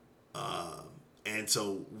 And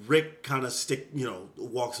so Rick kind of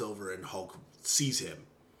walks over and Hulk sees him.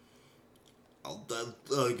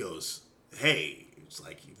 He goes, hey, it's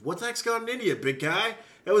like, what the heck's gone into you, big guy?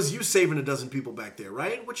 That was you saving a dozen people back there,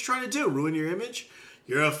 right? What you trying to do? Ruin your image?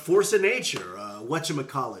 You're a force of nature,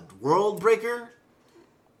 whatchamacallit, world breaker,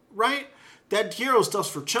 right? That hero stuff's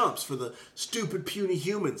for chumps, for the stupid puny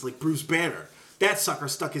humans like Bruce Banner. That sucker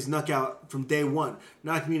stuck his neck out from day one,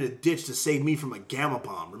 knocked me in a ditch to save me from a gamma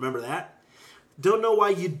bomb. Remember that? Don't know why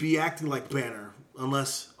you'd be acting like Banner,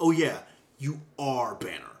 unless, oh yeah, you are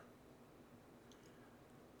Banner.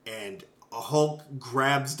 And Hulk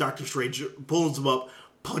grabs Doctor Strange, pulls him up,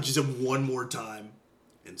 punches him one more time,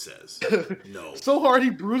 and says, no. So hard he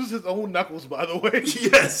bruises his own knuckles, by the way.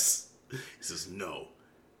 Yes! He says, no,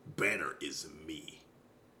 Banner is me.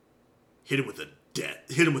 Hit him with a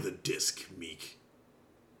disc, Meek.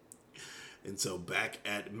 And so back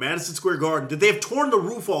at Madison Square Garden, that they have torn the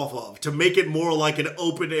roof off of to make it more like an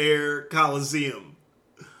open-air coliseum.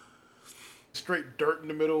 Straight dirt in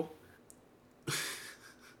the middle.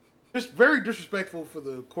 Just very disrespectful for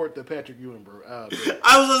the court that Patrick Ewing bro. I was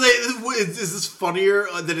going to say, is this funnier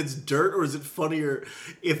that it's dirt, or is it funnier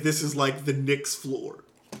if this is like the Knicks floor?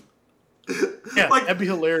 Yeah, that'd be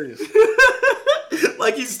hilarious.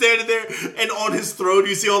 Like he's standing there, and on his throne,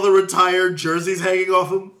 you see all the retired jerseys hanging off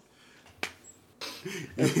him.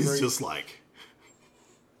 He's just like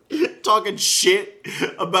talking shit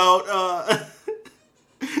about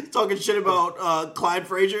Clyde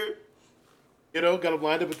Frazier. You know, got him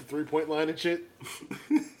lined up at the 3-point line and shit.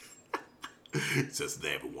 Says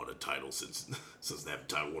they haven't won a title since the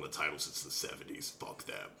 70s. Fuck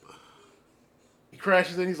them. He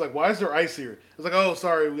crashes in. He's like, "Why is there ice here?" It's like, "Oh,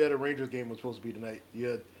 sorry, we had a Rangers game was supposed to be tonight.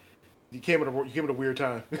 You came at a weird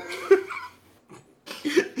time."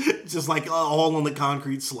 Just like all on the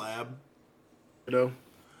concrete slab, you know.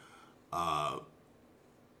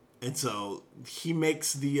 And so he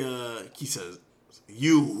makes he says,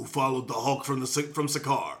 "You who followed the Hulk from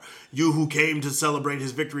Sakaar, you who came to celebrate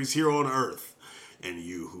his victories here on Earth, and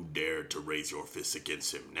you who dared to raise your fists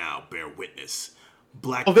against him, now bear witness."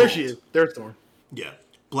 Black Bolt. There she is. There's Thorne. Yeah.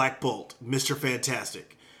 Black Bolt, Mr.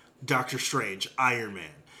 Fantastic, Doctor Strange, Iron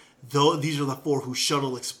Man. Though these are the four whose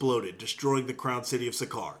shuttle exploded, destroying the crown city of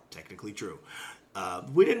Sakaar. Technically true.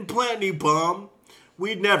 We didn't plant any bomb.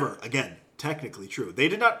 We'd never, again, technically true. They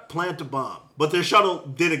did not plant a bomb, but their shuttle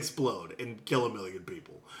did explode and kill 1 million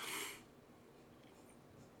people.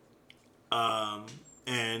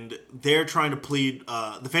 And they're trying to plead,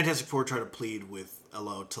 the Fantastic Four try to plead with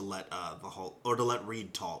Elo to let the Hulk, or to let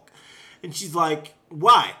Reed talk. And she's like,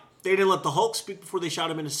 why? They didn't let the Hulk speak before they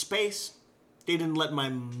shot him into space. They didn't let my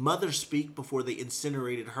mother speak before they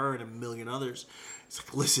incinerated her and 1 million others. It's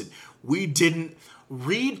like, listen, we didn't.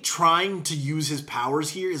 Reed trying to use his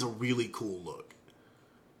powers here is a really cool look.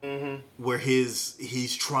 Mm-hmm. Where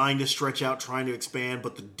he's trying to stretch out, trying to expand,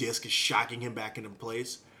 but the disc is shocking him back into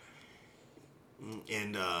place.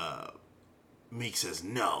 And Meek says,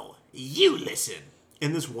 no, you listen.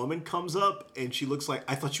 And this woman comes up, and she looks like,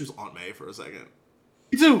 I thought she was Aunt May for a second.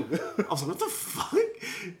 Me too. I was like, what the fuck?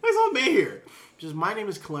 Why is Aunt May here? She says, my name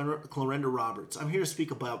is Clarenda Roberts. I'm here to speak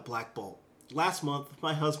about Black Bolt. Last month,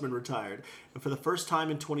 my husband retired, and for the first time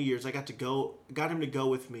in 20 years, I got him to go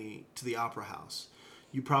with me to the opera house.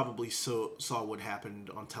 You probably saw what happened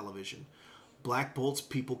on television. Black Bolt's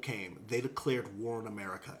people came. They declared war on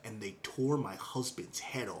America, and they tore my husband's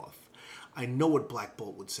head off. I know what Black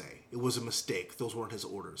Bolt would say. It was a mistake. Those weren't his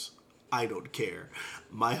orders. I don't care.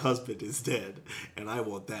 My husband is dead, and I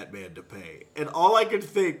want that man to pay. And all I could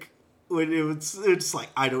think when it's like,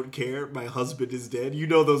 I don't care. My husband is dead. You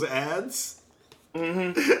know those ads?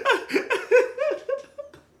 Mm-hmm.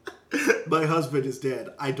 My husband is dead.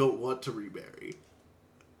 I don't want to remarry.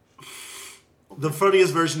 The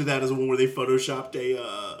funniest version of that is the one where they photoshopped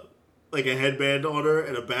a headband on her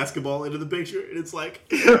and a basketball into the picture, and it's like,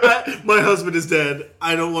 my husband is dead.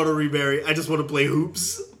 I don't want to remarry. I just want to play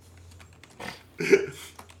hoops.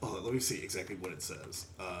 Oh, let me see exactly what it says.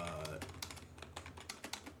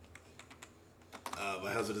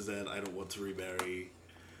 My husband is dead. I don't want to remarry.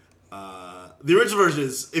 The original version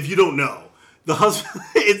is, if you don't know, the husband.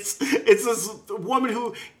 It's this woman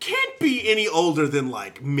who can't be any older than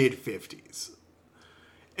like mid-50s.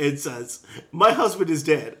 It says, my husband is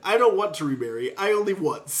dead. I don't want to remarry. I only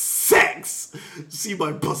want sex. See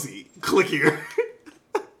my pussy. Click here.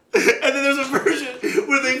 And then there's a version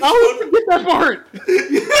where they... Oh, forget that part!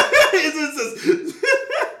 It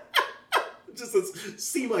just says,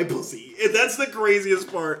 see my pussy. And that's the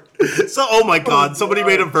craziest part. So, oh my god, somebody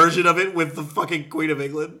made a version of it with the fucking Queen of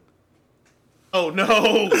England. Oh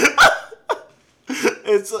no!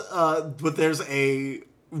 It's but there's a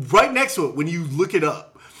right next to it when you look it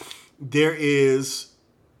up. There is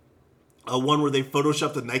a one where they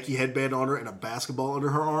photoshopped a Nike headband on her and a basketball under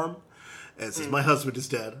her arm. And it says, "My husband is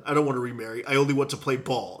dead. I don't want to remarry. I only want to play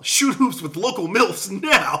ball. Shoot hoops with local MILFs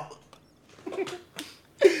now."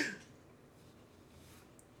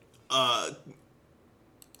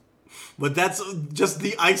 But that's just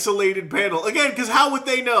the isolated panel. Again, because how would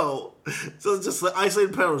they know? So it's just the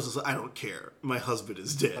isolated panel. Says, "I don't care. My husband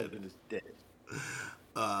is dead." Husband is dead.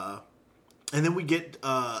 And then we get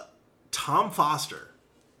Tom Foster,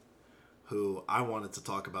 who I wanted to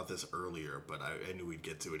talk about this earlier, but I knew we'd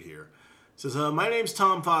get to it here. Says, "My name's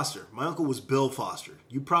Tom Foster. My uncle was Bill Foster.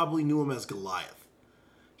 You probably knew him as Goliath.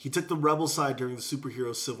 He took the rebel side during the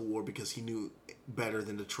superhero Civil War because he knew better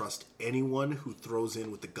than to trust anyone who throws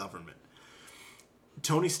in with the government.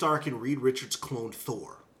 Tony Stark and Reed Richards cloned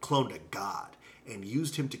Thor, cloned a god, and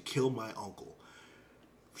used him to kill my uncle.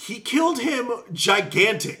 He killed him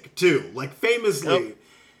gigantic, too. Like, famously, Yep.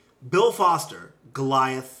 Bill Foster,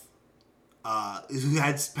 Goliath, who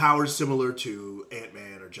had powers similar to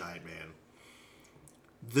Ant-Man or Giant Man.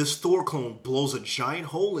 This Thor clone blows a giant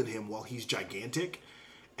hole in him while he's gigantic,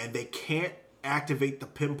 and they can't activate the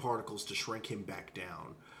Pym particles to shrink him back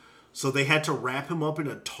down. So they had to wrap him up in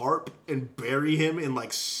a tarp and bury him in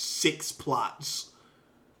like 6 plots.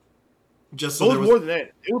 Just so It there was more than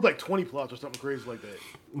that. It was like 20 plots or something crazy like that.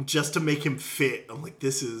 just to make him fit. I'm like,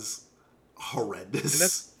 this is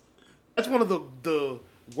horrendous. That's one of the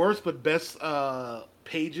worst but best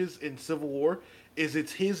pages in Civil War. Is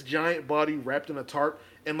it's his giant body wrapped in a tarp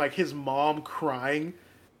and like his mom crying.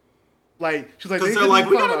 Like she's like, Because they're like,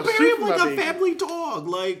 we gotta bury him like a family dog.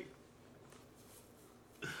 Like,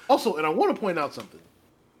 also, and I want to point out something.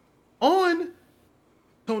 On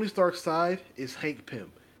Tony Stark's side is Hank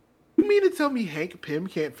Pym. You mean to tell me Hank Pym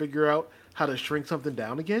can't figure out how to shrink something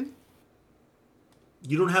down again?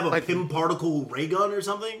 you don't have a Like- Pym particle ray gun or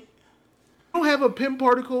something? You don't have a Pym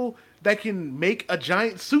particle that can make a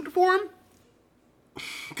giant suit for him?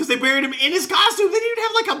 Because they buried him in his costume. They didn't even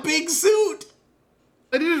have like a big suit.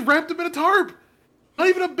 They just wrapped him in a tarp. Not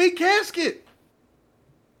even a big casket.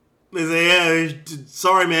 They say, yeah,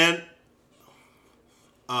 sorry, man.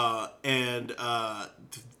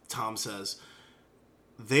 Tom says,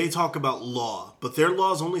 they talk about law, but their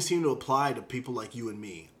laws only seem to apply to people like you and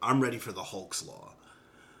me. I'm ready for the Hulk's law.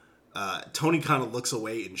 Tony kind of looks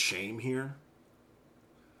away in shame here.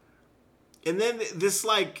 And then this,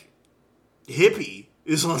 like, hippie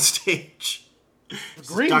is on stage.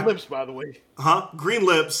 Green lips, by the way. Green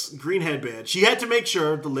lips, green headband. She had to make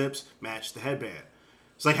sure the lips match the headband.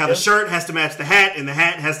 It's like how the shirt has to match the hat, and the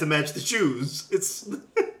hat has to match the shoes. It's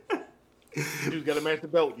Dude's got to match the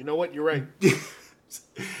belt. You know what? You're right.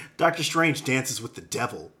 Doctor Strange dances with the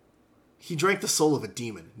devil. He drank the soul of a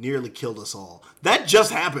demon, nearly killed us all. That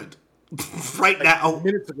just happened. Right now.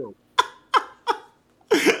 Minutes ago.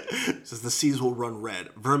 Says the seas will run red.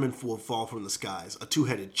 Vermin will fall from the skies. A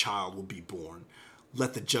 2-headed child will be born.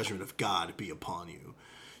 Let the judgment of God be upon you.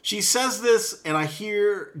 She says this, and I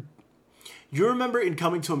hear... You remember in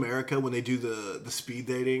Coming to America when they do the speed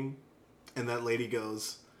dating? And that lady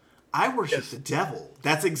goes, I worship the devil.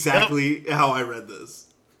 That's exactly how I read this.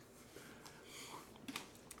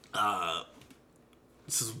 It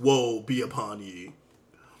says, woe be upon ye.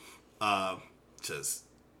 Says...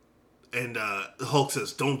 And Hulk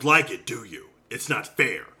says, don't like it, do you? It's not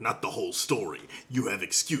fair, not the whole story. You have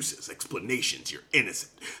excuses, explanations, you're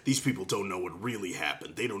innocent. These people don't know what really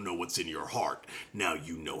happened. They don't know what's in your heart. Now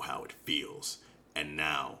you know how it feels. And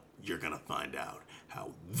now you're gonna find out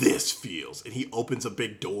how this feels. And he opens a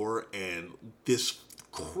big door and this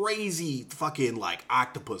crazy fucking like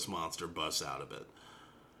octopus monster busts out of it.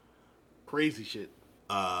 Crazy shit.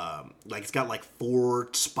 Like it's got like 4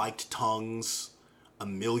 spiked tongues,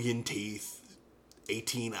 1 million teeth,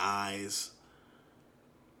 18 eyes.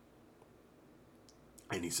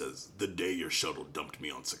 And he says, the day your shuttle dumped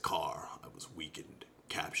me on Sakaar, I was weakened,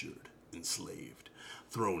 captured, enslaved,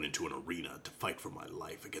 thrown into an arena to fight for my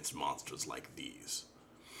life against monsters like these.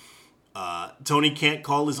 Tony can't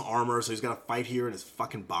call his armor, so he's got to fight here in his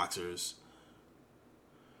fucking boxers.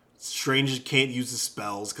 Strange can't use his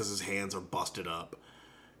spells because his hands are busted up.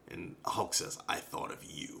 And Hulk says, I thought of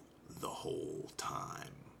you the whole time.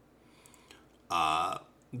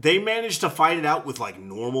 They managed to fight it out with like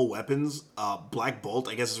normal weapons. Black Bolt,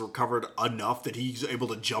 I guess, has recovered enough that he's able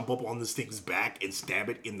to jump up on this thing's back and stab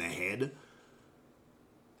it in the head.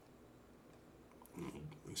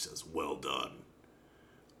 He says, well done.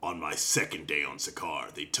 On my second day on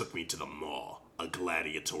Sakaar, they took me to the Maw, a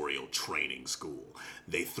gladiatorial training school.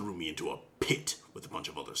 They threw me into a pit with a bunch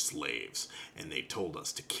of other slaves, and they told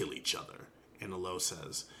us to kill each other. And Elo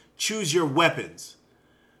says, choose your weapons.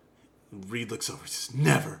 Reed looks over and says,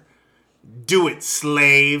 never. Do it,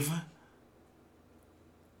 slave.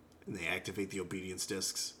 And they activate the obedience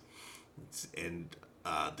discs. And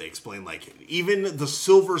they explain, like, even the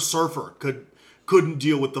Silver Surfer couldn't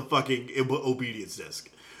deal with the fucking obedience disc.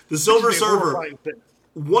 The Silver Surfer,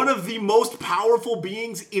 one of the most powerful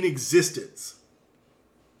beings in existence.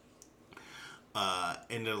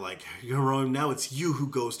 And they're like, now it's you who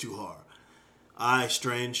goes too hard. Aye,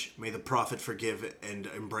 Strange, may the Prophet forgive and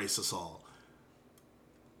embrace us all.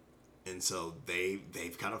 And so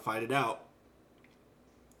they've kind of fight it out.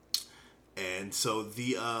 And so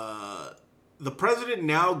the president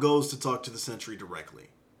now goes to talk to the Sentry directly.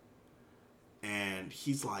 And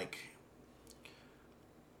he's like,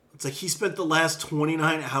 it's like he spent the last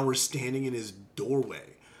 29 hours standing in his doorway.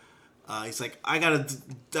 He's like, I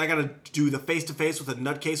gotta do the face-to-face with a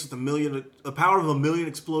nutcase with a power of 1,000,000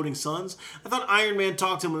 exploding suns. I thought Iron Man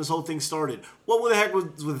talked to him when this whole thing started. What the heck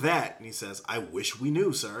was with that? And he says, I wish we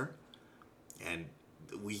knew, sir. And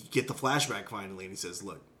we get the flashback finally, and he says,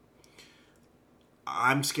 look,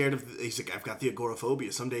 I'm scared of, he's like, I've got the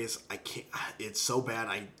agoraphobia. Some days I can't, it's so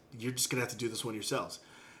bad, you're just gonna have to do this one yourselves.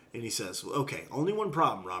 And he says, well, okay, only one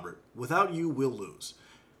problem, Robert. Without you, we'll lose.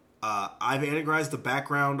 I've analyzed the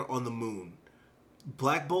background on the moon.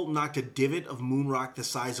 Black Bolt knocked a divot of moon rock the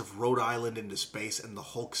size of Rhode Island into space, and the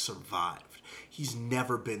Hulk survived. He's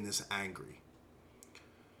never been this angry.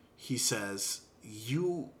 He says,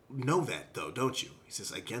 you know that, though, don't you? He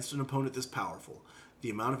says, against an opponent this powerful,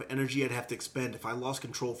 the amount of energy I'd have to expend if I lost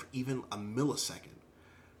control for even a millisecond.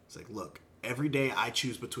 It's like, look, every day I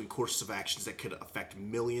choose between courses of actions that could affect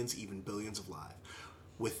millions, even billions of lives.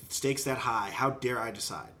 With stakes that high, how dare I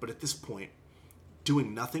decide? But at this point,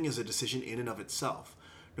 doing nothing is a decision in and of itself.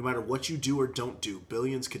 No matter what you do or don't do,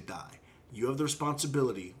 billions could die. You have the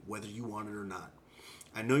responsibility, whether you want it or not.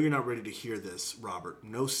 I know you're not ready to hear this, Robert.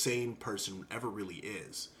 No sane person ever really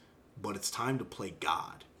is. But it's time to play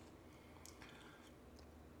God.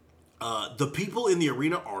 The people in the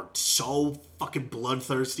arena are so fucking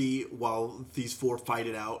bloodthirsty while these four fight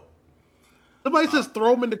it out. Somebody says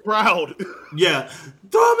throw him in the crowd. Yeah.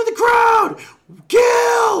 Throw him in the crowd!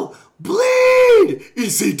 Kill! Bleed!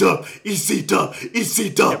 Isita! Isita!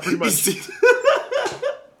 Isita! Yeah, pretty much. Isita!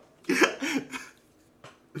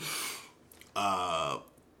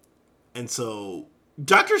 And so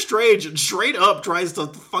Doctor Strange straight up tries to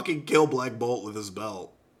fucking kill Black Bolt with his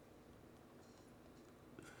belt.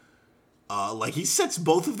 Like, he sets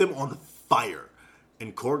both of them on fire.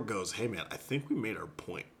 And Korg goes, hey man, I think we made our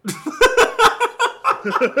point.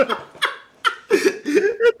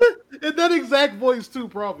 In that exact voice too,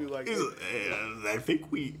 probably. Like, I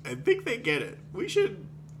think they get it. We should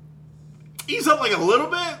ease up like a little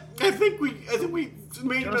bit. I think we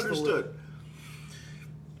made it understood.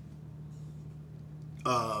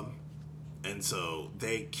 And so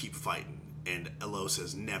they keep fighting, and Elo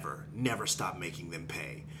says, never stop making them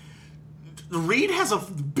pay. Reed has a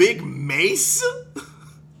big mace.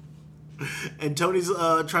 And Tony's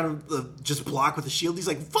trying to just block with the shield. He's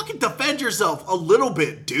like, fucking defend yourself a little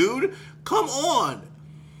bit, dude. Come on.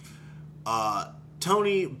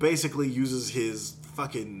 Tony basically uses his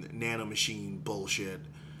fucking nanomachine bullshit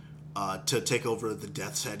to take over the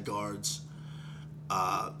Death's Head guards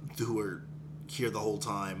who were here the whole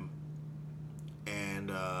time.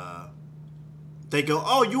 And they go,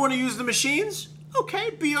 oh, you want to use the machines? Okay,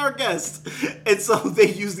 be our guest. And so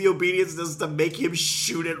they use the obedience just to make him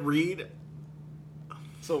shoot at Reed.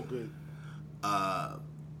 So good.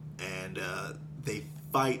 And they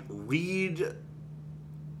fight. Reed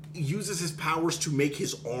uses his powers to make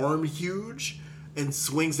his arm huge and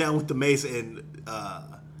swings down with the mace. And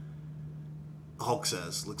Hulk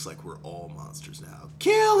says, looks like we're all monsters now.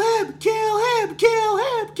 Kill him! Kill him! Kill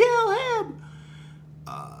him! Kill him!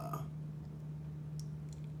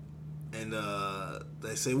 And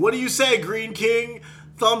they say, what do you say, Green King?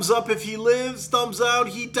 Thumbs up if he lives, thumbs out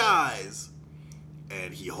he dies.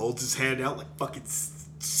 And he holds his hand out like fucking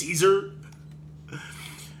Caesar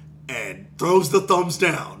and throws the thumbs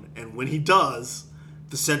down. And when he does,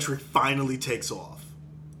 the Sentry finally takes off.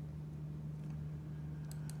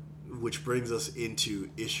 Which brings us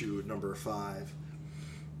into issue number 5.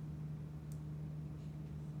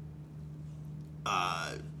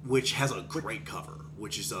 Which has a great cover,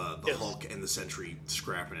 which is the Hulk and the Sentry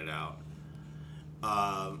scrapping it out.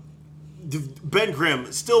 Ben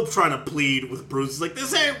Grimm still trying to plead with Bruce. He's like,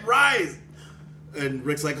 this ain't right. And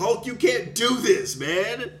Rick's like, Hulk, you can't do this,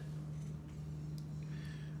 man.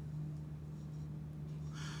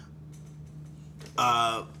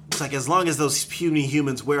 It's like, as long as those puny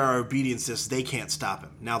humans wear our obedience discs, they can't stop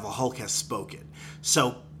him. Now the Hulk has spoken.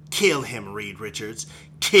 So kill him, Reed Richards.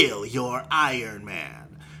 Kill your Iron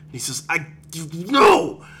Man. And he says,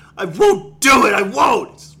 no! I won't do it! I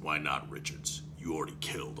won't! He says, why not, Richards? You already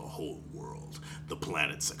killed a whole world. The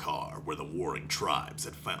planet Sakaar, where the warring tribes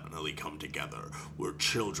had finally come together, where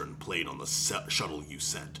children played on the shuttle you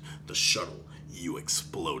sent, the shuttle you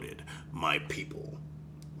exploded, my people,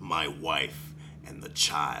 my wife, and the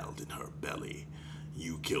child in her belly.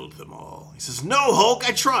 You killed them all. He says, no, Hulk,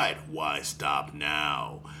 I tried. Why stop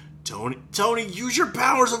now? Tony, use your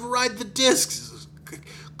powers, override the discs. He says,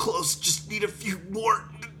 close, just need a few more.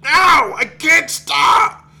 Now! I can't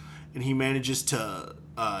stop! And he manages to,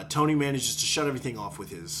 Tony manages to shut everything off with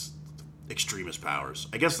his extremist powers.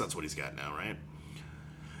 I guess that's what he's got now, right?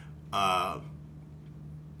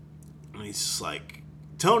 And he's just like,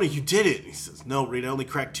 Tony, you did it. And he says, no, Reed, I only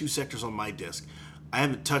cracked 2 sectors on my disc. I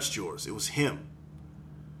haven't touched yours. It was him.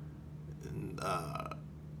 And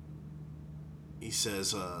he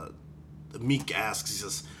says, Meek asks, he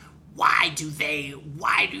says, why do they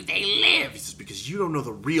live? He says, because you don't know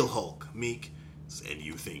the real Hulk, Meek. And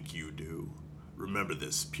you think you do. Remember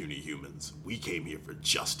this, puny humans. We came here for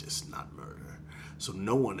justice, not murder. So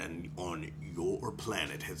no one on your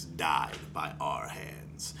planet has died by our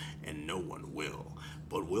hands, and no one will.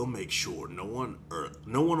 But we'll make sure no one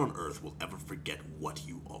on Earth will ever forget what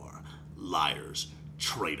you are. Liars,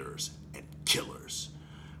 traitors, and killers.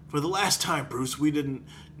 For the last time, Bruce, we didn't.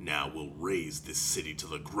 Now we'll raze this city to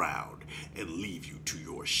the ground and leave you to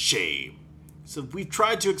your shame. So we've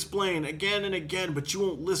tried to explain again and again, but you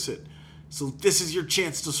won't listen. So this is your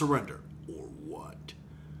chance to surrender. Or what?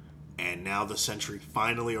 And now the Sentry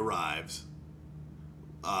finally arrives.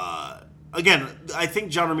 Again, I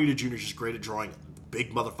think John Romita Jr. is just great at drawing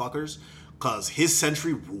big motherfuckers, because his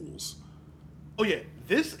Sentry rules. Oh yeah,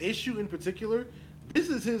 This issue in particular, this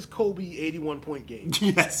is his Kobe 81-point game.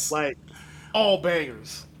 Yes. Like, all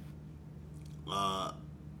bangers.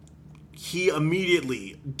 He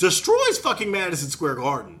immediately destroys fucking Madison Square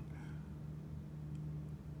Garden.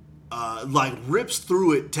 Rips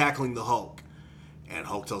through it, tackling the Hulk. And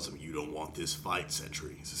Hulk tells him, you don't want this fight,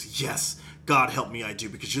 Sentry. He says, yes, God help me, I do,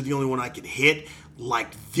 because you're the only one I can hit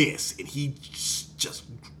like this. And he just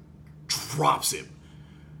drops him.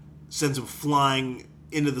 Sends him flying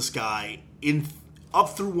into the sky, up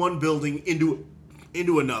through one building,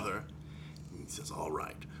 into another. And he says, all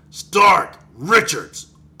right, Stark, Richards,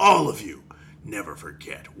 all of you, never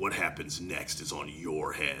forget what happens next is on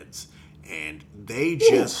your heads. And they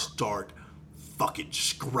just start fucking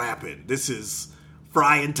scrapping. This is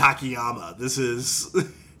Fry and Takayama. This is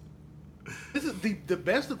the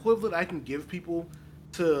best equivalent I can give people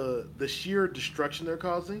to the sheer destruction they're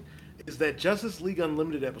causing is that Justice League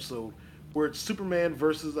Unlimited episode where it's Superman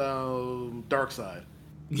versus Darkseid.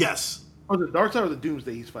 Yes. Or the Darkseid or the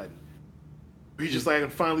Doomsday he's fighting. He's just like, I can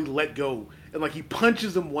finally let go. And like he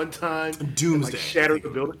punches him one time Doomsday. And like shatters the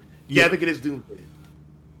building. Yeah, I think it is Doomsday.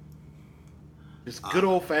 Just good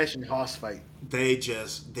old fashioned hoss fight. They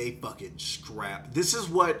fucking scrap. This is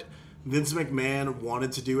what Vince McMahon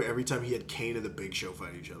wanted to do every time he had Kane and the Big Show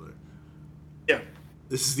fight each other. Yeah.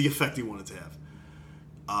 This is the effect he wanted to have.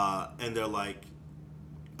 And they're like,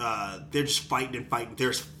 they're just fighting and fighting.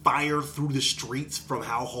 There's fire through the streets from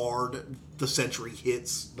how hard the Sentry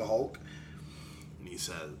hits the Hulk. And he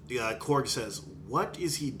says, Korg says, what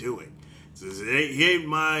is he doing? He says, he ain't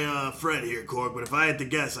my friend here, Korg, but if I had to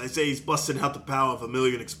guess, I say he's busting out the power of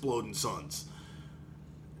 1,000,000 exploding suns.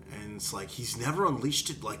 And it's like, he's never unleashed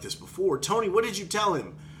it like this before. Tony, what did you tell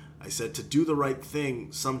him? I said, to do the right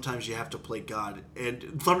thing, sometimes you have to play God.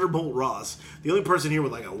 And Thunderbolt Ross, the only person here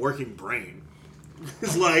with like a working brain,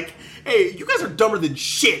 is like, hey, you guys are dumber than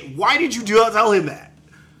shit. Why did you tell him that?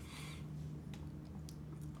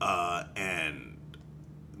 And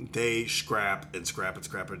they scrap.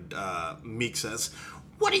 And Meek says,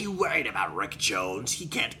 what are you worried about, Rick Jones? He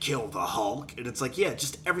can't kill the Hulk. And it's like, yeah,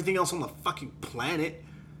 just everything else on the fucking planet.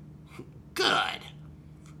 Good.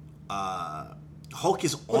 Hulk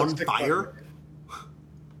is on fire.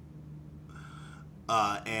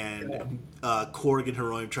 And Korg and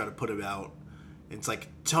Heroium try to put him out. And it's like,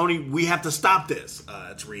 Tony, we have to stop this.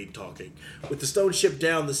 It's Reed talking. With the stone ship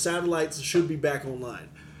down, the satellites should be back online.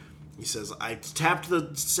 He says, I tapped the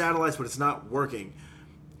satellites, but it's not working.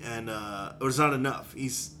 And, or it's not enough.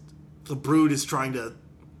 The Brood is trying to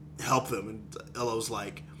help them. And Elo's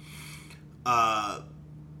like, why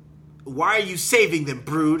are you saving them,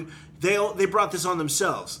 Brood? They brought this on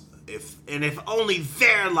themselves. If only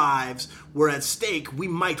their lives were at stake, we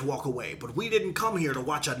might walk away. But we didn't come here to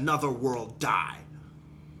watch another world die.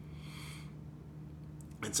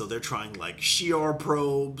 And so they're trying like Shi'ar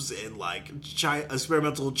probes and like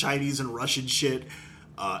experimental Chinese and Russian shit.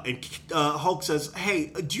 And Hulk says,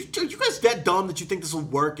 "Hey, are you guys that dumb that you think this will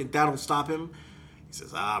work and that'll stop him?" He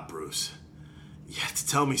says, Bruce, you have to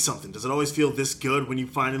tell me something. Does it always feel this good when you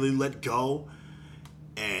finally let go?"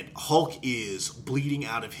 And Hulk is bleeding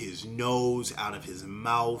out of his nose, out of his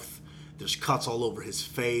mouth. There's cuts all over his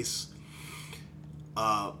face.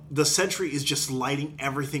 The Sentry is just lighting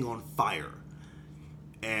everything on fire.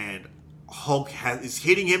 And Hulk is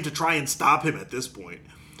hitting him to try and stop him at this point.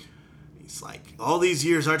 He's like, all these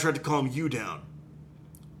years I tried to calm you down.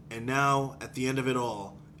 And now, at the end of it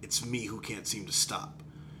all, it's me who can't seem to stop.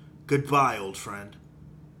 Goodbye, old friend.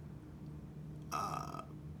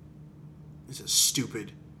 He says,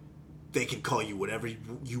 stupid. They can call you whatever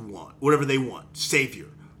you want. Whatever they want. Savior.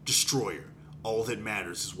 Destroyer. All that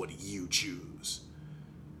matters is what you choose.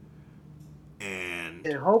 And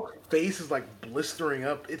Hulk's face is like blistering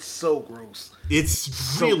up. It's so gross.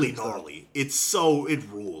 It's really gnarly. It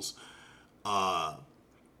rules. And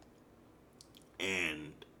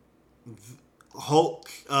Hulk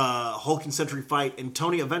and Sentry fight, and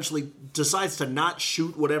Tony eventually decides to not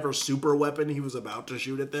shoot whatever super weapon he was about to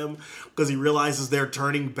shoot at them because he realizes they're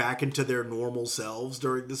turning back into their normal selves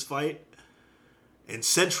during this fight. And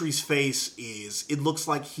Sentry's face it looks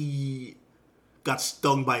like he got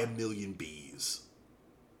stung by 1,000,000 bees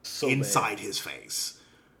inside his face.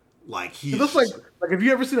 Like it looks like have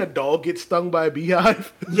you ever seen a dog get stung by a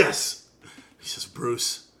beehive? Yes. He says,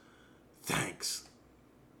 Bruce, thanks.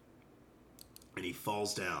 And he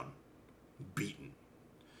falls down, beaten.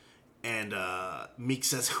 And Meek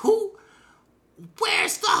says,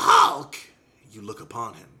 where's the Hulk? You look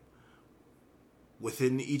upon him.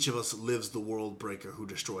 Within each of us lives the World Breaker who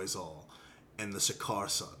destroys all, and the Sakaar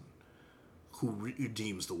Son who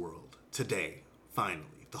redeems the world. Today,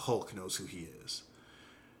 finally, the Hulk knows who he is.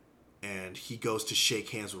 And he goes to shake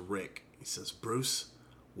hands with Rick. He says, Bruce,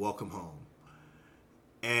 welcome home.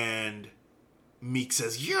 And Meek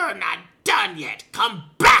says, you're not done yet. Come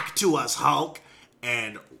back to us, Hulk.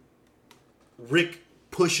 And Rick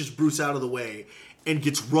pushes Bruce out of the way and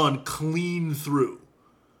gets run clean through.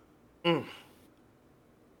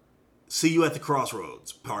 See you at the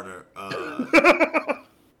crossroads, partner.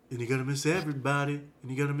 And you're gonna miss everybody.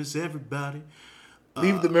 And you're gonna miss everybody.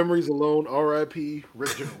 Leave the memories alone. R.I.P.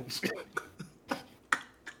 Rick Jones.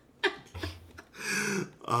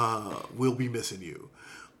 We'll be missing you.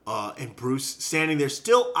 And Bruce standing there,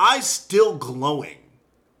 eyes still glowing.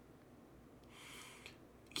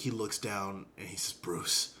 He looks down and he says,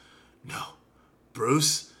 Bruce. No.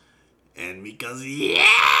 Bruce? And Meek goes,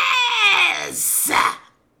 yes!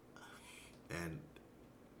 And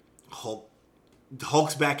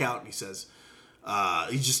Hulk's back out and he says,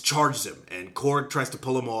 he just charges him. And Korg tries to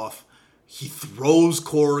pull him off. He throws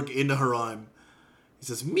Korg into her arm. He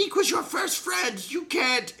says, Meek was your first friend. You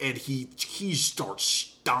can't. And he starts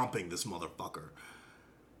stomping this motherfucker.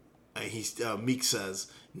 And Meek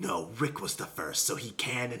says, no, Rick was the first, so he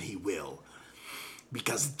can and he will.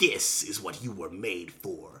 Because this is what you were made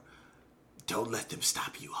for. Don't let them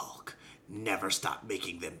stop you, Hulk. Never stop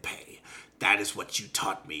making them pay. That is what you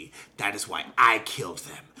taught me. That is why I killed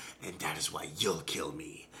them. And that is why you'll kill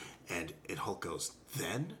me. And Hulk goes,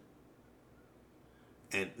 then?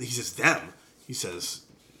 And he says, them? He says,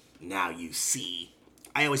 now you see.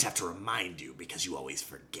 I always have to remind you because you always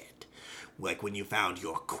forget. Like when you found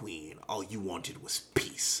your queen, all you wanted was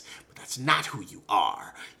peace. But that's not who you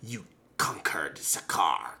are. You conquered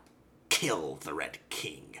Sakaar. Killed the Red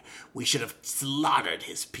King. We should have slaughtered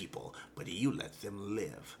his people, but you let them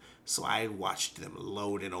live. So I watched them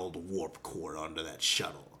load an old warp core onto that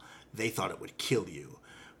shuttle. They thought it would kill you,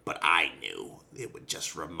 but I knew it would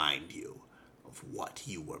just remind you of what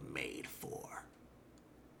you were made for.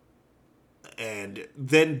 And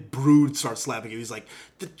then Brood starts slapping him. He's like,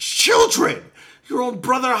 the children! Your own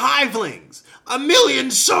brother hivelings!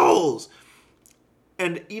 1,000,000 souls!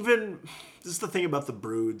 And even, this is the thing about the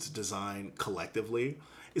Brood's design collectively,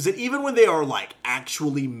 is that even when they are, like,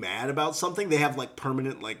 actually mad about something, they have, like,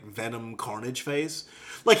 permanent, like, Venom Carnage face.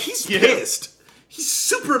 Like, he's pissed. He's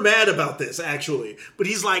super mad about this, actually. But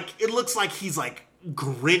he's, like, it looks like he's, like,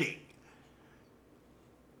 grinning.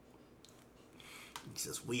 He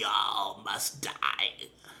says, we all must die.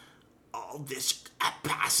 All this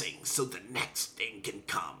passing so the next thing can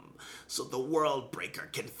come. So the World Breaker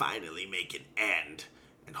can finally make an end.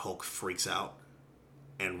 And Hulk freaks out.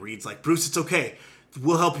 And Reed's like, Bruce, it's okay.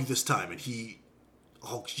 We'll help you this time. And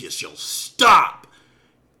Hulk just yells, stop!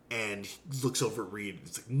 And he looks over at Reed.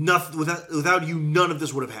 It's like, nothing, without you, none of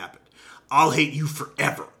this would have happened. I'll hate you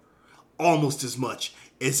forever. Almost as much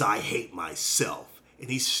as I hate myself. and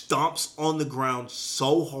he stomps on the ground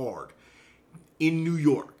so hard in New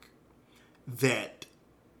York that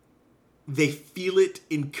they feel it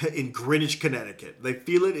in Greenwich, Connecticut. They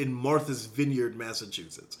feel it in Martha's Vineyard,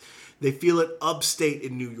 Massachusetts. They feel it upstate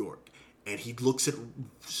in New York. And he looks at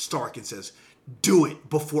Stark and says, "Do it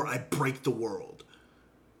before I break the world."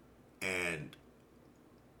 And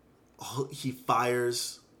he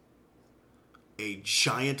fires a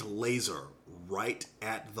giant laser right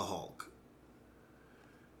at the Hulk.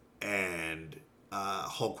 And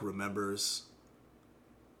Hulk remembers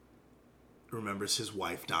his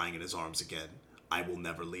wife dying in his arms again. "I will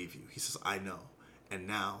never leave you." He says, "I know. And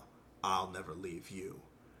now I'll never leave you."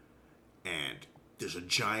 And there's a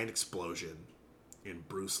giant explosion, and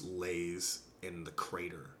Bruce lays in the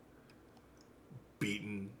crater,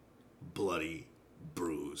 beaten, bloody,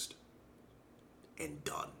 bruised, and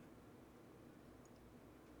done.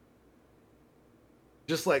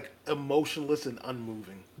 Just like emotionless and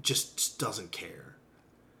unmoving. Just doesn't care.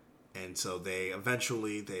 And so they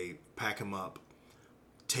pack him up,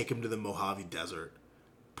 take him to the Mojave Desert,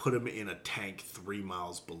 put him in a tank 3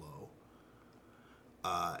 miles below.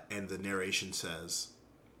 And the narration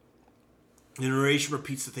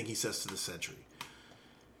repeats the thing he says to the sentry.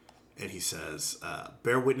 And he says,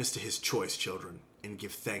 "Bear witness to his choice, children, and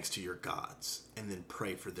give thanks to your gods, and then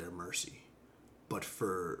pray for their mercy. But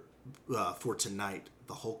for tonight,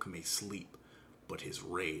 the Hulk may sleep, but his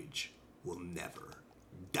rage will never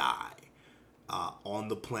die." On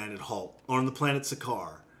the planet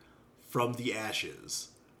Sakaar, from the ashes,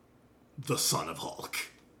 the Son of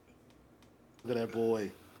Hulk. Look at that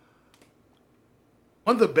boy.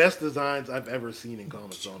 One of the best designs I've ever seen in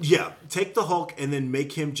comics. Honestly. Yeah, take the Hulk and then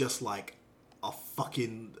make him just like a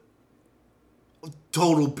fucking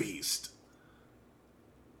total beast.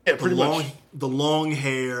 Yeah, pretty much. The long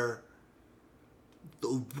hair,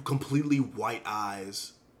 the completely white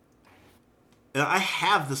eyes. And I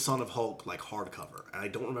have the Son of Hulk like hardcover, and I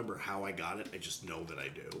don't remember how I got it. I just know that I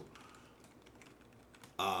do.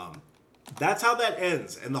 That's how that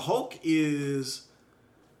ends, and the Hulk is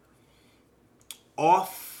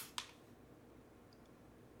off.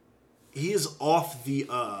 He is off the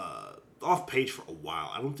off page for a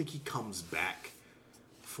while. I don't think he comes back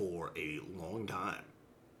for a long time.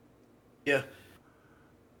 Yeah.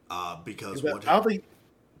 Because what do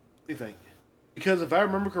you think? Because if I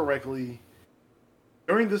remember correctly,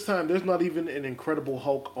 during this time, there's not even an Incredible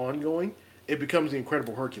Hulk ongoing. It becomes the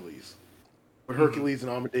Incredible Hercules, with Hercules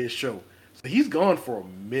and Amadeus show. So he's gone for a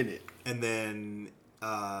minute, and then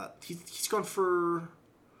he's gone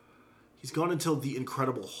until the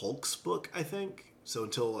Incredible Hulk's book, I think. So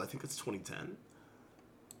until I think it's 2010.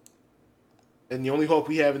 And the only Hulk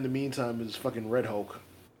we have in the meantime is fucking Red Hulk.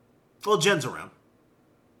 Well, Jen's around.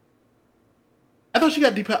 I thought she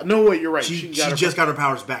got depowered. No, wait, you're right. She just got her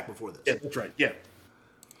powers back before this. Yeah, that's right. Yeah.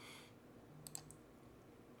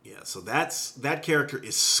 Yeah, so that character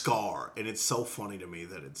is Scar, and it's so funny to me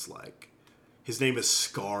that it's like his name is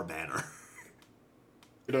Scar Banner.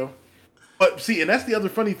 You know? But see, and that's the other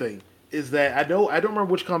funny thing, is that I don't remember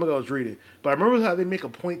which comic I was reading, but I remember how they make a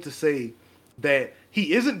point to say that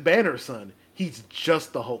he isn't Banner's son, he's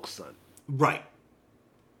just the Hulk's son. Right.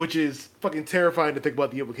 Which is fucking terrifying to think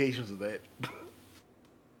about the implications of that.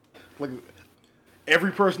 Like,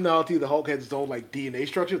 every personality of the Hulk has its own, like, DNA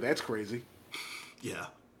structure? That's crazy. Yeah.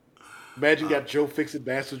 Imagine you got Joe Fix-It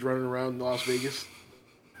bastards running around in Las Vegas.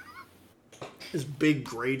 His big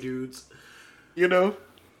gray dudes. You know?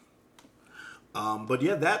 But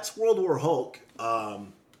yeah, that's World War Hulk.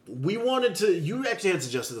 We wanted to... You actually had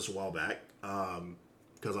suggested this a while back.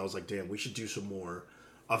 Because I was like, damn, we should do some more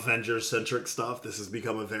Avengers-centric stuff. This has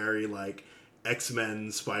become a very, like,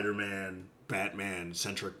 X-Men, Spider-Man,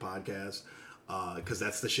 Batman-centric podcast. Because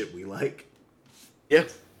that's the shit we like. Yeah.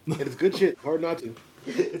 And it's good shit. Hard not to.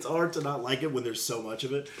 It's hard to not like it when there's so much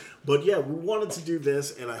of it. But yeah, we wanted to do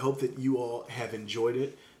this, and I hope that you all have enjoyed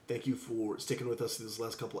it. Thank you for sticking with us these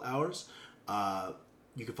last couple hours.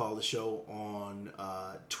 You can follow the show on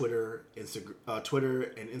Twitter and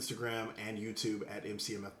Instagram and YouTube at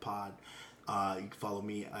MCMF Pod. You can follow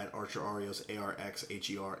me at Archer Arios,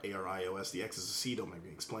 ARXHERARIOS. The X is a C, don't make me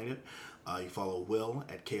explain it. You follow Will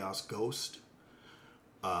at Chaos Ghost.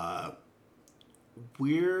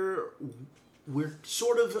 We're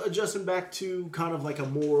sort of adjusting back to kind of like a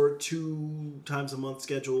more 2 times a month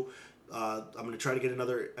schedule. I'm going to try to get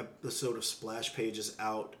another episode of Splash Pages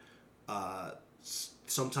out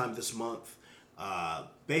sometime this month.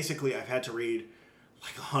 Basically, I've had to read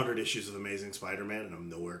like 100 issues of Amazing Spider-Man, and I'm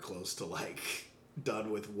nowhere close to like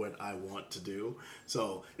done with what I want to do.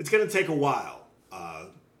 So it's going to take a while.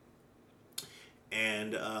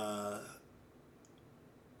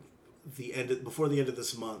 before the end of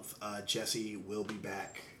this month, Jesse will be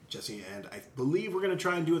back. Jesse and I believe we're going to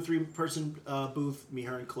try and do a 3-person booth, me,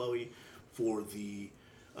 her, and Chloe, for the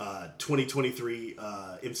 2023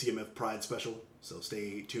 MCMF Pride special. So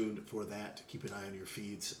stay tuned for that. Keep an eye on your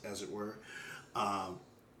feeds, as it were. And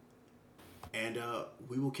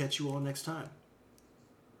we will catch you all next time.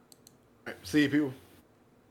 All right, see you, people.